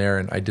option there,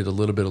 and I did a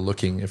little bit of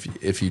looking,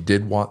 if you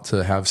did want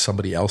to have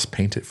somebody else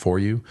paint it for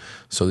you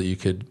so that you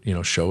could,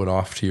 show it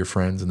off to your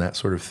friends and that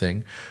sort of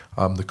thing.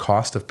 The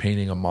cost of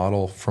painting a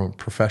model from a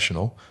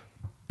professional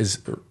is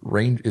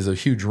a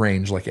huge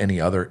range, like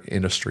any other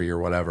industry or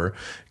whatever.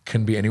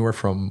 Can be anywhere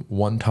from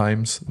 1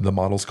 times the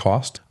model's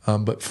cost,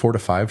 but 4 to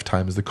 5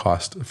 times the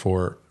cost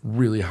for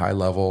really high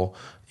level,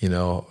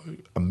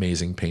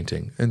 amazing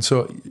painting. And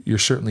so you're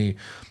certainly,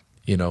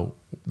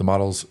 the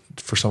models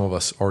for some of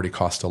us already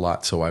cost a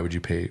lot. So why would you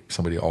pay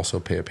somebody also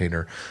pay a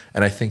painter?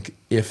 And I think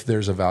if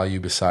there's a value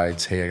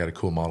besides, hey, I got a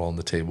cool model on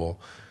the table,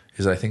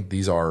 is I think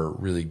these are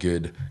really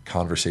good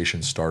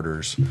conversation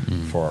starters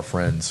for our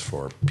friends,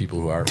 for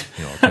people who are,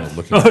 kind of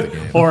looking at the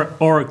game.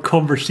 Or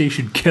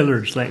conversation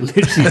killers, like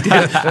literally,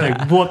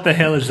 like, what the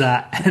hell is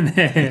that? And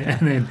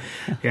then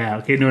yeah,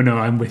 okay, no,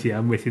 I'm with you.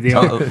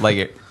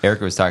 Like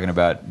Erica was talking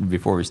about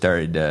before we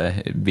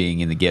started, being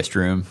in the guest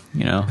room,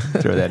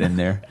 throw that in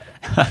there.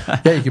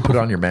 Yeah, you can put it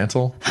on your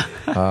mantle.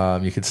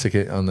 You can stick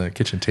it on the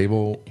kitchen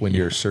table when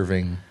you're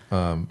serving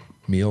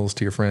meals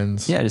to your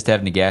friends. Yeah, just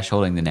have Nagash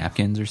holding the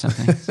napkins or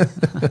something.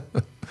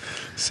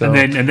 So,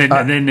 and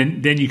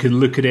then you can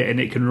look at it and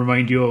it can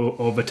remind you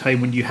of a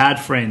time when you had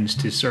friends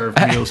to serve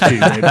meals to,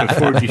 like,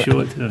 before you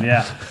show it to them.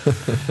 Yeah.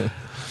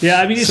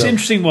 Yeah, I mean, it's an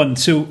interesting one.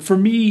 So for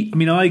me, I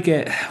mean,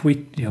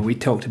 we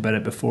talked about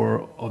it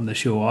before on the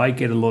show. I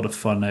get a lot of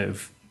fun out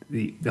of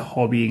the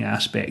hobbying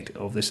aspect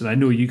of this, and I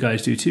know you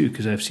guys do too,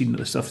 because I've seen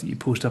the stuff that you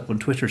post up on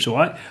Twitter. So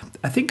I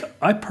think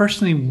I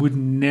personally would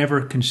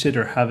never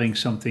consider having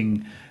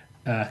something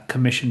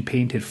commission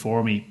painted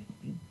for me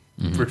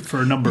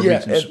for a number of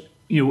reasons.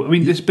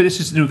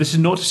 This is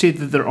not to say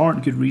that there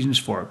aren't good reasons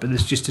for it, but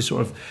it's just to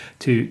sort of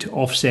to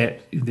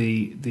offset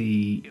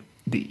the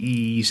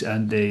ease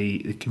and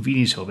the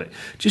convenience of it.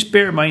 Just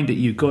bear in mind that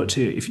you've got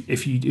to,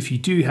 if you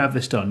do have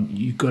this done,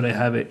 you've got to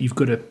have it. You've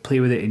got to play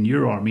with it in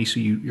your army. So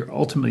you're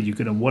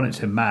going to want it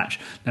to match.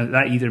 Now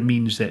that either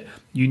means that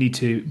you need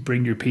to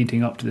bring your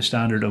painting up to the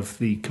standard of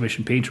the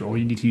commissioned painter, or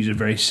you need to use a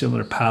very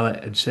similar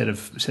palette and set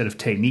of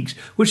techniques,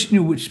 which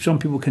some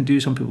people can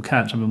do, some people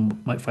can't. Some people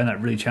might find that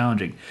really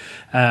challenging.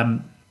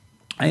 And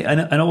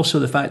also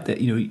the fact that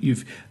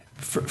you've.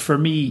 For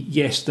me,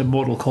 yes, the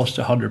model costs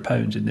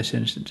 £100 in this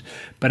instance,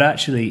 but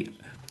actually,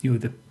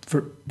 the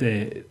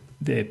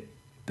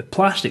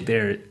plastic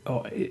there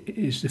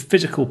is the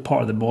physical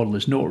part of the model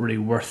is not really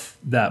worth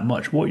that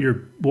much. What you're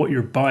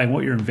buying,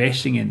 what you're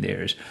investing in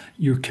there is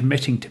you're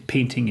committing to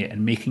painting it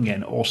and making it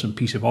an awesome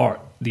piece of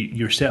art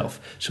yourself.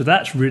 So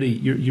that's really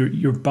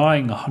you're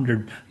buying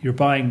you're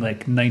buying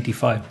like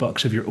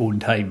 $95 of your own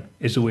time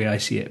is the way I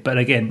see it. But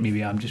again,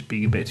 maybe I'm just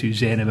being a bit too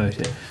zen about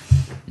it.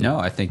 No,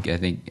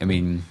 I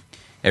mean,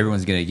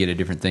 everyone's going to get a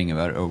different thing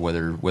about it, or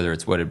whether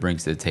it's what it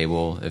brings to the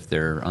table, if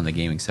they're on the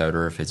gaming side,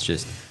 or if it's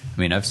just. I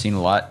mean, I've seen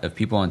a lot of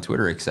people on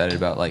Twitter excited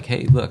about, like,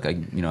 hey, look, I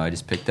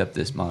just picked up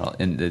this model,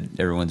 and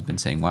everyone's been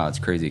saying, wow, it's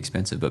crazy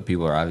expensive, but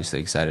people are obviously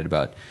excited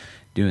about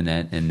doing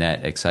that, and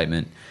that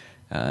excitement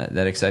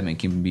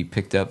can be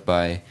picked up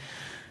by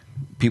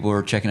people who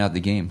are checking out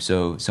the game,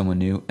 so someone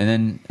new. And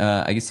then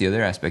I guess the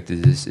other aspect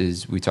of this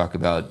is we talk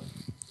about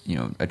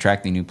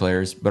attracting new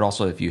players, but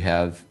also if you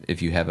have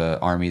an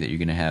army that you're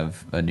going to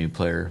have a new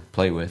player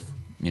play with,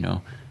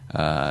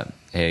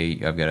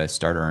 hey, I've got a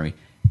starter army.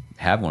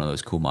 Have one of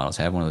those cool models.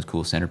 Have one of those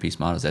cool centerpiece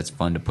models. That's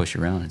fun to push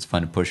around. It's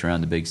fun to push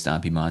around the big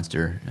stompy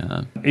monster.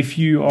 If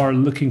you are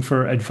looking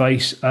for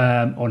advice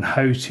on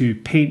how to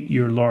paint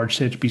your large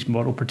centerpiece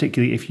model,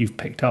 particularly if you've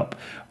picked up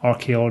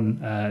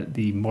Archaon,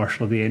 the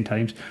Marshal of the End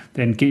Times,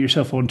 then get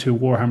yourself onto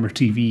Warhammer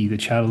TV, the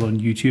channel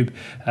on YouTube.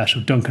 So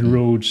Duncan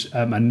Rhodes,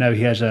 and now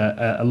he has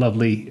a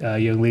lovely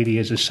young lady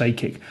as a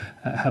sidekick,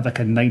 have like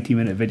a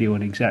 90-minute video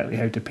on exactly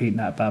how to paint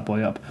that bad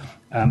boy up.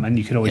 And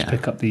you can always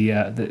pick up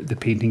the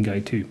painting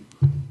guide too.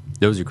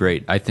 Those are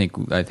great. I think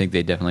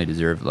they definitely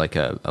deserve like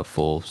a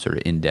full sort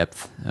of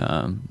in-depth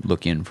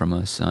look in from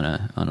us on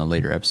a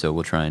later episode.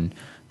 We'll try and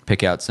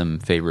pick out some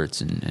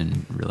favorites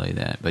and relay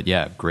that. But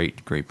yeah,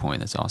 great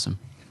point. That's awesome.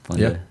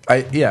 Fun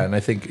and I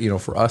think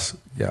for us,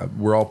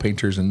 we're all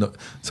painters, and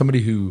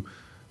somebody who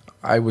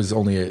I was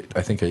only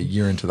I think a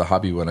year into the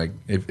hobby when I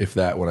picked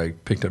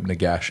up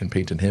Nagash and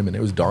painted him, and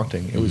it was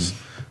daunting. It was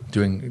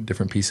doing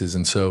different pieces,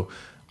 and so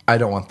I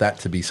don't want that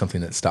to be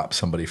something that stops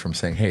somebody from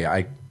saying, hey,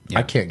 I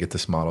can't get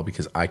this model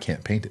because I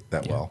can't paint it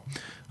that well.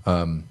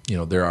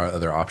 There are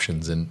other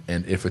options, and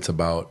if it's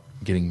about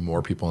getting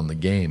more people in the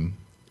game,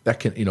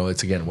 that can,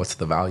 it's again, what's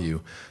the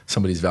value?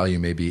 Somebody's value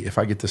may be, if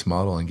I get this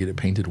model and get it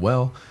painted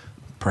well,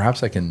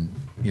 perhaps I can,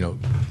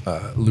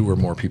 lure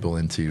more people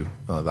into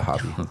the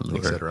hobby,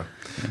 etc.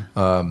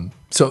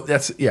 So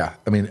that's,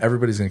 I mean,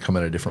 everybody's going to come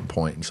at a different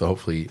point, and so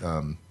hopefully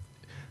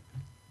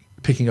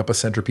picking up a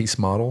centerpiece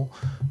model,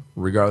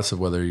 regardless of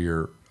whether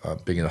you're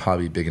big into the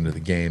hobby, big into the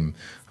game,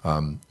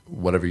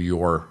 whatever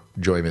your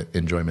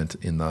enjoyment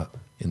in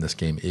this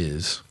game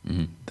is,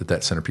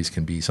 that centerpiece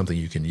can be something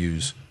you can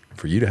use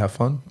for you to have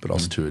fun, but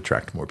also to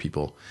attract more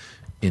people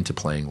into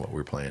playing what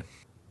we're playing.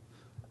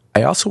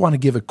 I also want to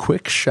give a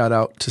quick shout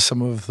out to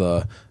some of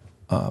the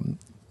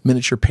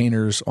miniature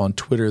painters on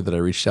Twitter that I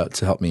reached out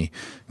to help me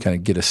kind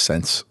of get a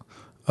sense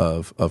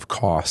of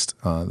cost.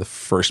 The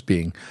first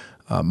being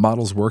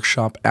Models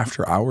Workshop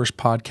After Hours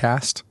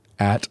Podcast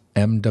at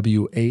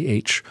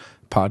MWAH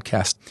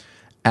Podcast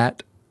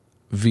at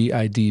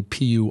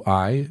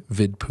VIDPUI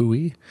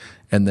Vidpui,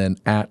 and then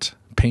at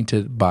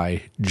Painted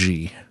by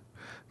G,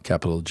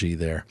 capital G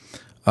there.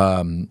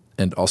 And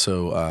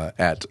also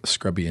at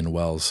Scrubby and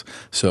Wells.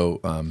 So,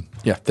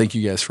 thank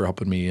you guys for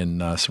helping me in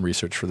some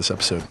research for this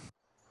episode.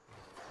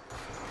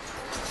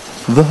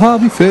 The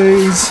hobby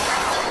phase.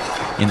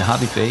 In the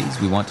hobby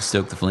phase, we want to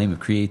stoke the flame of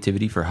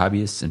creativity for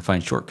hobbyists and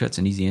find shortcuts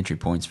and easy entry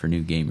points for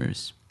new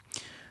gamers.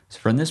 So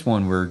for this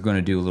one, we're going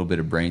to do a little bit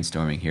of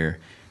brainstorming here.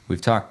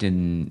 We've talked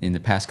in the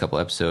past couple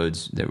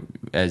episodes that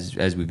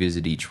as we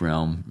visit each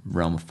realm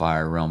of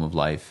fire, realm of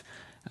life,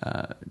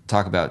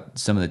 talk about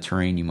some of the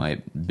terrain you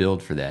might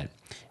build for that.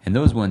 And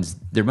those ones,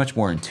 they're much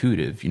more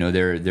intuitive. You know,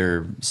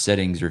 they're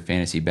settings or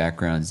fantasy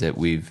backgrounds that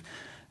we've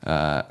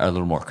are a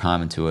little more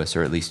common to us,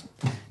 or at least,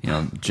 you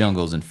know,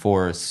 jungles and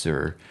forests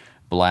or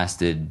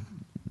blasted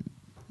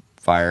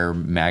fire,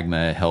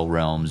 magma, hell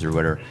realms or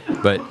whatever.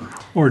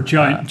 Or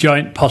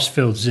giant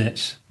pus-filled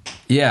zits.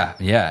 Yeah,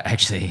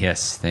 actually,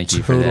 yes. Thank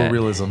you for Total that.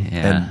 realism.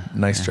 Yeah. And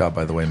nice job,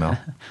 by the way, Mel.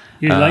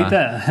 You like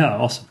that? Yeah,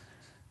 awesome.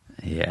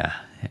 Yeah,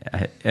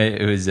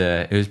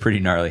 it was pretty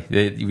gnarly.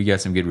 We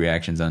got some good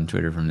reactions on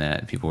Twitter from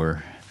that. People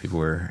were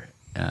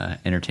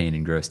entertained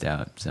and grossed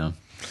out. So,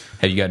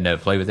 have you gotten to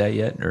play with that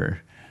yet,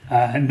 or?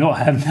 I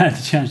haven't had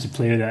the chance to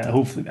play with that.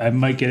 Hopefully, I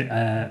might get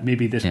it.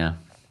 Maybe this. Yeah.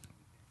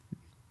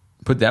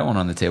 Put that one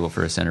on the table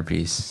for a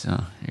centerpiece. So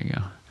there you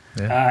go.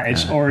 Yeah.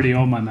 It's already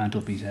on my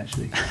mantelpiece,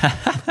 actually.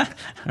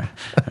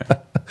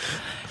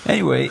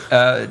 Anyway,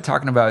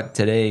 talking about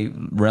today,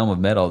 Realm of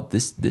Metal.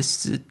 This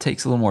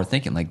takes a little more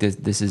thinking. Like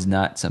this is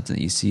not something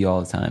that you see all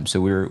the time. So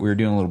we were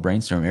doing a little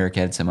brainstorm. Eric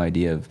had some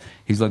idea of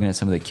he's looking at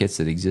some of the kits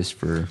that exist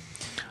for.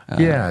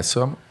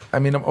 So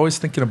I'm always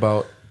thinking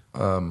about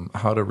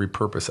how to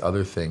repurpose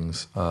other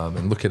things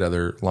and look at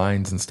other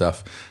lines and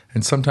stuff.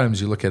 And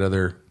sometimes you look at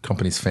other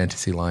companies'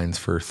 fantasy lines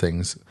for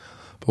things.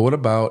 But what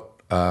about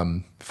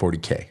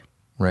 40K,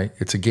 right?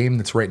 It's a game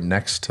that's right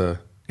next to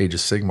Age of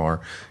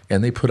Sigmar,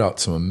 and they put out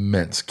some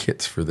immense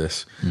kits for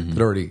this that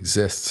already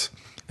exists.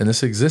 And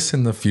this exists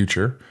in the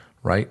future,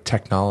 right?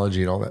 Technology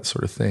and all that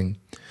sort of thing.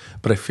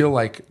 But I feel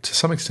like, to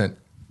some extent,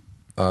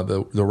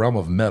 the Realm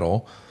of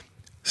Metal,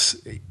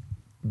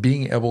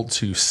 being able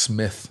to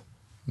smith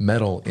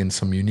metal in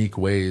some unique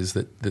ways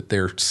that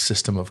their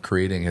system of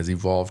creating has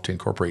evolved to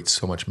incorporate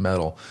so much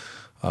metal,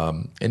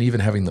 and even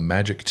having the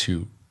magic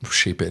to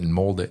shape it and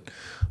mold it.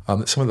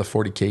 Some of the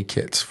 40K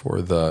kits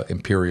for the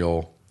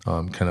Imperial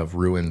kind of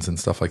ruins and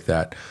stuff like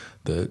that,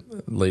 the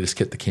latest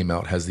kit that came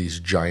out has these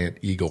giant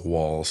eagle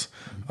walls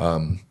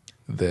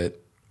that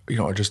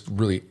are just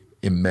really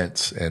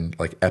immense and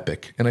like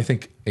epic. And I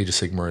think Age of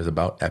Sigmar is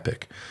about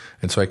epic.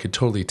 And so I could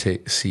totally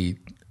see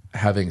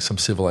having some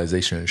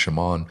civilization in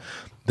Chamon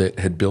that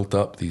had built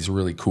up these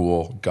really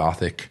cool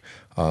Gothic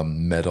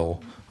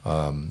metal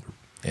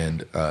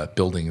and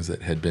buildings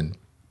that had been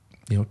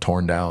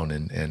torn down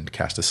and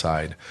cast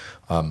aside.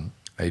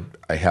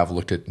 I have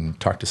looked at and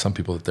talked to some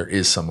people that there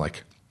is some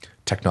like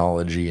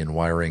technology and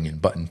wiring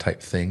and button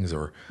type things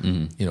or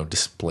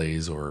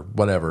displays or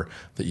whatever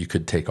that you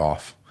could take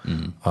off.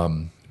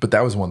 But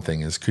that was one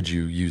thing, is could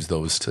you use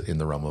those in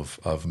the realm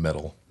of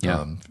metal?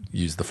 Yeah.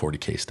 Use the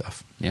 40K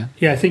stuff. Yeah.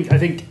 Yeah, I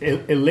think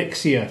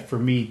Elixir for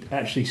me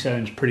actually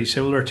sounds pretty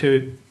similar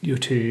to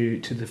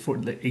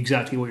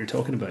exactly what you're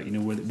talking about.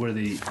 Where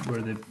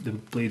the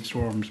blade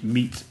storms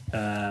meet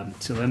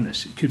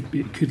Cylindus.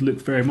 It could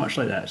look very much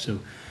like that. So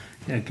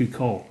yeah, good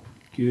call.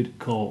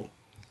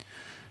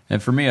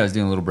 And for me, I was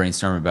doing a little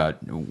brainstorm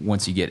about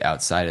once you get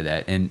outside of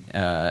that, and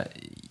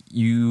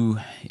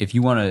if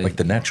you want to like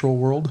the natural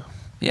world.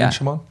 Yeah, in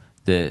Chamon?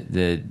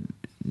 the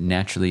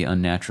naturally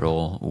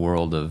unnatural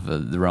world of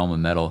the Realm of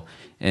Metal.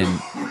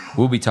 And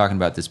we'll be talking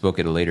about this book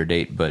at a later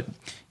date, but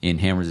in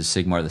Hammers of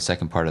Sigmar, the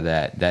second part of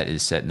that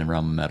is set in the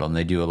Realm of Metal, and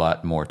they do a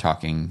lot more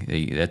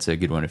talking. That's a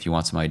good one if you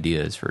want some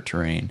ideas for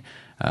terrain.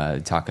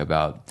 Talk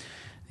about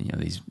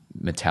these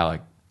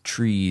metallic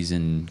trees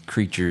and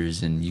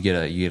creatures, and you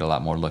get a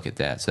lot more look at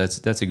that. So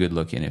that's a good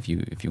look in if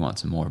you want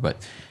some more.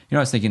 But I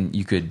was thinking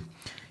you could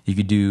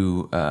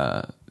do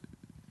an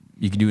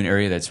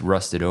area that's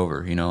rusted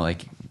over,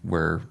 like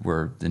where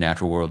the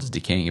natural world is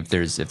decaying. If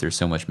there's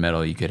so much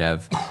metal, you could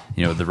have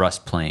the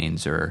rust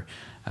plains or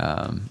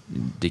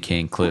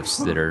decaying cliffs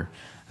that are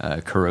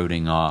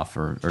corroding off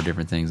or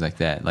different things like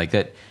that. Like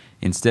that,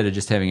 instead of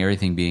just having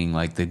everything being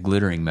like the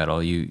glittering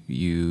metal,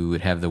 you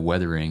would have the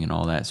weathering and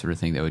all that sort of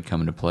thing that would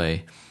come into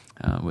play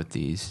with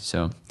these.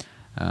 So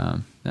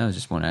that was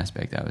just one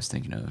aspect I was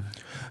thinking of.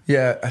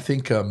 Yeah, I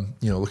think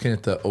looking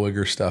at the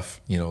Oeger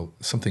stuff,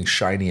 something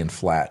shiny and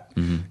flat,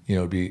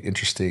 would be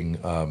interesting.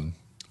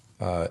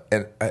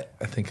 And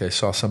I think I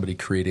saw somebody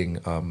creating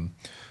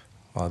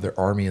their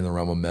army in the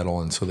realm of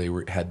metal, and so they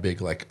had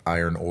big like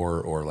iron ore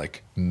or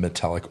like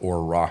metallic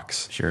ore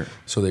rocks. Sure.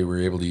 So they were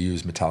able to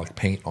use metallic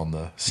paint on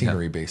the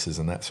scenery bases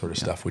and that sort of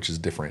stuff, which is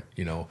different.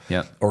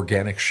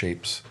 Organic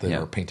shapes that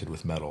are painted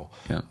with metal,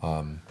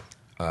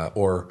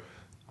 or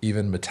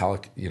even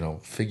metallic,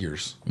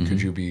 figures.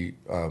 Could you be?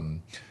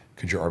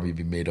 Could your army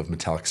be made of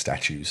metallic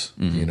statues?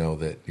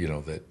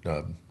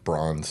 That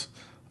bronze.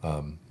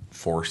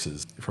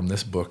 Forces. From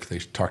this book, they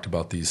talked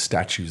about these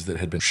statues that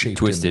had been shaped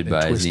twisted and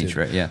by twisted. Zinch,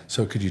 right? Yeah.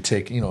 So could you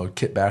take,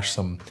 kit bash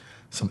some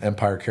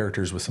Empire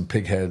characters with some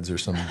pig heads or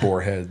some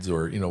boar heads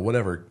or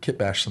whatever, kit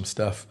bash some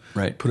stuff,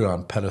 right? Put it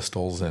on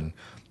pedestals and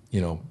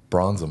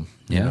bronze them,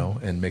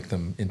 and make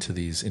them into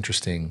these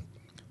interesting,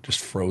 just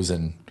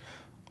frozen,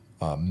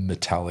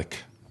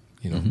 metallic.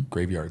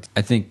 Graveyards.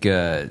 I think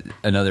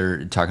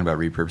another talking about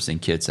repurposing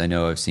kits. I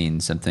know I've seen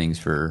some things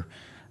for.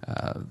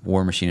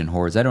 War Machine and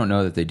Hordes. I don't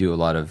know that they do a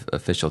lot of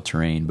official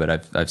terrain,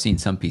 but I've seen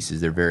some pieces.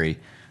 They're very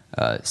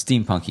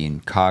steampunky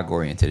and cog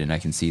oriented, and I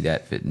can see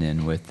that fitting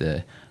in with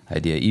the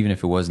idea. Even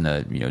if it wasn't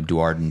a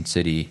Duarden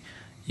city,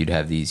 you'd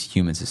have these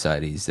human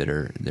societies that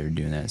are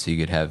doing that. So you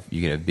could have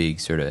big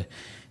sort of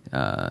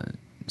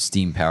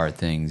steam powered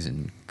things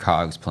and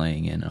cogs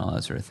playing in and all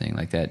that sort of thing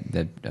like that.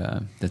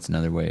 That's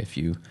another way if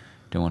you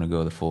don't want to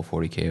go the full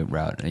 40K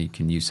route. You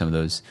can use some of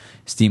those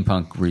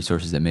steampunk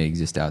resources that may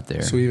exist out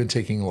there. So even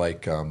taking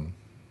like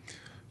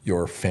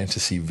your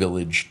fantasy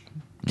village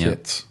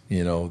kits,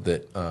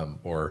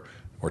 or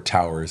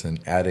towers, and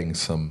adding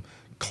some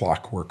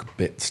clockwork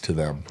bits to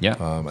them. Yeah,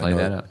 play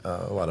that up.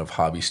 A lot of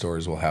hobby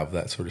stores will have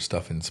that sort of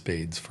stuff in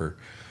spades for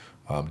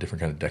different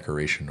kind of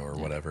decoration or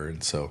whatever.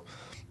 And so,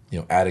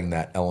 adding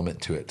that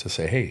element to it to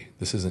say, hey,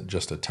 this isn't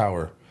just a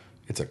tower,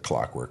 it's a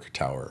clockwork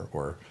tower,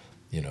 or,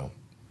 No,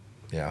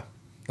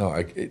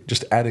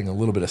 just adding a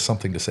little bit of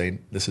something to say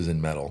this is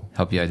in metal.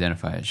 Help you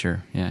identify it,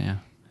 sure. Yeah.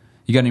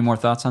 You got any more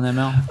thoughts on that,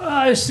 Mel?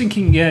 I was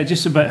thinking,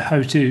 just about how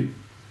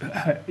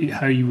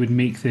you would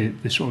make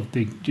the sort of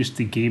the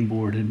game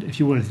board, and if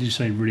you wanted to do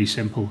something really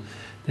simple,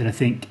 then I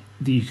think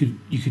that you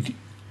could.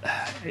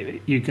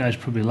 You guys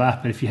probably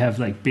laugh, but if you have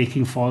like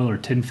baking foil or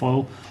tin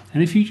foil,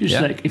 and if you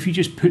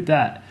just put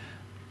that,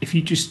 if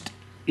you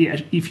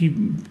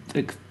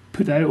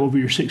put that over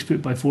your 6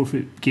 foot by 4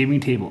 foot gaming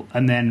table,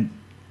 and then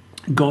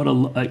got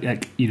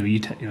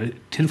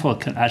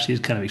tinfoil actually is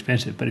kind of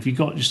expensive, but if you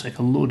got just like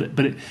a load of,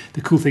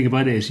 the cool thing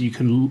about it is you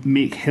can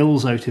make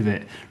hills out of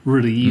it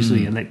really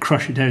easily and like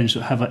crush it down, so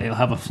it'll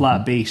have a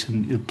flat base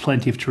and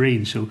plenty of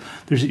terrain, so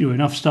there's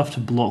enough stuff to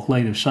block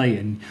line of sight,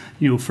 and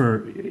you're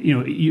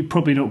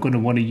probably not going to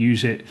want to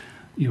use it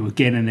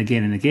again and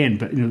again and again,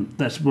 but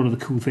that's one of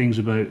the cool things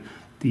about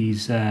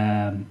these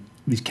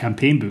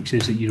campaign books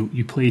is that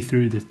you play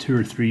through the 2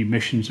 or 3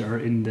 missions that are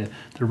in the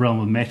realm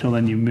of metal,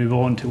 and you move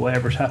on to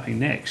whatever's happening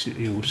next.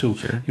 So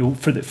sure.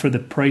 For the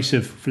price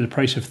of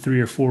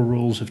 3 or 4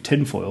 rolls of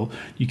tinfoil,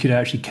 you could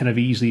actually kind of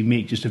easily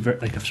make just a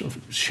sort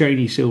of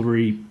shiny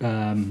silvery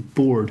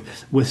board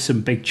with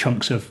some big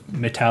chunks of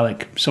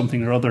metallic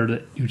something or other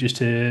that just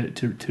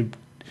to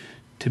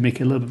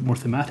make it a little bit more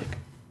thematic.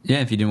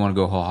 Yeah, if you didn't want to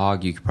go whole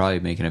hog, you could probably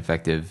make an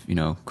effective,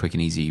 quick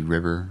and easy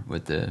river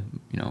with the,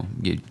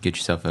 get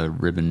yourself a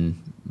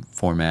ribbon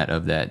format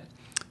of that,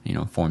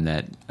 form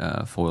that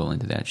foil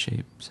into that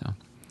shape. So,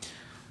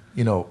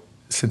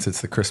 since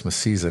it's the Christmas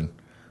season,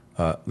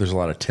 there's a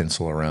lot of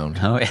tinsel around.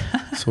 Oh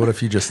yeah. So what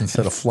if you just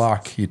instead of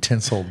flock, you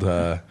tinseled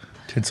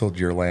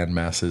your land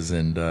masses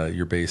and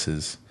your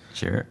bases,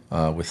 sure,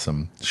 with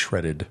some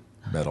shredded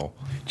metal.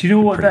 Do you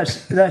know what?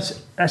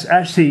 That's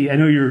actually. I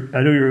know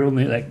you're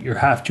only you're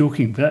half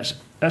joking, but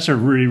that's a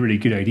really, really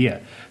good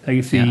idea. Like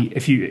if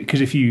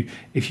you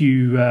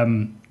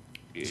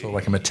so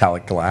like a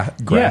metallic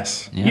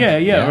grass.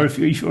 Yeah. Or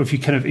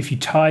if you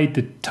tied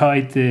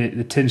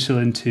the tinsel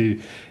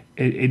into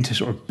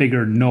sort of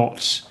bigger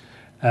knots,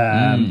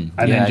 and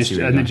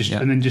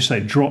then just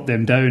like drop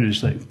them down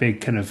as like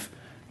big kind of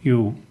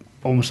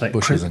almost like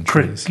bushes and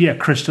trees.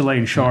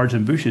 Crystalline shards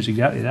and bushes.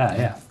 Exactly that.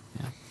 Yeah.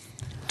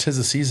 'Tis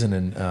the season,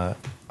 and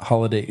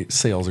holiday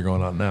sales are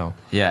going on now.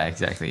 Yeah,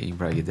 exactly. You can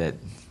probably get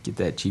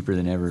that cheaper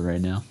than ever right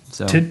now.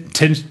 So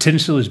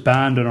tinsel is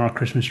banned on our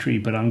Christmas tree,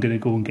 but I'm going to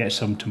go and get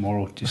some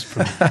tomorrow just for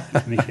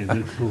make it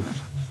look cool.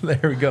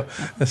 There we go.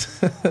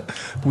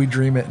 We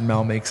dream it, and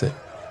Mal makes it.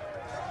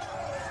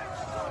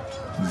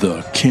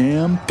 The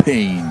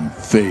campaign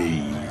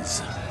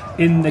phase.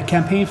 In the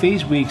campaign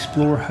phase, we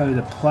explore how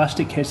the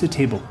plastic hits the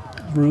table,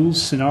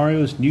 rules,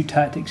 scenarios, new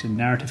tactics, and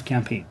narrative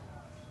campaign.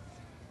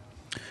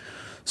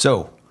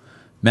 So,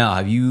 Mal,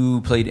 have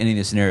you played any of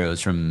the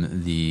scenarios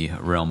from the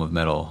realm of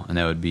metal? And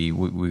that would be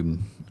we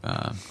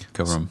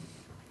cover them.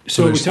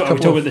 So we talk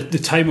about the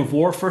time of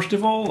war first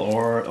of all,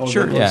 or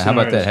sure, yeah. How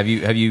about that? Have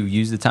you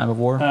used the time of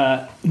war?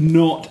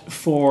 Not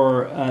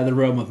for the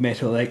realm of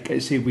metal. Like I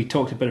say, we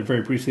talked about it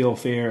very briefly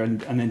off air,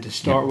 and then to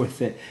start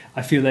with it,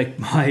 I feel like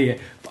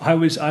I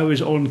was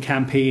on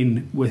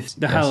campaign with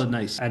the Howland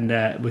Knights and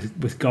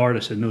with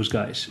Gardas and those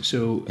guys.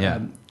 So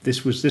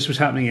this was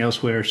happening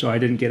elsewhere, so I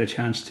didn't get a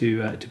chance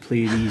to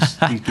play these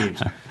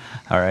games.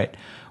 All right.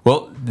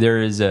 Well,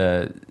 there is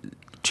a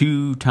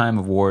 2 time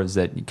of wars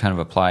that kind of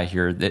apply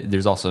here.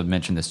 There's also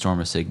mentioned the Storm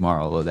of Sigmar,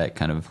 although that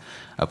kind of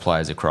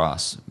applies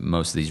across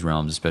most of these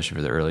realms, especially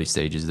for the early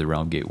stages of the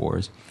Realm Gate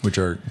Wars, which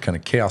are kind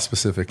of chaos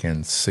specific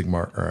and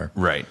Sigmar or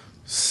right.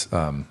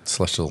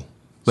 Celestial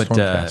But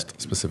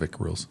Stormcast specific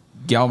rules.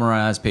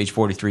 Galmaraz, page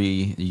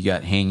 43, you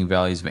got Hanging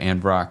Valleys of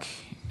Androck,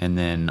 and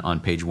then on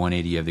page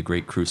 180 you have the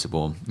Great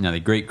Crucible. Now the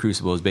Great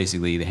Crucible is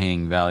basically the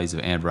Hanging Valleys of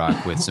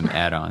Androck with some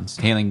add-ons.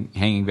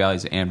 Hanging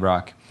Valleys of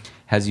Androck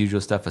has the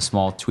usual stuff, a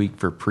small tweak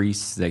for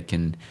priests that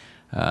can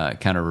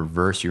kind of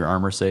reverse your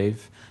armor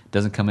save.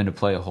 Doesn't come into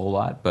play a whole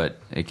lot, but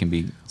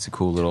it's a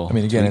cool little. I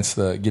mean, again, tweak. it's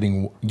the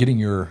getting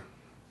your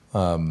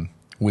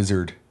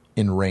wizard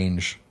in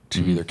range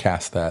to either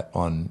cast that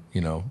on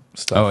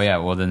stuff. Oh yeah,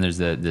 well then there's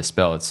the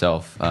spell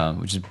itself,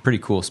 which is a pretty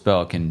cool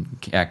spell. It can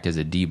act as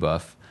a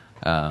debuff.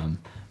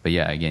 But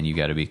yeah, again, you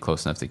got to be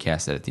close enough to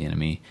cast that at the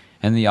enemy.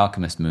 And the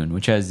Alchemist Moon,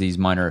 which has these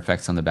minor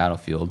effects on the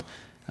battlefield.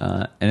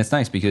 And it's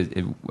nice because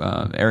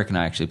Eric and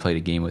I actually played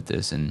a game with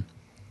this, and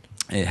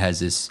it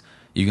has this.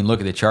 You can look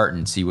at the chart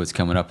and see what's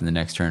coming up in the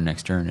next turn.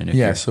 And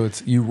if so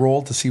it's you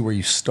roll to see where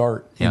you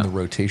start in the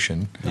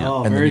rotation, Oh,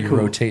 and then very you cool.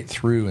 rotate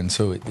through, and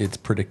so it's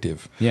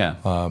predictive. Yeah.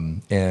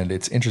 And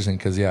it's interesting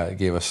because it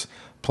gave us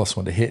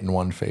 +1 to hit in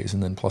one phase,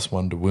 and then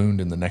 +1 to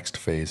wound in the next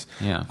phase.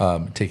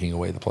 Yeah. Taking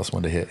away the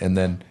 +1 to hit, and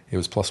then it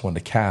was +1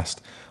 to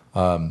cast,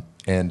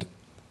 and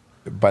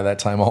by that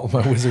time all of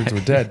my wizards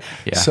were dead.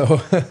 Yeah.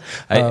 So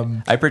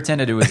I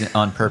pretended it was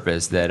on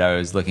purpose, that I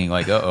was looking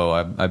like,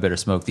 I better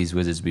smoke these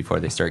wizards before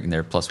they start getting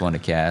their +1 to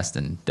cast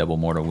and double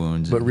mortal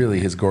wounds. but really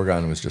his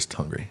Gorgon was just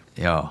hungry.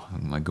 Oh,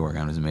 my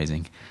Gorgon was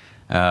amazing.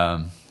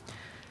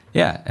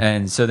 Yeah,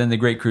 and so then the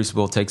Great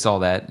Crucible takes all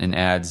that and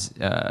adds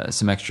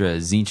some extra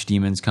Tzeentch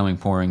demons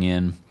pouring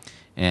in,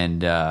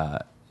 and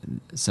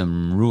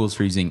some rules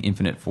for using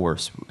Infinite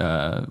Force,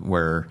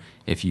 where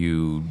if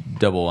you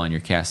double on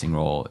your casting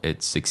roll,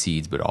 it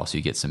succeeds, but also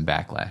you get some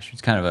backlash.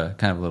 It's kind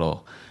of a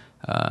little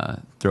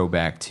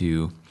throwback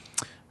to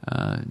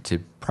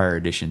prior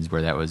editions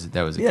where that was a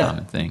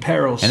common thing.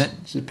 Perils. And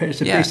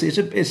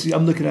Basically,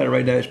 I'm looking at it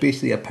right now. It's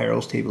basically a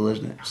perils table,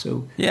 isn't it?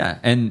 So yeah,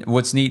 and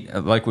what's neat,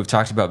 like we've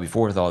talked about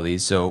before with all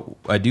these, so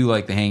I do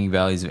like the Hanging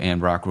Valleys of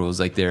Androck rules.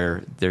 Like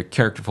they're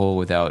characterful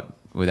without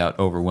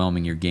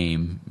overwhelming your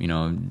game,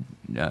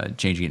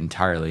 changing it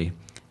entirely.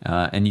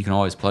 And you can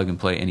always plug and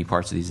play any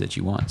parts of these that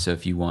you want. So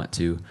if you want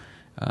to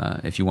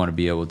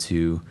be able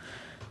to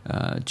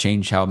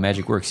change how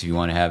magic works, if you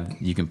want to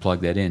you can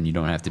plug that in. You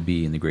don't have to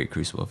be in the Great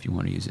Crucible if you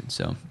want to use it.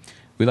 So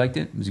we liked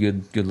it. It was a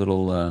good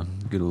little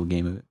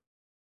game of it.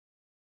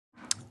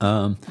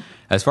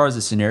 As far as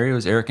the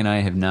scenarios, Eric and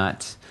I have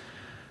not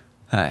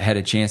had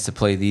a chance to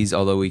play these,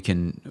 although we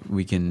can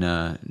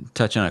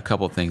touch on a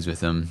couple things with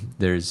them.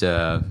 There's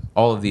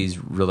all of these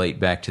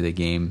relate back to the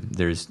game.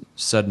 There's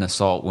sudden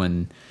assault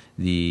when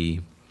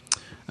the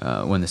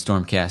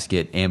Stormcast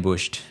get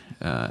ambushed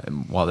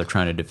while they're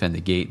trying to defend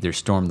the gate. There's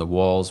storm the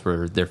walls,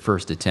 where their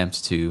first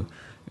attempts to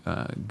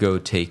go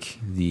take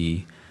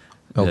the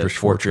Eldritch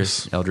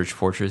Fortress.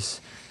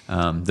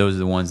 Those are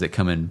the ones that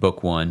come in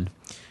Book 1.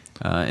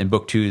 In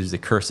Book 2 is the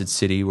Cursed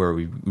City, where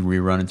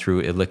we're running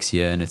through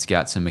Elixia, and it's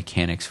got some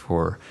mechanics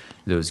for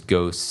those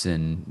ghosts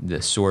and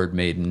the Sword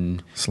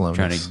Maiden, Slowness.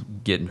 trying to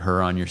get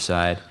her on your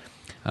side.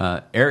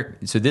 Eric,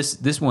 so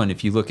this one,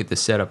 if you look at the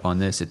setup on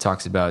this, it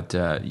talks about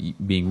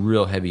being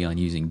real heavy on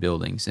using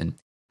buildings. And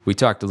we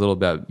talked a little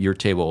about your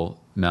table,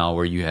 Mal,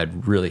 where you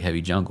had really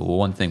heavy jungle. Well,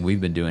 one thing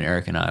we've been doing,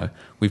 Eric and I,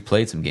 we've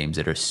played some games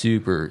that are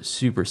super,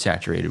 super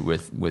saturated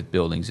with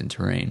buildings and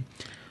terrain.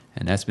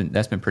 And that's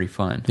been pretty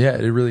fun. Yeah,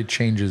 it really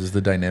changes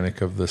the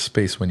dynamic of the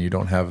space when you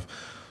don't have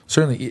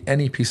certainly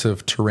any piece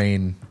of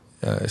terrain,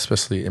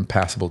 especially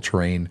impassable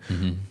terrain,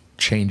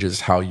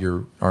 changes how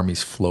your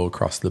armies flow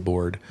across the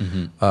board.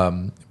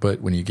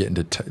 But when you get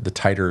into the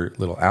tighter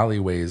little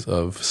alleyways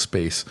of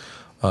space,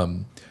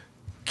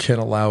 can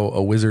allow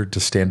a wizard to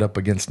stand up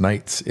against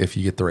knights if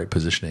you get the right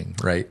positioning,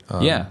 right?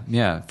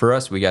 Yeah. For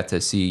us, we got to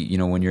see,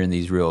 when you're in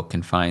these real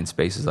confined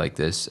spaces like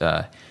this,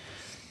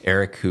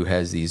 Eric, who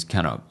has these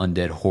kind of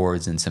undead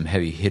hordes and some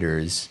heavy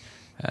hitters,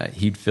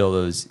 he'd fill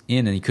those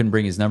in, and he couldn't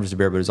bring his numbers to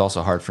bear. But it was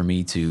also hard for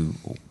me to,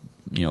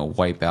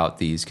 wipe out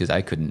these, because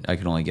I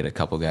could only get a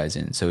couple guys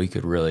in. So he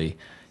could really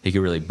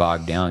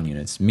bog down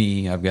units.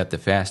 Me, I've got the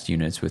fast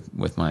units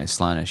with my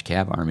Slaanesh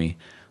Cav army,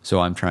 so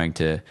I'm trying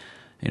to,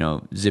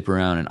 zip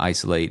around and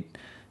isolate.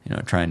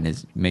 Trying to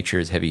make sure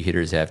his heavy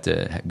hitters have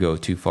to go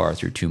too far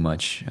through too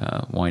much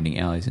winding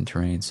alleys and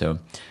terrain. So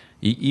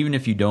even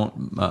if you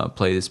don't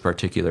play this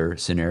particular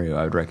scenario,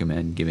 I would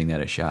recommend giving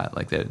that a shot.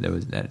 Like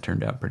that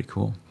turned out pretty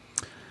cool.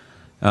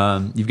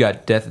 You've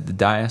got Death at the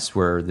Dais,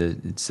 where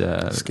it's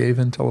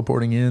Skaven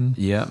teleporting in.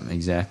 Yeah,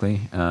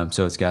 exactly.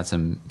 So it's got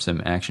some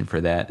action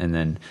for that, and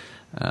then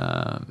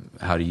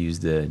how to use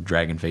the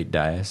Dragon Fate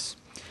Dais.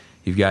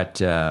 You've got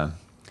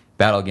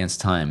Battle Against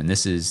Time, and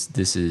this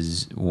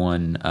is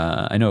one.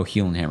 I know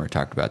Heel and Hammer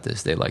talked about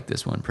this. They like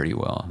this one pretty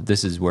well.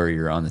 This is where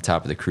you're on the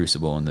top of the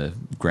crucible and the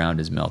ground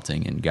is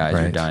melting and guys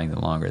are dying the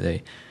longer.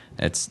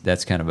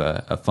 that's kind of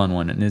a fun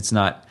one, and it's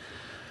not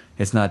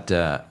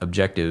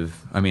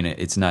objective. I mean,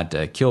 it's not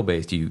kill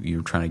based.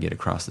 You're trying to get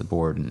across the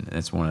board, and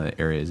that's one of the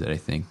areas that I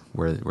think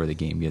where the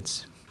game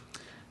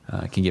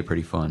can get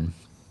pretty fun.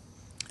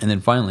 And then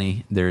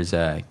finally, there's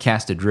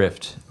Cast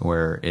Adrift,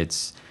 where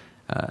it's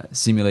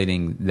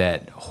simulating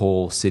that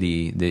whole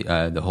city,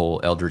 the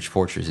whole Eldritch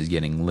Fortress is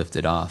getting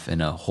lifted off,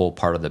 and a whole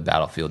part of the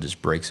battlefield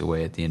just breaks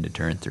away at the end of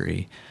turn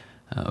 3,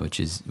 which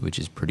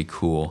is pretty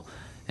cool.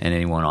 And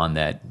anyone on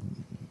that,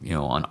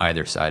 on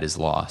either side is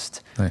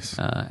lost. Nice.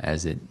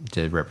 As it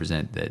to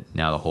represent that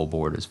now the whole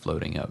board is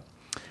floating up.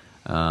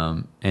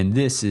 And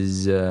this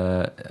is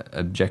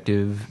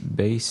objective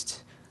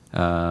based.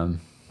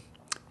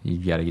 You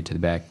got to get to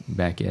the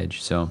back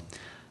edge. So,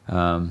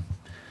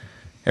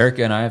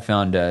 Erica and I have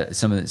found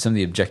some of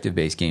the objective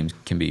based games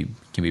can be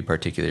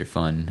particularly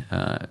fun,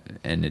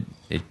 and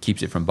it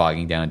keeps it from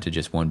bogging down to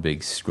just one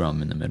big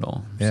scrum in the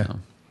middle. Yeah.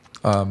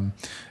 So.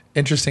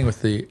 Interesting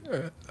with the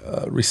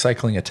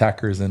recycling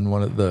attackers, and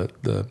one of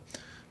the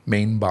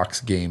main box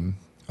game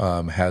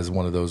has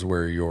one of those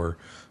where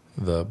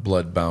the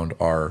bloodbound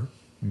are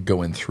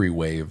go in 3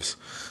 waves.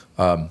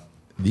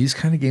 These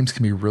kind of games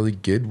can be really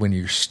good when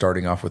you're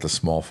starting off with a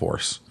small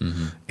force,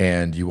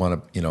 and you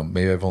want to,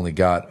 maybe I've only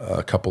got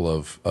a couple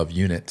of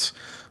units,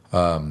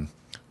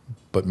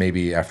 but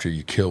maybe after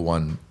you kill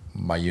one,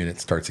 my unit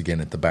starts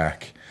again at the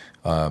back,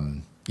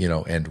 and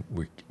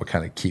we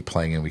kind of keep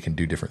playing and we can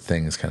do different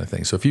things kind of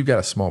thing. So if you've got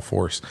a small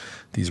force,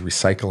 these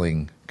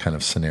recycling kind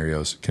of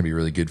scenarios can be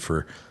really good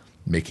for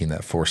making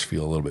that force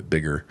feel a little bit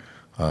bigger,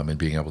 and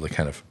being able to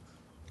kind of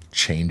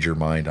change your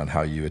mind on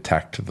how you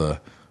attacked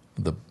the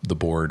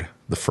board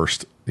the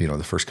first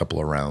couple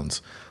of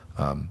rounds.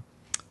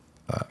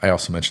 I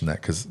also mentioned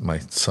that because my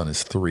son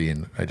is 3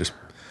 and I just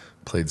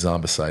played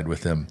Zombicide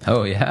with him.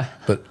 Oh yeah.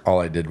 But all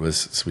I did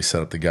was we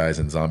set up the guys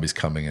and zombies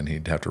coming, and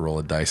he'd have to roll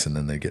a dice, and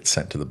then they get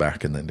sent to the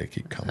back, and then they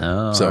keep coming.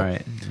 Oh, so all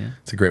right. Yeah.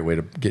 It's a great way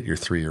to get your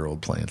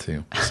 3-year-old playing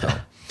too. So,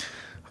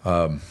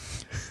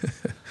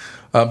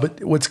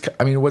 but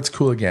what's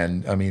cool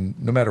again? I mean,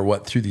 no matter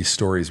what, through these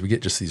stories, we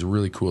get just these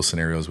really cool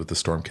scenarios with the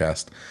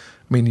Stormcast.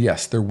 I mean,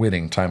 yes, they're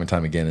winning time and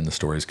time again in the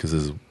stories because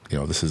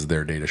this is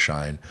their day to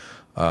shine.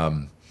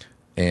 But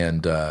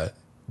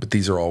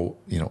these are all,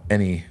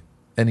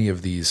 any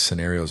of these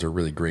scenarios are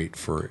really great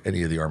for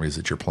any of the armies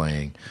that you're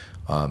playing.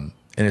 And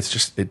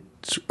it's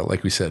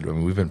like we said, I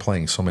mean, we've been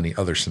playing so many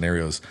other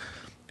scenarios.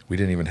 We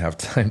didn't even have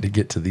time to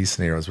get to these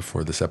scenarios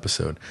before this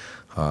episode.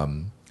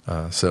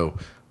 So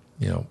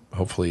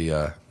hopefully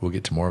we'll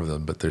get to more of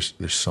them, but there's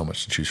so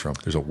much to choose from.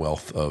 There's a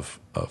wealth of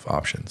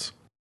options.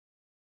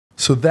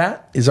 So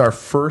that is our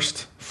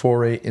first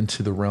foray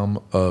into the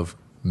realm of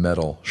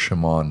metal,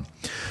 Chamon.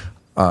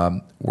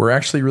 We're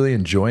actually really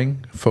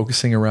enjoying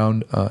focusing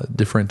around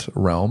different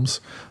realms,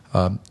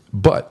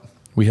 but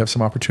we have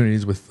some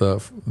opportunities with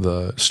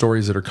the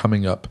stories that are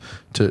coming up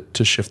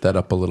to shift that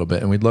up a little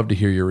bit, and we'd love to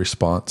hear your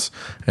response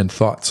and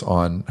thoughts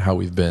on how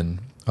we've been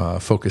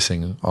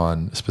focusing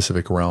on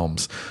specific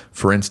realms.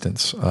 For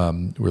instance,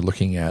 we're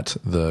looking at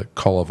the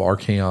Call of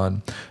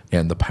Archaon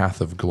and the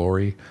Path of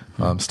Glory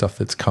stuff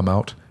that's come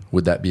out.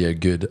 Would that be a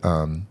good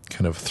kind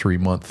of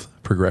 3-month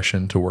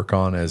progression to work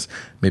on as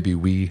maybe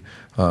we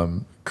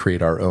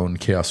create our own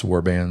Chaos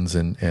Warbands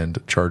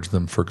and charge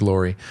them for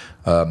glory?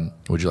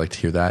 Would you like to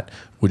hear that?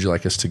 Would you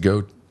like us to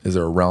go? Is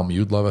there a realm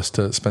you'd love us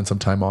to spend some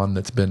time on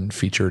that's been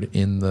featured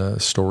in the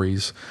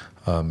stories?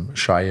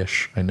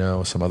 Shyish, I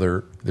know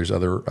there's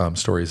other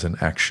stories in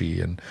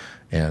Akshi and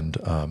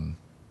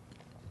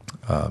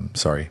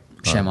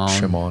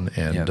Chamon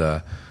and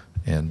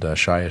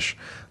Shyish.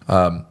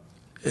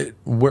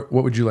 What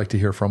would you like to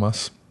hear from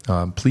us?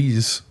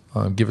 Please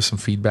give us some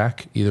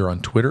feedback either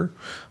on Twitter.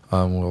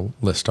 We'll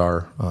list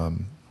our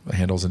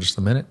handles in just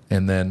a minute,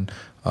 and then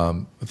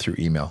through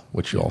email,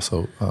 which you'll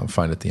also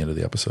find at the end of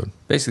the episode.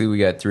 Basically, we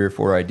got 3 or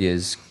 4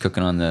 ideas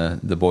cooking on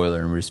the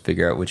boiler, and we just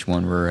figure out which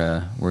one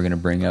we're going to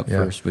bring up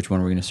first, which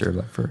one we're going to serve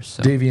up first.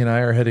 So. Davey and I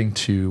are heading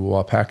to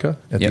Wapaka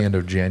at the end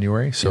of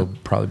January, so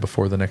probably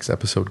before the next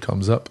episode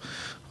comes up.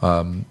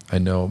 I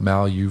know,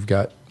 Mal, you've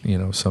got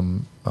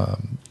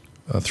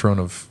Throne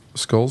of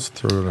Skulls,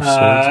 Throne of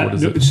Swords. What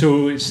is it?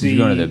 So it's You're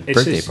going to the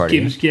birthday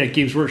party.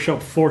 Games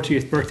Workshop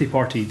 40th birthday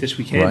party this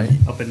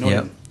weekend up in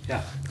Northern. Yep.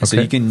 Yeah. Okay. So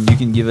you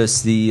can give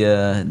us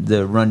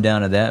the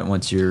rundown of that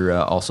once you're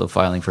also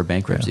filing for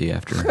bankruptcy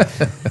after.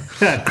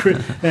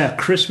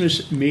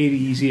 Christmas made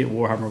easy at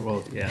Warhammer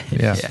World.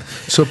 Yeah.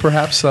 So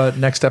perhaps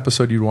next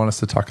episode you'd want us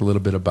to talk a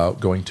little bit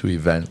about going to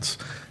events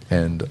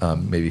and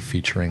maybe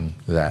featuring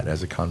that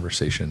as a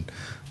conversation.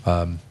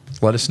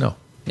 Let us know.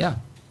 Yeah.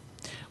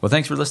 Well,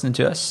 thanks for listening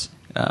to us.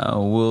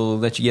 We'll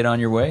let you get on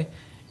your way,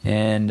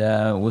 and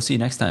we'll see you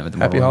next time at the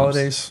Happy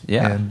Holidays.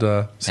 Yeah. And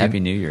Happy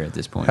New Year at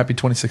this point. Happy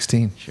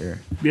 2016. Sure.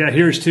 Yeah,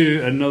 here's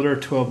to another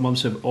 12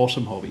 months of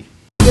awesome hobby.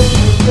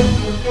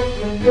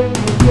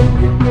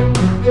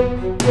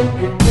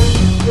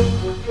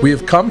 We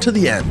have come to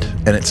the end,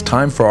 and it's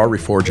time for our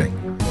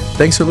reforging.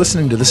 Thanks for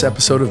listening to this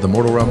episode of the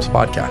Mortal Realms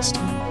podcast.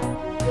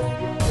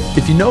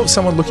 If you know of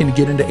someone looking to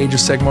get into Age of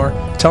Sigmar,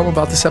 tell them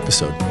about this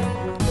episode.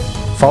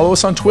 Follow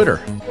us on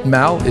Twitter.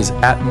 Mal is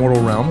at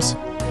Mortal Realms,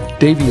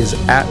 Davey is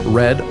at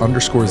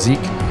red_Zeke,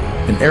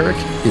 and Eric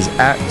is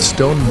at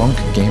Stone Monk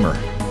Gamer.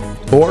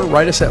 Or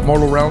write us at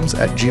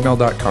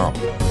mortalrealms@gmail.com.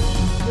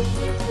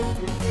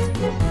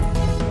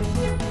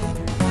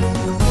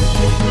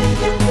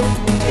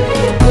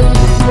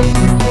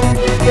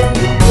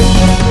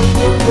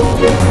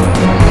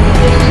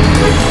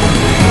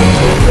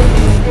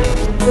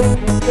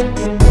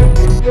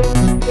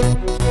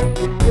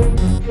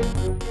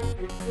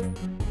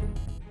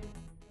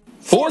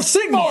 For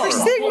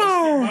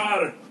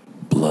Sigmar!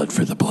 Blood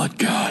for the Blood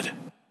God.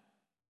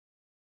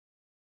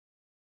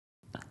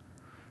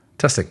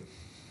 Testing.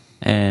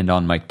 And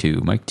on mic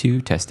 2. Mic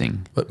 2,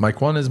 testing. But mic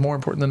 1 is more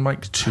important than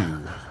mic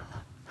 2.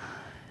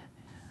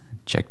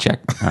 Check.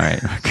 All right.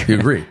 You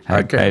agree?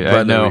 Okay. I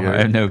have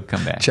no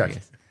comeback.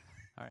 Check.